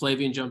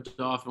Flavian jumped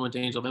off and went to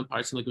Angel of Empire,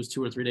 it seemed like it was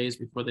 2 or 3 days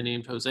before they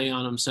named Jose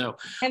on him. So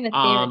I have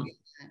a theory.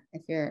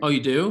 If you're, oh,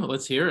 you do?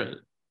 Let's hear it.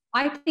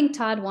 I think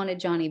Todd wanted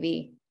Johnny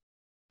V.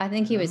 I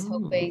think he was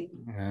hoping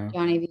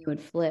Johnny V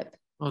would flip.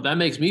 Oh, that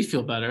makes me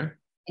feel better.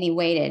 And he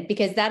waited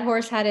because that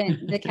horse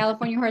the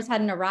California horse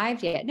hadn't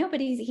arrived yet. No, but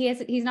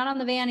he's not on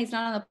the van. He's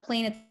not on the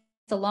plane. It's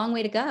a long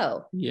way to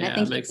go. Yeah, and I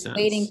think makes sense.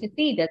 Waiting to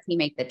see, does he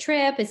make the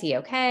trip? Is he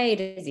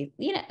okay? Does he,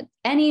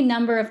 any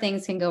number of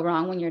things can go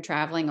wrong when you're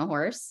traveling a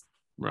horse.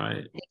 Right.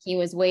 I think he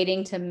was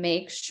waiting to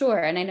make sure.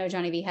 And I know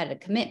Johnny V had a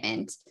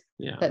commitment,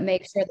 but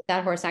make sure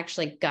that horse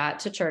actually got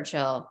to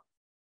Churchill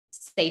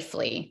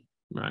safely.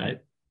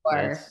 Right.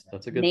 Or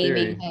that's a good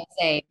naming theory.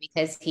 Jose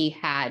because he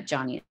had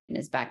Johnny in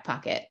his back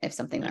pocket if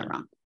something went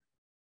wrong.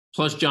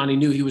 Plus, Johnny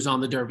knew he was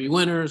on the Derby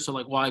winner, so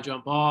like, why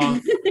jump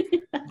off?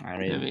 I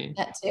mean,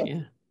 that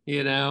too.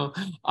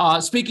 Yeah,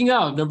 speaking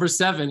of, number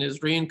 7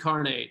 is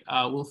Reincarnate.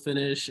 We'll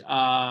finish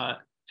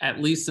at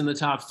least in the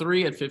top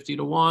 3 at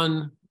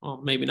 50-1. Well,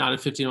 maybe not at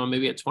 50-1,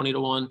 maybe at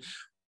 20-1.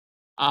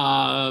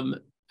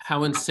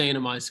 How insane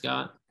am I,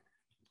 Scott?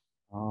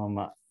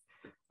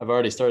 I've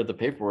already started the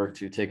paperwork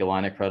to take a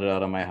line of credit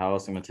out of my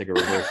house. I'm going to take a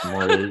reverse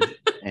mortgage,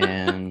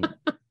 and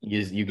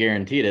you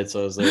guaranteed it.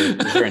 So is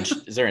there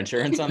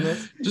insurance on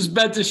this? Just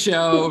bet the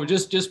show.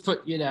 Just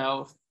put,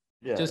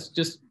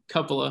 just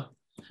couple of.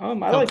 I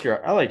like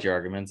your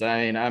arguments.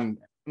 I mean, I'm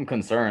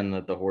concerned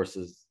that the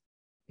horses,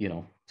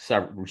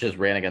 just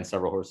ran against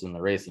several horses in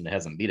the race and it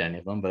hasn't beat any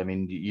of them. But I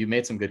mean, you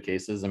made some good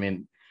cases. I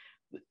mean,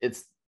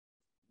 it's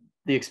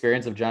the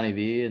experience of Johnny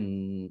V,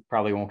 and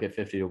probably won't get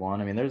 50-1.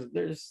 I mean,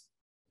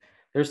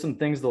 there's some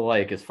things to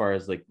like as far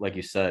as like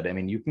you said. I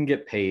mean, you can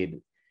get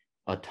paid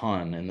a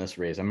ton in this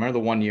race. I remember the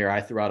one year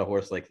I threw out a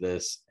horse like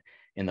this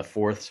in the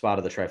 4th spot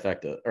of the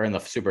trifecta, or in the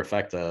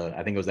superfecta.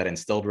 I think it was that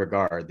Instilled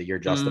Regard, the year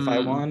Justify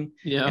won.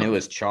 Yeah. And it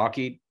was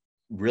chalky,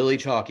 really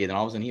chalky. Then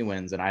all of a sudden he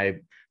wins, and I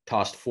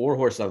tossed 4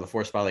 horses out of the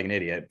 4th spot like an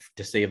idiot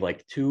to save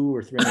like $200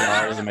 or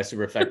 $300 in my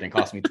superfecta, and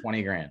cost me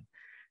 20 grand.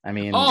 I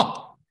mean,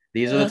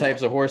 these are the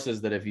types of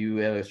horses that if you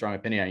have a strong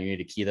opinion on, you need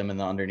to key them in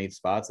the underneath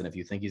spots. And if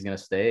you think he's going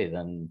to stay,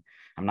 then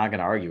I'm not going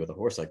to argue with a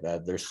horse like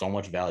that. There's so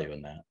much value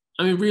in that.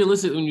 I mean,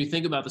 realistically, when you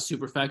think about the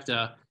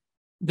superfecta,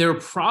 there are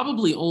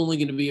probably only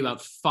going to be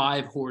about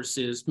 5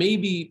 horses,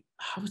 maybe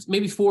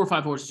 4 or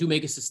 5 horses who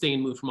make a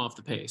sustained move from off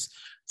the pace.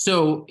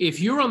 So if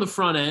you're on the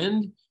front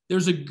end,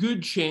 there's a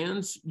good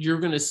chance you're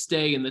going to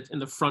stay in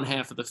the front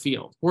half of the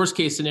field. Worst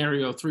case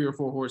scenario, 3 or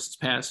 4 horses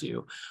pass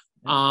you.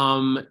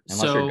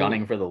 Unless you're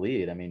gunning for the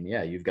lead. I mean,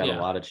 yeah, you've got a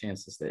lot of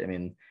chance to stay. I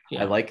mean,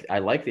 I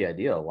like the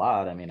idea a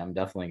lot. I mean, I'm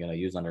definitely going to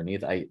use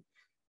underneath.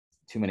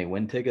 Too many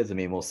win tickets. I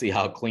mean, we'll see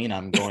how clean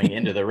I'm going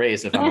into the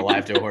race if I'm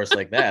alive to a horse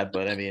like that.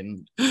 But I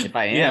mean, if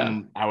I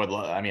am,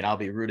 I'll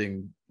be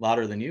rooting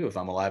louder than you if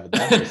I'm alive with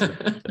that horse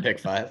to pick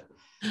 5.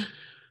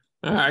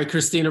 All right,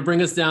 Christina,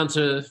 bring us back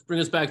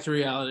to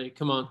reality.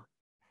 Come on.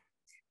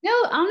 No,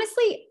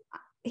 honestly,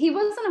 he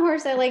wasn't a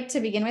horse I liked to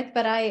begin with,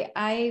 but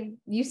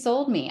you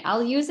sold me.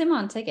 I'll use him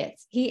on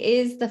tickets. He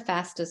is the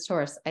fastest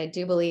horse. I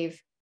do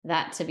believe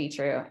that to be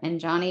true.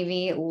 And Johnny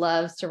V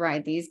loves to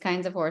ride these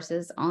kinds of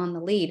horses on the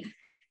lead.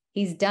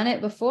 He's done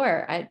it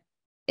before.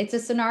 It's a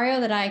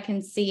scenario that I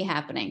can see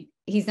happening.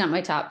 He's not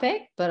my top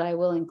pick, but I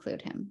will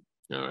include him.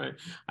 All right.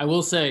 I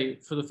will say,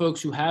 for the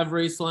folks who have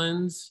Race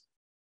Lens,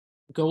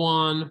 go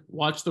on,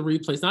 watch the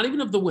replays, not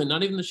even of the win,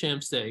 not even the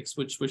Sham Stakes,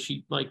 which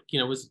he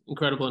was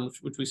incredible. And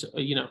which we,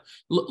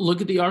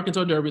 look at the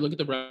Arkansas Derby, look at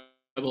the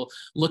Rebel,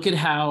 look at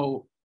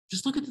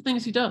the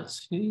things he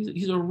does.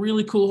 He's a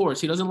really cool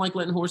horse. He doesn't like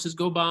letting horses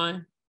go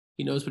by.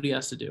 He knows what he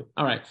has to do.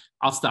 All right,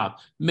 I'll stop.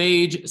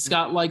 Mage,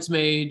 Scott likes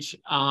Mage.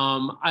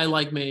 I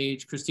like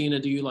Mage. Christina,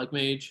 do you like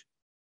Mage?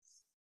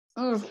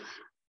 Oh,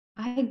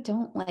 I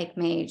don't like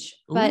Mage,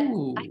 but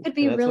I could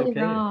be really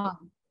wrong.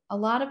 A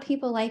lot of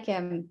people like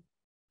him.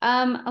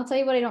 I'll tell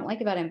you what I don't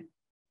like about him.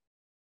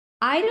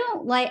 I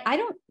don't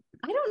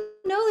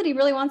know that he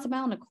really wants a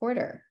 1.25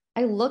 miles.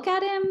 I look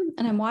at him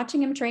and I'm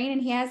watching him train,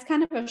 and he has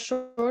kind of a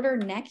shorter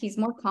neck. He's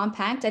more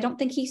compact. I don't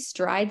think he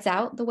strides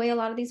out the way a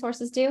lot of these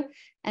horses do.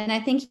 And I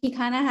think he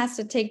kind of has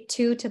to take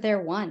 2 to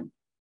their 1.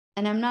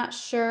 And I'm not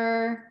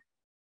sure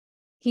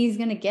he's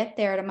going to get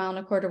there at 1.25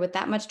 miles with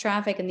that much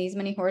traffic and these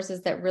many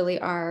horses that really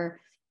are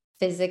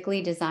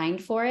physically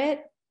designed for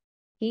it.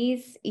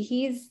 He's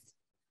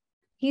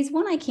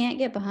one I can't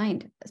get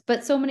behind,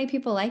 but so many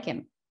people like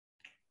him.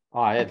 Oh,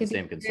 I have the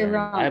same concern.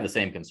 I have the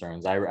same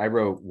concerns. I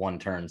wrote 1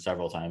 turn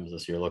several times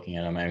this year looking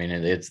at him. I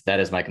mean, that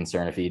is my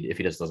concern. If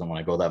he just doesn't want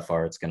to go that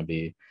far, it's going to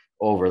be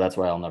over. That's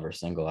why I'll never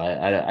single.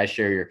 I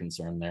share your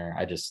concern there.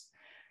 I just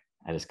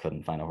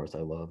couldn't find a horse I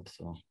loved.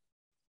 So.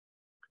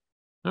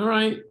 All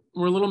right.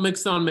 We're a little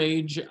mixed on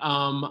Mage.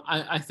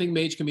 I think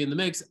Mage can be in the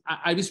mix.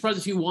 I'd be surprised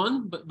if he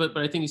won, but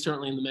I think he's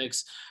certainly in the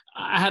mix.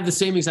 I have the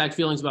same exact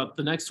feelings about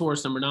the next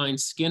horse, number 9,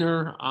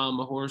 Skinner, a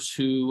horse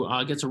who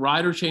gets a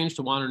rider change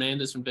to Juan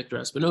Hernandez from Victor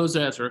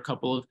Espinoza after a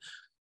couple of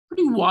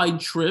pretty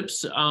wide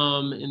trips in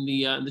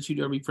the 2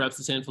 Derby preps,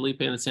 the San Felipe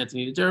and the Santa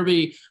Anita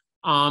Derby.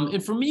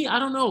 And for me, I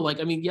don't know.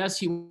 Yes,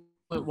 he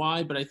went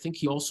wide, but I think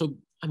he also,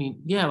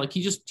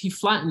 he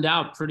flattened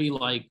out pretty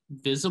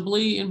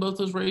visibly in both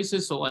those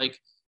races. So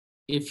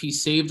if he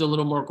saved a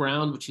little more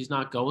ground, which he's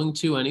not going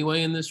to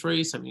anyway in this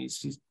race,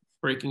 he's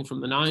breaking from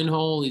the 9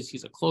 hole.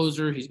 He's a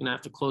closer. He's going to have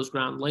to close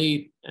ground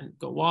late and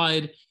go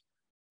wide.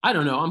 I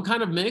don't know. I'm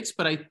kind of mixed,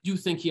 but I do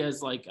think he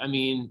has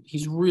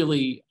he's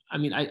really,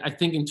 I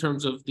think in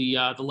terms of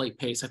the late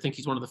pace, I think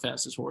he's one of the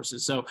fastest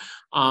horses. So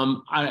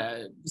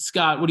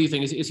Scott, what do you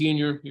think? Is he in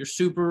your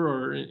super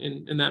or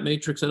in that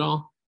matrix at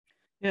all?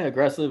 Yeah.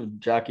 Aggressive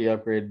jockey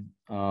upgrade.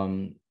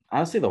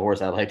 Honestly, the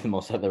horse I liked the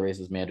most out of the race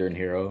is Mandarin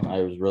Hero. I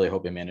was really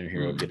hoping Mandarin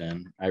Hero would get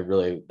in.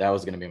 That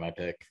was going to be my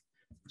pick.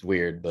 It's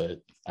weird,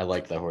 but I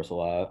like that horse a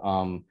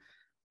lot.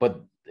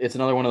 But it's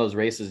another one of those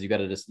races you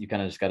kind of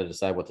just got to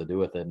decide what to do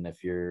with it. And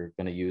if you're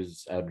going to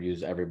use, I would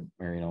use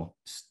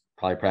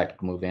probably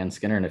Practical Move and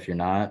Skinner. And if you're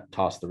not,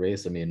 toss the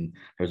race.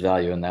 There's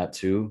value in that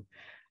too.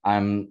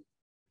 I'm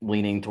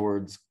leaning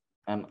towards,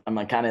 I'm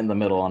kind of in the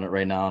middle on it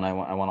right now. And I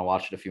want to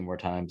watch it a few more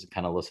times and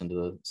kind of listen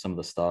to some of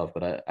the stuff,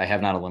 but I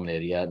have not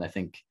eliminated yet. And I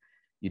think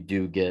you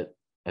do get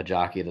a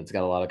jockey that's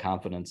got a lot of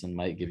confidence and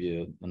might give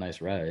you a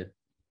nice ride.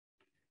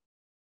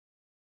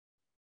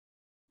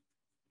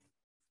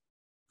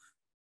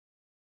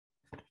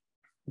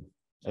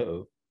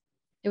 Uh-oh.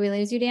 Did we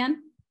lose you,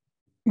 Dan?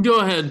 Go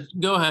ahead.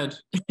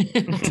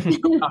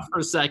 For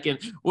a second.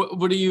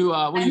 What do you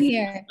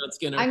think about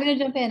Skinner? I'm going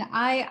to jump in.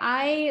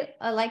 I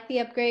like the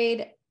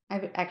upgrade.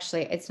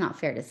 It's not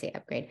fair to say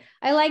upgrade.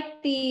 I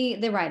like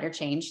the rider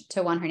change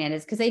to Juan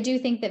Hernandez because I do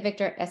think that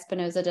Victor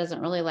Espinoza doesn't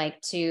really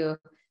like to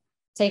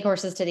take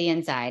horses to the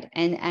inside.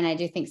 And I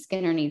do think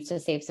Skinner needs to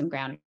save some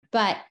ground,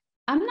 but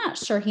I'm not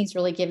sure he's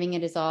really giving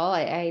it his all.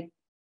 I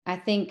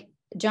think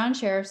John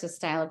Sheriff's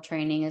style of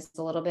training is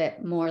a little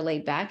bit more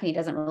laid back, and he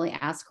doesn't really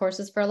ask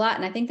horses for a lot.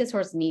 And I think this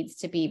horse needs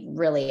to be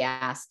really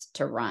asked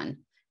to run,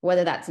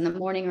 whether that's in the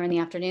morning or in the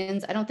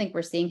afternoons. I don't think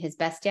we're seeing his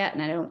best yet,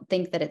 and I don't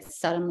think that it's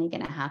suddenly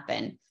going to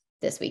happen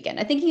this weekend.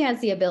 I think he has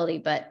the ability,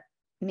 but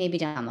maybe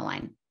down the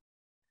line.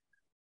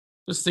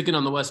 Just sticking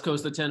on the West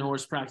Coast, the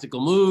 10-horse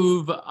Practical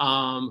Move,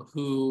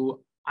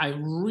 who I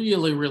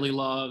really, really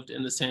loved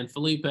in the San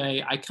Felipe.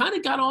 I kind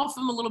of got off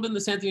him a little bit in the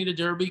Santa Anita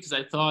Derby because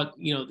I thought,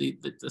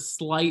 the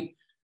slight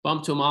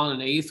bump to a mile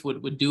and an eighth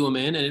would do him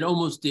in, and it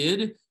almost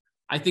did.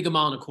 I think a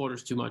mile and a quarter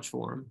is too much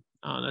for him.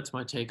 That's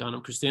my take on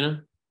him.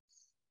 Christina?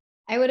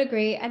 I would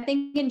agree. I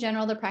think in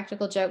general, the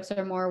Practical Jokes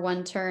are more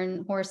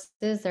one-turn horses.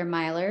 They're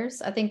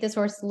milers. I think this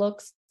horse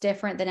looks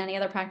different than any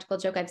other Practical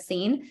Joke I've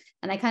seen.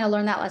 And I kind of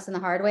learned that lesson the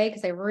hard way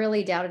because I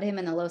really doubted him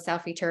in the Los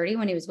Alfie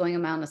when he was going a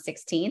mile and a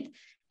 16th.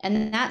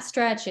 And that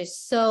stretch is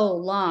so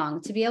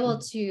long. To be able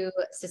to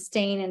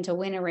sustain and to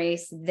win a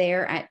race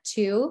there at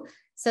 2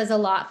 says a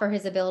lot for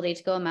his ability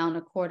to go a mile and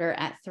a quarter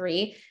at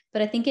 3.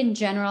 But I think in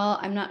general,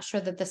 I'm not sure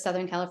that the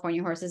Southern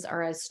California horses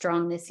are as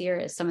strong this year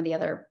as some of the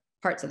other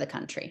parts of the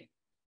country.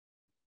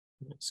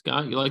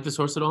 Scott, you like this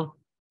horse at all?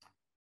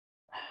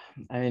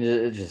 I mean,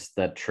 it's just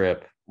that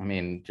trip. I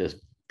mean, just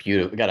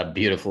beautiful. Got a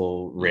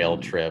beautiful rail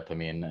trip. I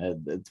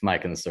mean, it's my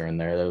concern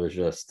there. That was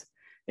just,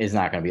 it's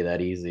not going to be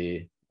that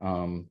easy.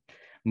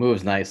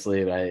 Moves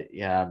nicely, but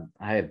I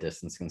have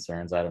distance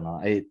concerns. I don't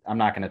know. I'm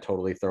not going to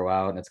totally throw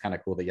out, and it's kind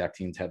of cool that Yuck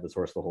Teams had this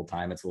horse the whole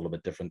time. It's a little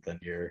bit different than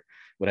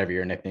whatever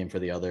your nickname for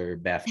the other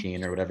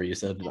Bafkeen or whatever you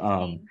said.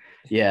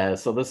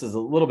 So this is a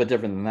little bit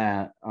different than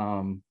that.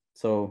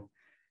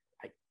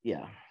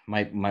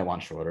 Might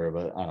want shorter,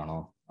 but I don't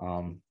know.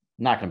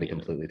 Not going to be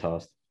completely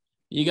tossed.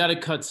 You got to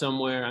cut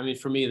somewhere. I mean,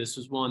 for me, this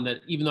was one that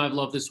even though I've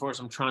loved this horse,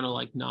 I'm trying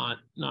to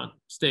not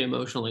stay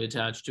emotionally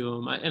attached to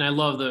him. I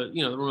love the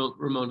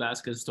Ramon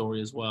Vasquez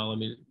story as well. I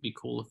mean, it'd be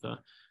cool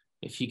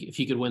if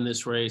he could win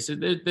this race.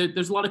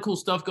 There's a lot of cool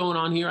stuff going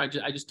on here. I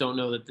just don't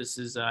know that this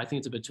is. I think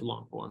it's a bit too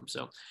long for him.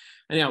 So,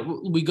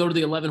 anyhow, we go to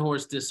the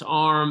 11-horse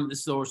Disarm. This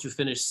is the horse who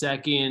finished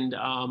second.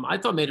 I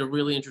thought made a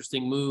really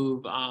interesting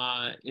move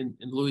in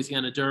the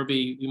Louisiana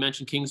Derby. You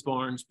mentioned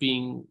Kingsbarns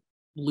being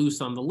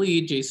loose on the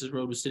lead. Jace's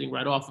Road was sitting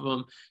right off of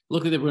him.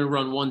 Looked like they were going to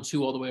run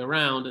 1-2 all the way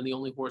around, and the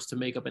only horse to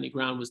make up any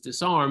ground was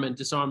Disarm, and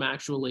Disarm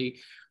actually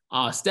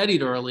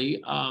steadied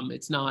early.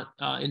 It's not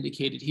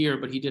indicated here,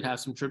 but he did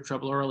have some trip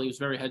trouble early. He was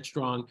very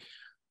headstrong.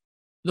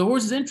 The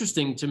horse is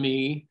interesting to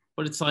me,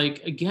 but it's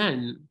like,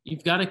 again,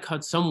 you've got to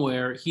cut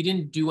somewhere. He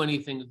didn't do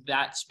anything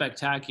that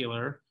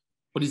spectacular,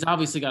 but he's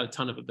obviously got a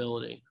ton of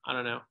ability. I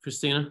don't know.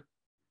 Christina?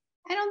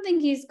 I don't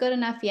think he's good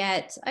enough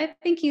yet. I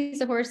think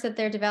he's a horse that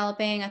they're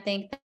developing. I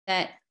think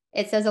that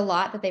it says a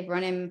lot that they've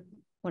run him,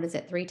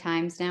 3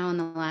 times now in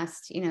the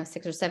last,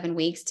 6 or 7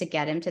 weeks to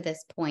get him to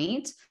this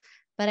point.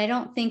 But I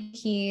don't think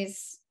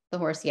he's the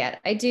horse yet.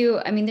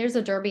 There's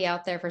a Derby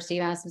out there for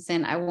Steve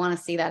Asmussen. I want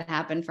to see that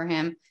happen for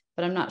him,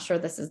 but I'm not sure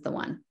this is the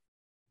one.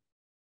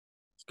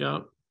 Let's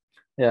go.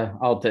 Yeah,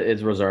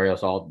 it's Rosario.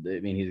 So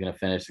he's going to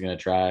finish. He's going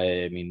to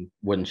try.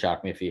 Wouldn't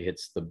shock me if he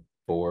hits the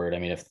board.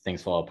 If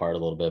things fall apart a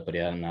little bit, but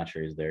I'm not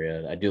sure he's there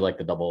yet. I do like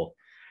the double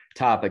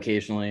top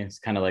occasionally. It's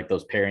kind of like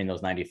those pairing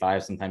those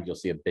 95. Sometimes you'll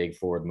see a big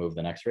forward move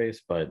the next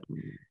race, but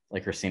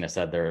like Christina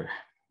said,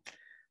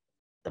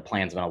 the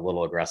plan's been a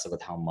little aggressive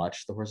with how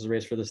much the horses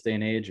race for this day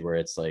and age, where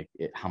it's like,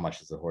 how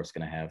much is the horse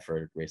going to have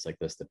for a race like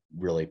this to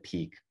really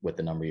peak with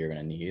the number you're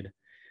going to need?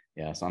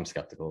 Yeah, so I'm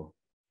skeptical.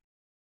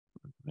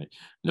 Right.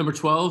 Number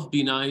 12,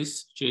 Be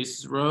Nice,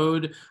 Jace's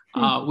Road.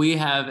 We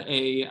have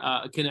a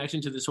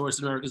connection to this horse,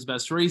 America's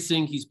Best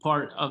Racing. He's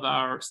part of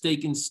our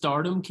Stake in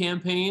Stardom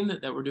campaign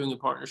that we're doing in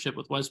partnership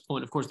with West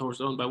Point. Of course, the horse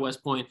is owned by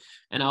West Point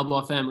and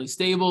Albaugh Family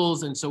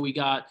Stables. And so we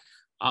got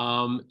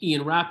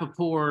Ian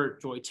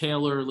Rappaport, Joy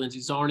Taylor, Lindsay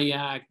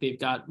Zarniak. They've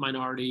got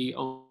minority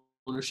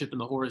ownership in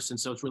the horse, and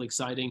so it's really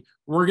exciting.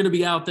 We're going to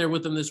be out there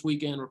with them this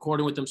weekend,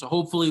 recording with them. So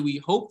hopefully we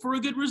hope for a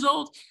good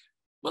result.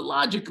 But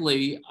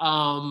logically,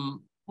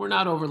 we're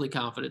not overly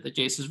confident that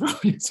Jace's Road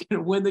is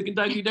going to win the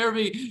Kentucky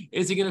Derby.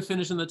 Is he going to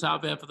finish in the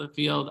top half of the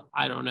field?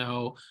 I don't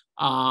know.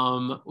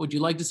 Would you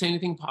like to say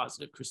anything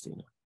positive,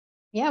 Christina?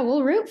 Yeah,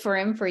 we'll root for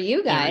him for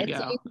you guys.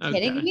 Are you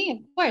kidding me?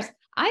 Of course.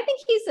 I think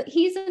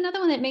he's another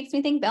one that makes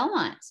me think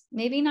Belmont.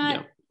 Maybe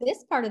not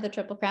this part of the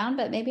Triple Crown,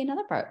 but maybe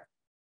another part.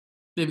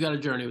 They've got a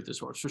journey with this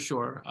horse for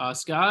sure.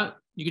 Scott,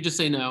 you could just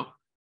say no.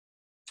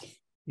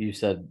 You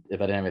said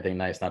if I didn't have anything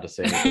nice, not to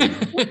say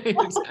anything.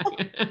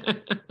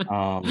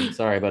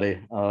 Sorry, buddy.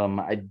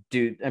 I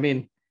do.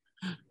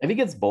 If he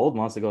gets bold,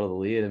 wants to go to the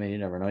lead, you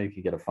never know. You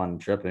could get a fun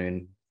trip.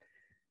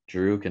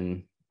 Drew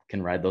can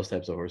ride those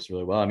types of horses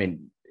really well.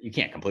 You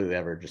can't completely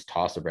ever just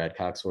toss a Brad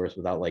Cox horse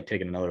without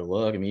taking another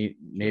look.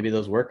 Maybe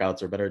those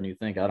workouts are better than you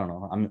think. I don't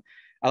know.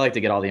 I like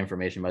to get all the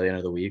information by the end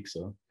of the week,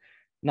 so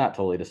not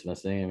totally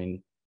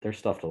dismissing. There's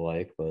stuff to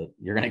like, but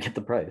you're gonna get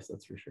the price,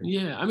 that's for sure.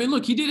 Yeah,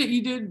 look, he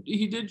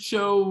did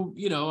show.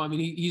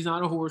 He's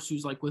not a horse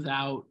who's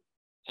without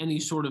any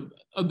sort of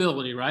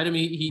ability, right? I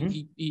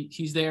mean,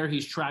 he's there,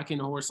 he's tracking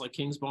a horse like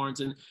King's Barnes,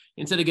 and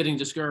instead of getting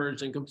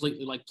discouraged and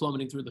completely like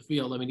plummeting through the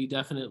field, I mean, he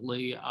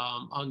definitely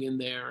hung in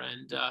there,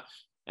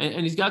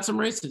 and he's got some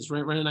races,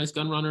 right? Ran a nice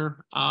gun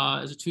runner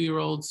as a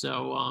 2-year-old.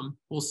 So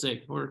we'll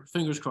see. We're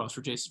fingers crossed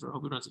for Jason. I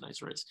hope he runs a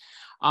nice race.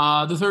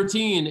 The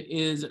 13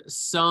 is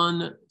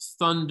Sun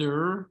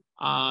Thunder.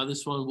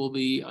 This one will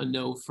be a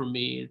no for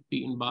me,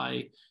 beaten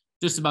by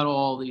just about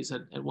all these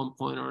at one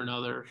point or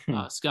another.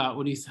 Scott,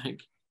 what do you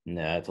think?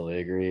 Yeah, I totally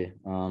agree.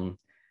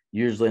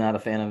 Usually not a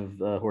fan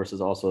of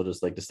horses also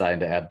just like deciding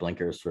to add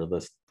blinkers for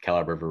this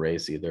caliber of a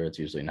race either. It's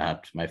usually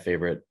not my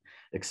favorite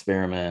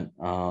experiment.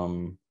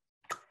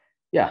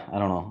 Yeah, I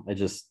don't know. I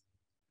just,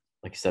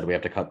 like you said, we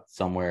have to cut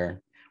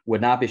somewhere.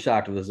 Would not be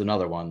shocked if there's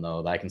another one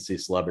though, that I can see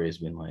celebrities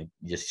being like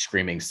just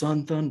screaming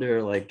Sun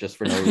Thunder, like just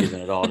for no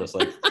reason at all. Just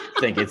like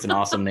think it's an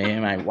awesome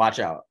name.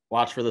 Watch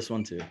for this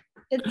one too.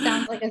 It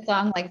sounds like a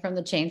song like from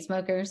the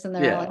Chainsmokers, and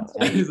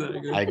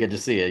they're I get to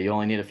see it. You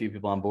only need a few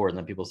people on board, and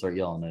then people start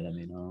yelling it. I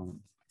mean,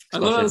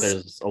 especially if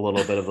there's a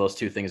little bit of those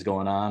two things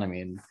going on. I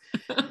mean,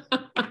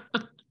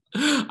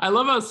 I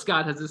love how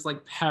Scott has this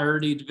like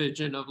parodied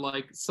vision of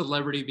like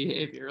celebrity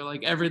behavior.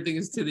 Like everything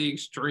is to the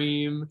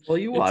extreme. Well,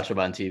 you watch them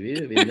on TV.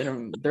 I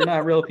mean, they're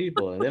not real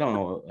people. They don't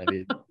know. I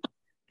mean,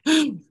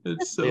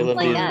 it's so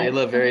they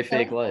live very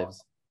fake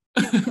lives.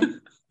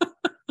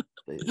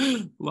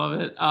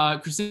 Love it.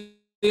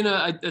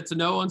 Christina, it's a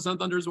no on Sun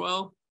Thunder as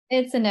well.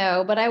 It's a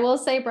no, but I will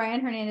say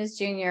Brian Hernandez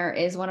Jr.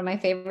 is one of my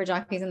favorite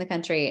jockeys in the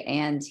country,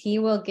 and he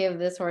will give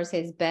this horse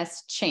his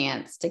best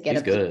chance to get.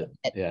 He's good.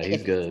 Yeah,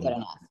 he's good. Good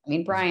enough. I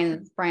mean,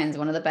 Brian's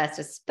one of the best,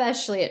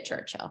 especially at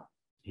Churchill.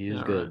 He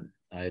is good.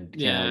 Right. I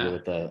can't argue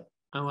with that.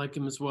 I like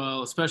him as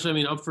well, especially, I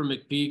mean, up for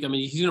McPeak. I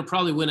mean, he's going to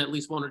probably win at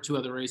least one or two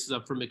other races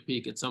up for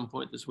McPeak at some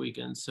point this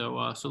weekend.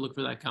 So look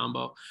for that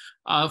combo.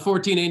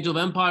 14 Angel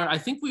of Empire. I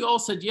think we all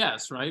said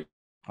yes, right?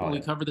 When we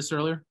covered this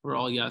earlier, we're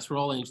all yes. We're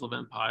all Angel of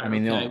Empire. I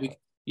mean, okay.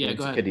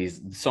 Go ahead.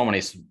 He's so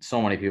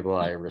many people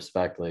I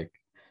respect, like,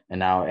 and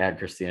now add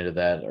Christina to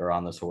that or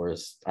on this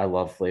horse. I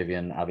love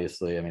Flavian,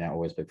 obviously. I mean, I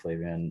always pick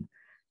Flavian.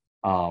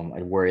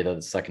 I worry that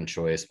it's second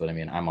choice, but I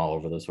mean, I'm all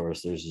over this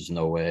horse. There's just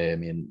no way. I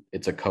mean,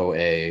 it's a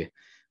co-A.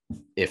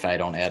 If I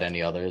don't add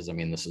any others, I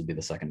mean, this would be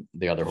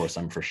the other horse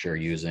I'm for sure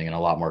using, and a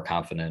lot more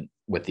confident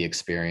with the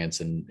experience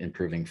and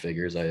improving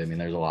figures. I mean,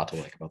 there's a lot to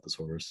like about this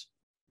horse.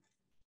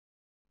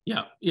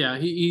 Yeah.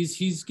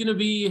 He's going to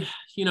be,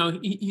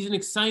 he's an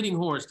exciting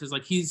horse because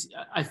like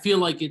I feel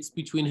like it's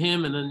between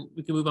him, and then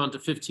we can move on to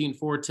 15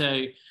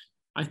 Forte.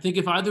 I think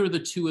if either of the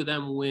two of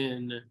them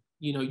win,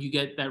 you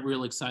get that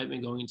real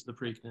excitement going into the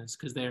Preakness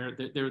because they're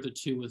the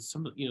two with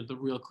some, the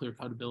real clear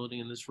cut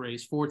ability in this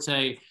race.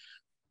 Forte,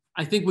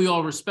 I think we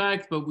all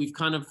respect, but we've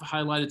kind of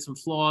highlighted some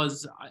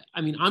flaws.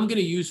 I mean, I'm going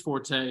to use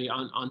Forte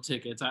on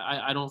tickets.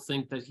 I don't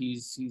think that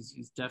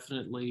he's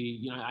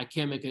definitely, I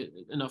can't make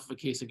enough of a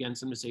case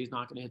against him to say he's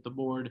not going to hit the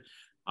board.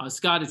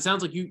 Scott, it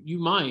sounds like you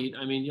might.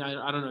 I mean,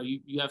 I don't know.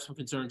 You have some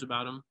concerns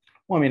about him.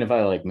 Well, I mean, if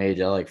I like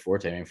Mage, I like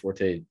Forte. I mean,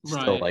 Forte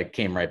still like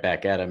came right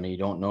back at him. You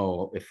don't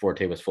know if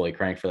Forte was fully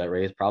cranked for that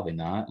race. Probably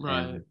not. Right.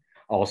 And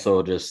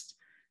also, just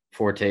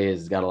Forte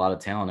has got a lot of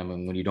talent. I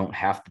mean, when you don't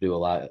have to do a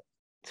lot,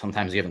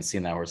 sometimes you haven't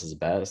seen that horse's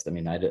best. I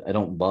mean, I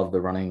don't love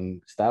the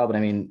running style, but I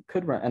mean,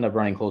 could end up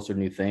running closer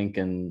than you think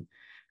and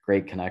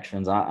great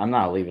connections. I'm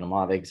not leaving him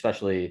off,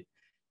 especially,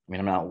 I mean,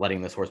 I'm not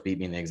letting this horse beat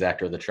me in the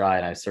exact or the try,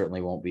 and I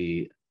certainly won't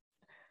be,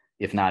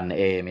 if not an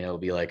A, I mean, it'll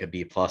be like a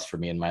B+ for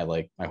me in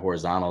my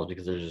horizontals,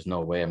 because there's just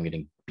no way I'm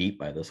getting beat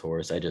by this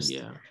horse. At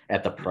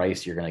the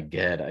price you're going to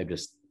get,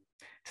 it's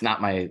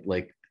not my,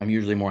 I'm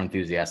usually more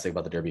enthusiastic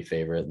about the Derby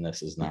favorite, and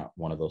this is not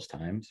one of those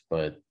times,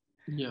 but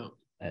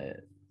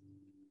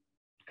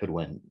could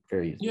win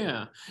very easily.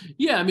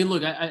 Yeah. I mean,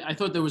 look, I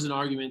thought there was an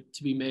argument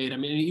to be made. I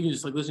mean, even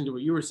just like listening to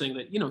what you were saying,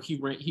 that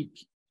he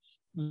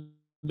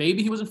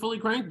maybe he wasn't fully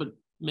cranked, but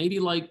maybe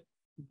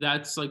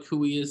that's like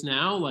who he is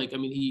now. Like, I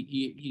mean,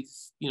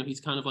 he's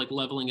kind of like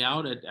leveling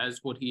out as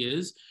what he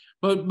is.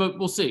 But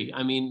we'll see.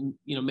 I mean,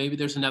 maybe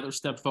there's another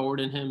step forward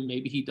in him.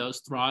 Maybe he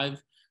does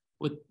thrive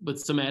with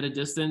some added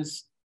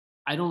distance.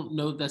 I don't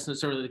know if that's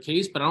necessarily the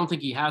case, but I don't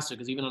think he has to,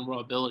 because even on raw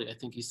ability, I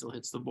think he still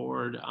hits the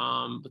board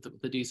with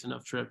a decent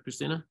enough trip.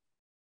 Christina?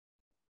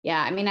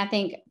 Yeah, I mean, I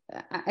think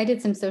I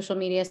did some social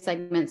media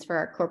segments for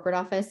our corporate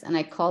office, and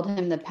I called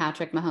him the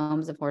Patrick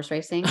Mahomes of horse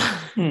racing.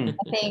 I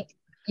think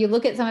you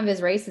look at some of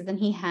his races and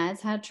he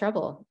has had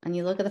trouble, and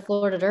you look at the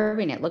Florida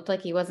Derby and it looked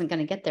like he wasn't going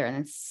to get there, and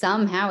then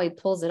somehow he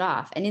pulls it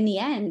off. And in the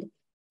end,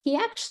 he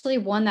actually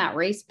won that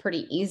race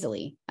pretty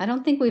easily. I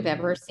don't think we've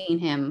ever seen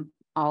him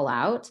all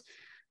out.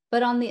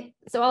 But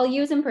so I'll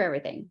use him for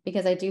everything,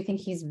 because I do think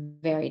he's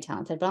very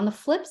talented. But on the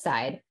flip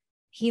side,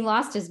 he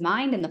lost his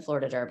mind in the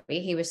Florida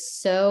Derby. He was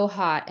so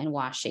hot and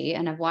washy,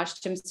 and I've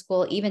watched him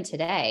school even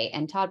today.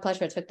 And Todd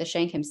Pletcher took the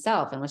shank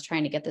himself and was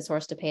trying to get this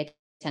horse to pay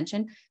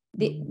attention.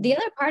 The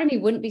other part of me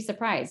wouldn't be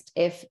surprised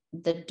if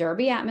the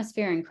Derby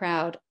atmosphere and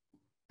crowd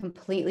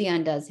completely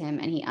undoes him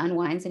and he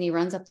unwinds and he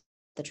runs up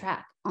the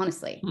track.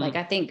 Honestly,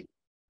 I think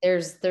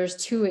there's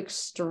two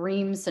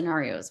extreme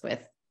scenarios with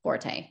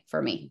forte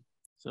for me.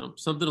 So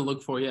something to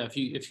look for. Yeah.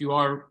 If you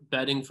are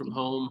betting from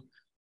home,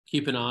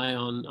 keep an eye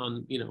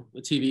on, you know,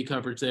 the TV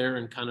coverage there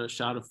and kind of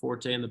shot of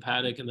Forte in the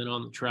paddock and then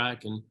on the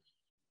track, and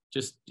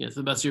just, you know, to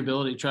the best of your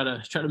ability, try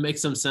to make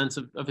some sense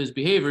of his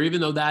behavior,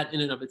 even though that in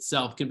and of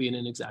itself can be an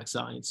inexact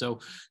science. So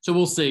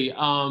we'll see.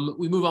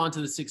 We move on to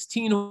the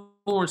 16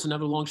 horse,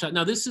 another long shot.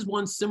 Now this is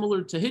one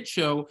similar to Hit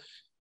Show.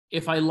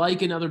 If I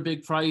like another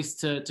big price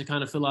to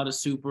kind of fill out a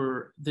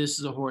super, this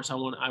is a horse I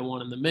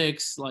want in the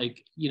mix.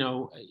 Like, you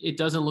know, it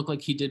doesn't look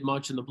like he did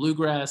much in the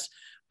Bluegrass,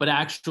 but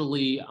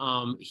actually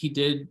he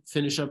did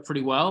finish up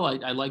pretty well.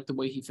 I like the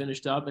way he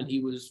finished up, and he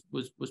was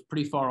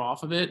pretty far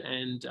off of it,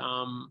 and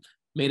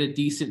made a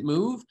decent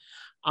move.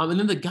 And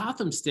then the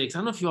Gotham Stakes. I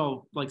don't know if you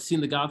all like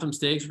seen the Gotham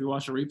Stakes, if you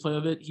watched a replay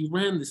of it. He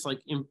ran this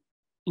like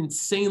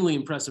insanely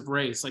impressive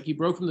race. Like he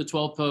broke from the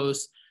 12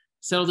 post,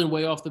 settled in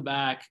way off the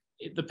back.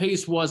 The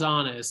pace was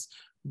honest,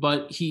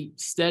 but he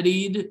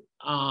steadied.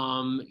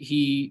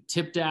 He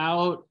tipped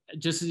out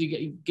just as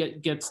he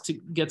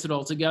gets it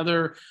all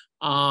together.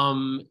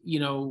 You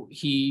know,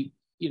 he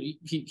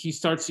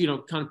starts, you know,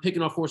 kind of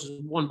picking off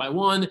horses one by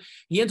one.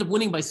 He ends up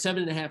winning by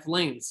 7.5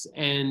 lengths,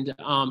 and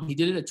he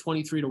did it at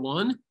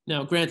 23-1.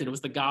 Now, granted, it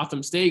was the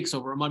Gotham Stakes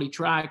over a muddy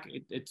track.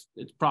 It's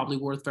probably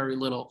worth very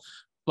little,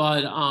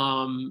 but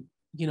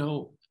you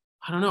know,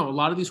 I don't know. A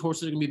lot of these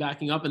horses are going to be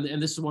backing up,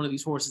 and this is one of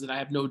these horses that I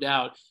have no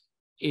doubt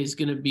is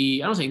going to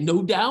be, I don't say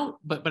no doubt,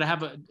 but I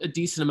have a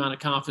decent amount of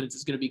confidence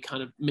is going to be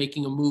kind of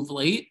making a move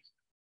late.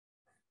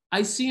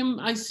 I see him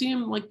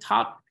like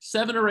top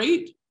 7 or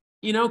 8,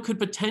 you know, could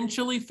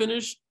potentially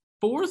finish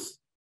 4th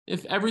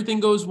if everything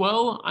goes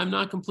well. I'm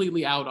not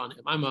completely out on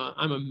him. I'm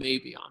a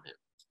maybe on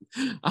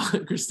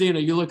him. Christina,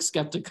 you look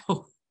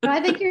skeptical.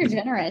 I think you're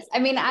generous. I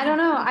mean, I don't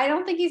know. I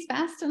don't think he's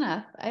fast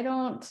enough. I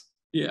don't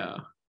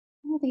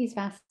think he's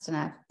fast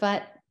enough,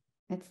 but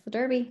it's the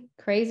Derby.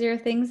 Crazier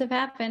things have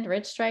happened.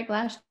 Rich Strike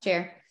last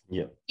year.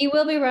 Yep. He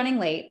will be running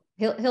late.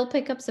 He'll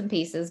pick up some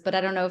pieces, but I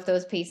don't know if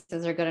those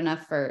pieces are good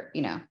enough for,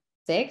 you know,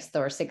 6th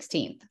or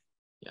 16th.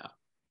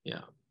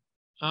 Yeah.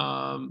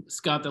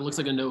 Scott, that looks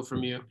like a no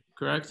from you,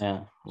 correct?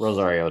 Yeah.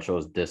 Rosario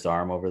chose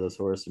disarm over this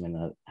horse. I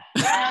mean,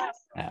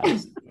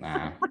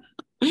 nah.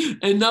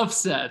 Enough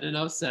said.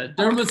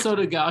 Dermot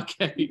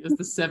Sotogake is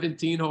the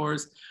 17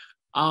 horse.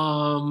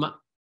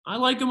 I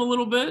like him a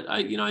little bit.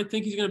 I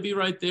think he's going to be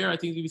right there. I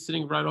think he's going to be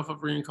sitting right off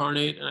of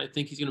Reincarnate, and I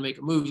think he's going to make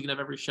a move. He's going to have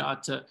every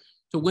shot to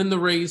win the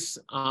race.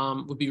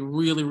 Would be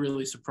really,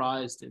 really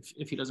surprised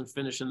if he doesn't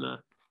finish in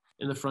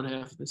the front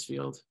half of this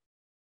field.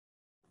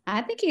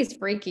 I think he's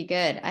freaky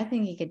good. I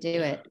think he could do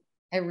it.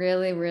 I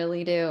really,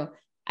 really do.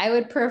 I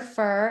would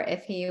prefer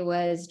if he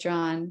was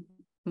drawn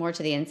more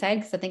to the inside,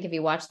 because I think if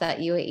you watch that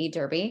UAE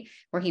Derby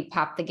where he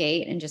popped the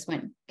gate and just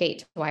went gate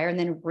to wire and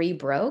then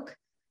rebroke,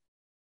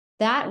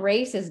 that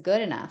race is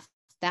good enough.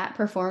 That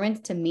performance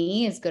to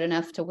me is good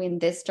enough to win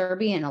this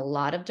Derby and a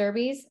lot of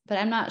Derbies, but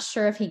I'm not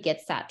sure if he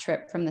gets that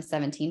trip from the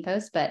 17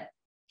 post, but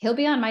he'll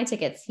be on my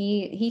tickets.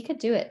 He could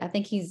do it. I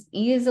think he's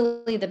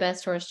easily the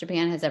best horse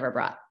Japan has ever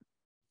brought.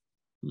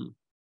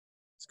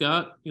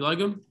 Scott, you like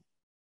him?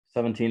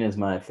 17 is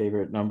my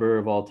favorite number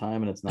of all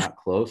time, and it's not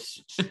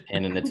close.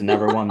 And it's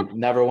never won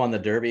the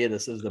Derby.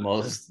 Tis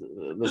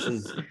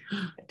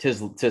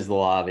the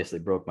Law obviously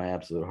broke my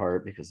absolute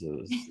heart because it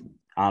was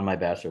on my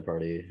bachelor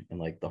party, and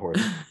like the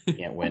horse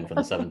can't win from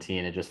the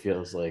 17. It just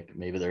feels like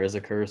maybe there is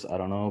a curse. I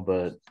don't know,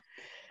 but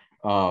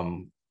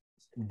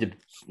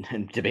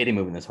debating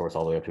moving this horse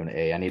all the way up to an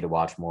A. I need to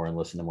watch more and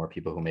listen to more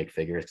people who make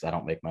figures, because I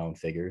don't make my own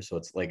figures, so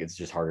it's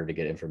just harder to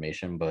get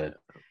information. But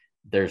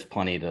there's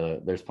plenty to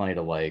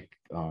like.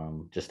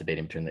 Just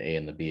debating between the A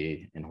and the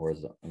B in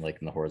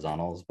the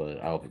horizontals,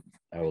 but I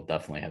will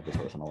definitely have this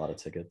horse on a lot of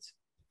tickets.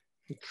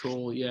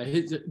 Cool. Yeah,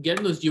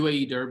 getting those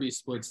UAE Derby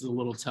splits is a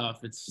little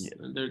tough.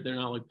 They're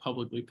not like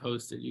publicly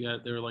posted.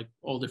 They're like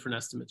all different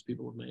estimates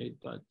people have made.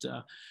 But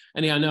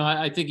anyhow, no,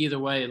 I think either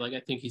way, like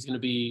I think he's going to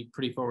be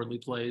pretty forwardly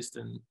placed,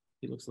 and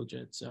he looks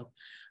legit. So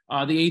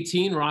the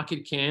 18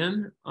 Rocket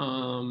Can,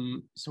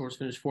 horse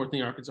finished 4th in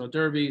the Arkansas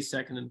Derby,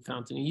 2nd in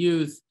Fountain of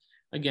Youth.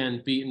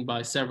 Again, beaten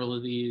by several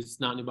of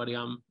these. Not anybody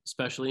I'm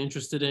especially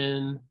interested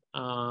in.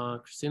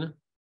 Christina?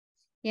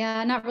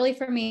 Yeah, not really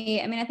for me.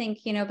 I mean, I think,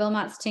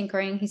 Belmont's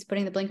tinkering. He's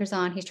putting the blinkers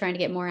on. He's trying to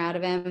get more out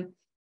of him.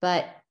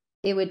 But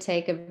it would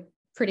take a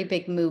pretty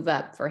big move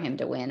up for him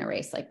to win a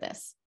race like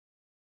this.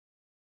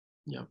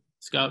 Yeah.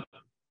 Scott?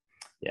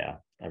 Yeah,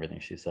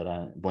 everything she said.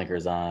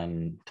 Blinkers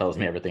on, tells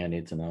me everything I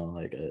need to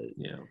know.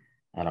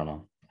 I don't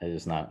know.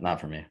 It's just not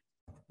for me.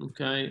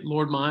 Okay.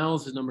 Lord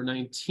Miles is number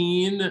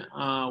 19.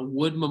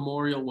 Wood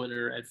Memorial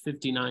winner at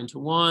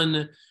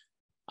 59-1.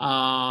 A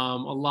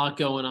lot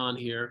going on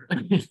here.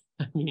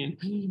 I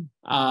mean,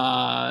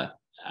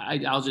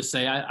 I'll just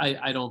say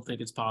I don't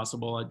think it's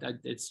possible.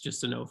 It's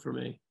just a no for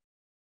me.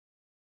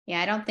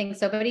 Yeah, I don't think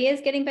so. But he is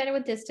getting better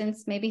with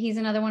distance. Maybe he's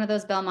another one of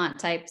those Belmont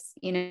types.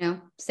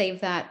 Save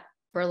that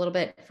for a little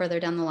bit further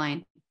down the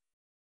line.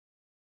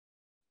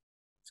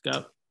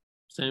 Scott,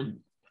 same.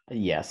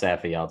 Yeah,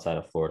 Safi outside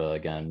of Florida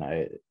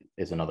again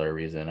is another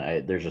reason.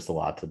 There's just a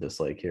lot to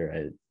dislike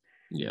here.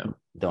 Yeah.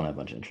 Don't have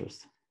much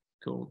interest.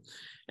 Cool.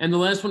 And the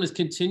last one is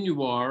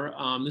Continuar.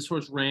 This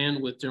horse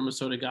ran with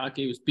Dermasotogake.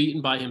 He was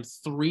beaten by him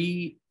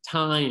 3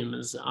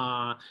 times.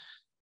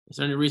 Is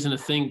there any reason to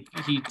think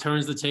he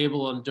turns the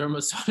table on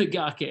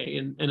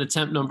Dermasotogake in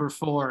attempt number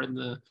 4 in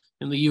the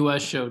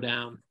U.S.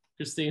 showdown?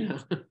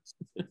 Christina?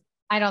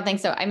 I don't think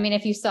so. I mean,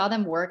 if you saw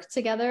them work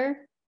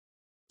together,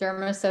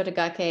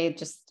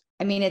 Dermasotogake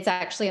it's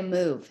actually a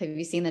move. Have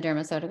you seen the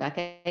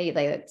Dermasotogake?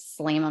 They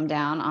slam him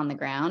down on the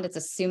ground. It's a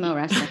sumo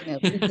wrestling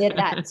move. He did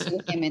that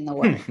to him in the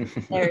work.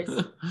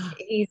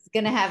 He's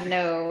going to have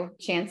no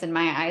chance in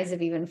my eyes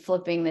of even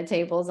flipping the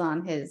tables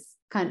on his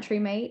country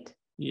mate.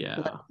 Yeah.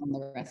 On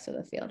the rest of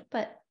the field.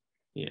 But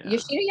yeah,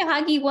 Yoshida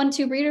Yahagi won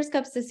 2 Breeders'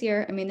 Cups this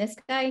year. I mean, this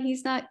guy,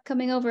 he's not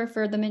coming over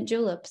for the mint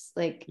juleps.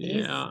 Like,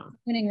 he's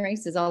winning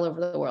races all over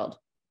the world.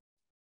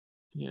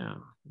 Yeah.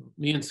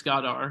 Me and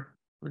Scott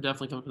we're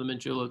definitely coming for the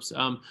mint juleps.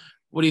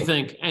 What do you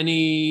think?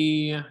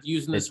 Any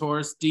using this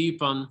horse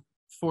deep on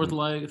 4th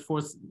leg,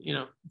 4th,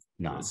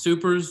 no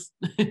supers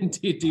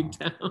deep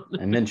down?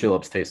 And mint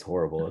juleps taste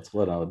horrible. It's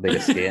one of the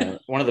biggest scams.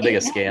 One of the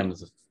biggest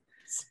scams.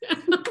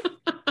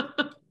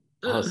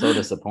 I was so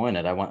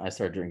disappointed. I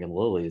started drinking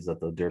lilies at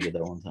the Derby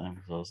that one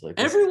time. So I was like,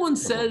 everyone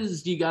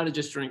says you got to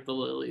just drink the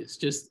lilies.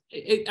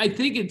 I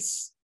think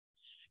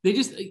they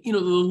just, the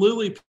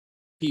lily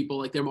people,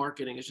 like, their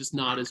marketing is just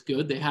not as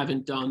good. They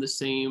haven't done the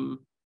same,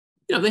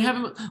 they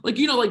haven't, like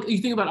you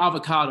think about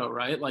avocado,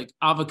 right? Like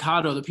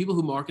avocado, the people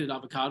who marketed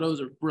avocados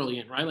are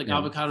brilliant, right? Like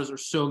avocados are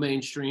so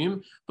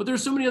mainstream, but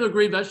there's so many other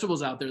great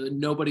vegetables out there that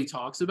nobody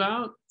talks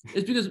about.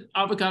 It's because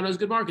avocado is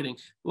good marketing.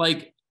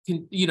 Like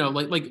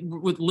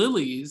with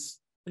lilies,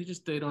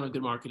 they don't have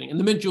good marketing, and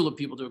the mint julep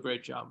people do a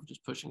great job of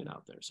just pushing it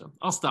out there. So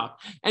I'll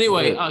stop.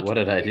 Anyway, what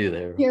did I do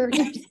there? You're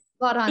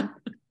spot on.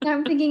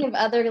 I'm thinking of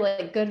other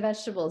good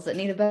vegetables that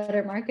need a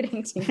better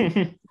marketing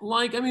team.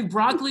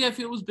 Broccoli, I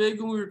feel was big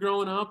when we were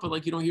growing up,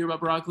 but you don't hear about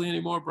broccoli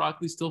anymore.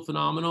 Broccoli's still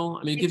phenomenal.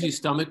 I mean, it gives you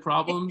stomach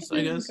problems,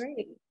 I guess.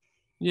 Great.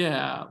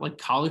 Yeah,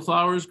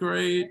 cauliflower is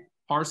great.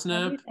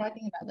 Parsnip. We're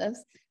talking about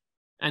this.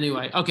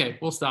 Anyway, okay,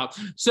 we'll stop.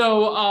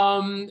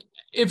 So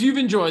if you've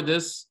enjoyed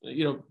this,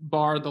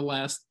 bar the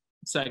last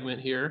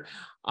segment here,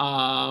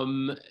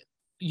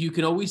 you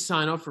can always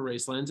sign up for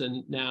Racelands,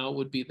 and now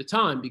would be the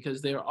time,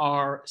 because there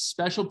are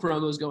special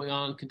promos going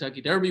on Kentucky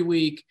Derby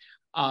week.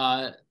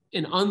 An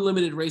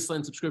unlimited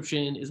Raceland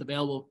subscription is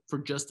available for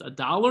just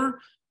 $1.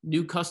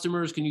 New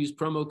customers can use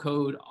promo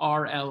code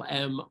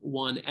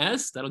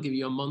RLM1S. That'll give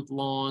you a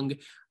month-long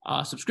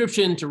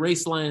subscription to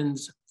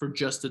Racelands for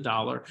just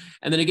 $1.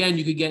 And then again,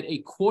 you could get a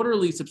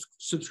quarterly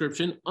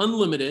subscription,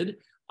 unlimited,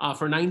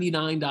 for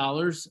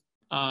 $99.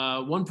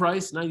 One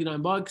price,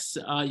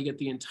 $99. You get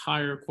the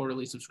entire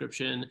quarterly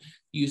subscription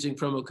using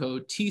promo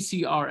code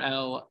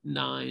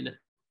TCRL99.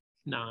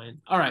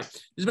 All right.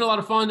 It's been a lot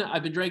of fun.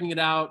 I've been dragging it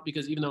out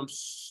because even though I'm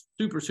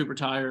super, super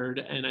tired,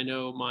 and I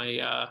know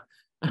my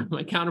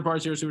my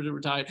counterparts here are super, super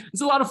tired,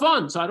 it's a lot of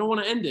fun. So I don't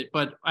want to end it,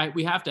 but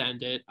we have to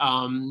end it.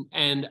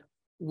 And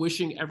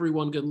wishing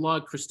everyone good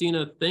luck.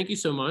 Christina, thank you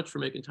so much for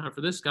making time for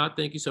this. Scott,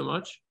 thank you so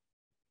much.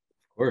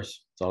 Of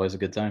course. It's always a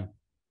good time.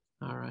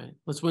 All right.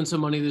 Let's win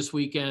some money this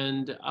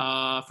weekend.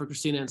 For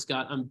Christina and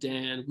Scott, I'm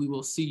Dan. We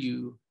will see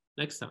you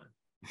next time.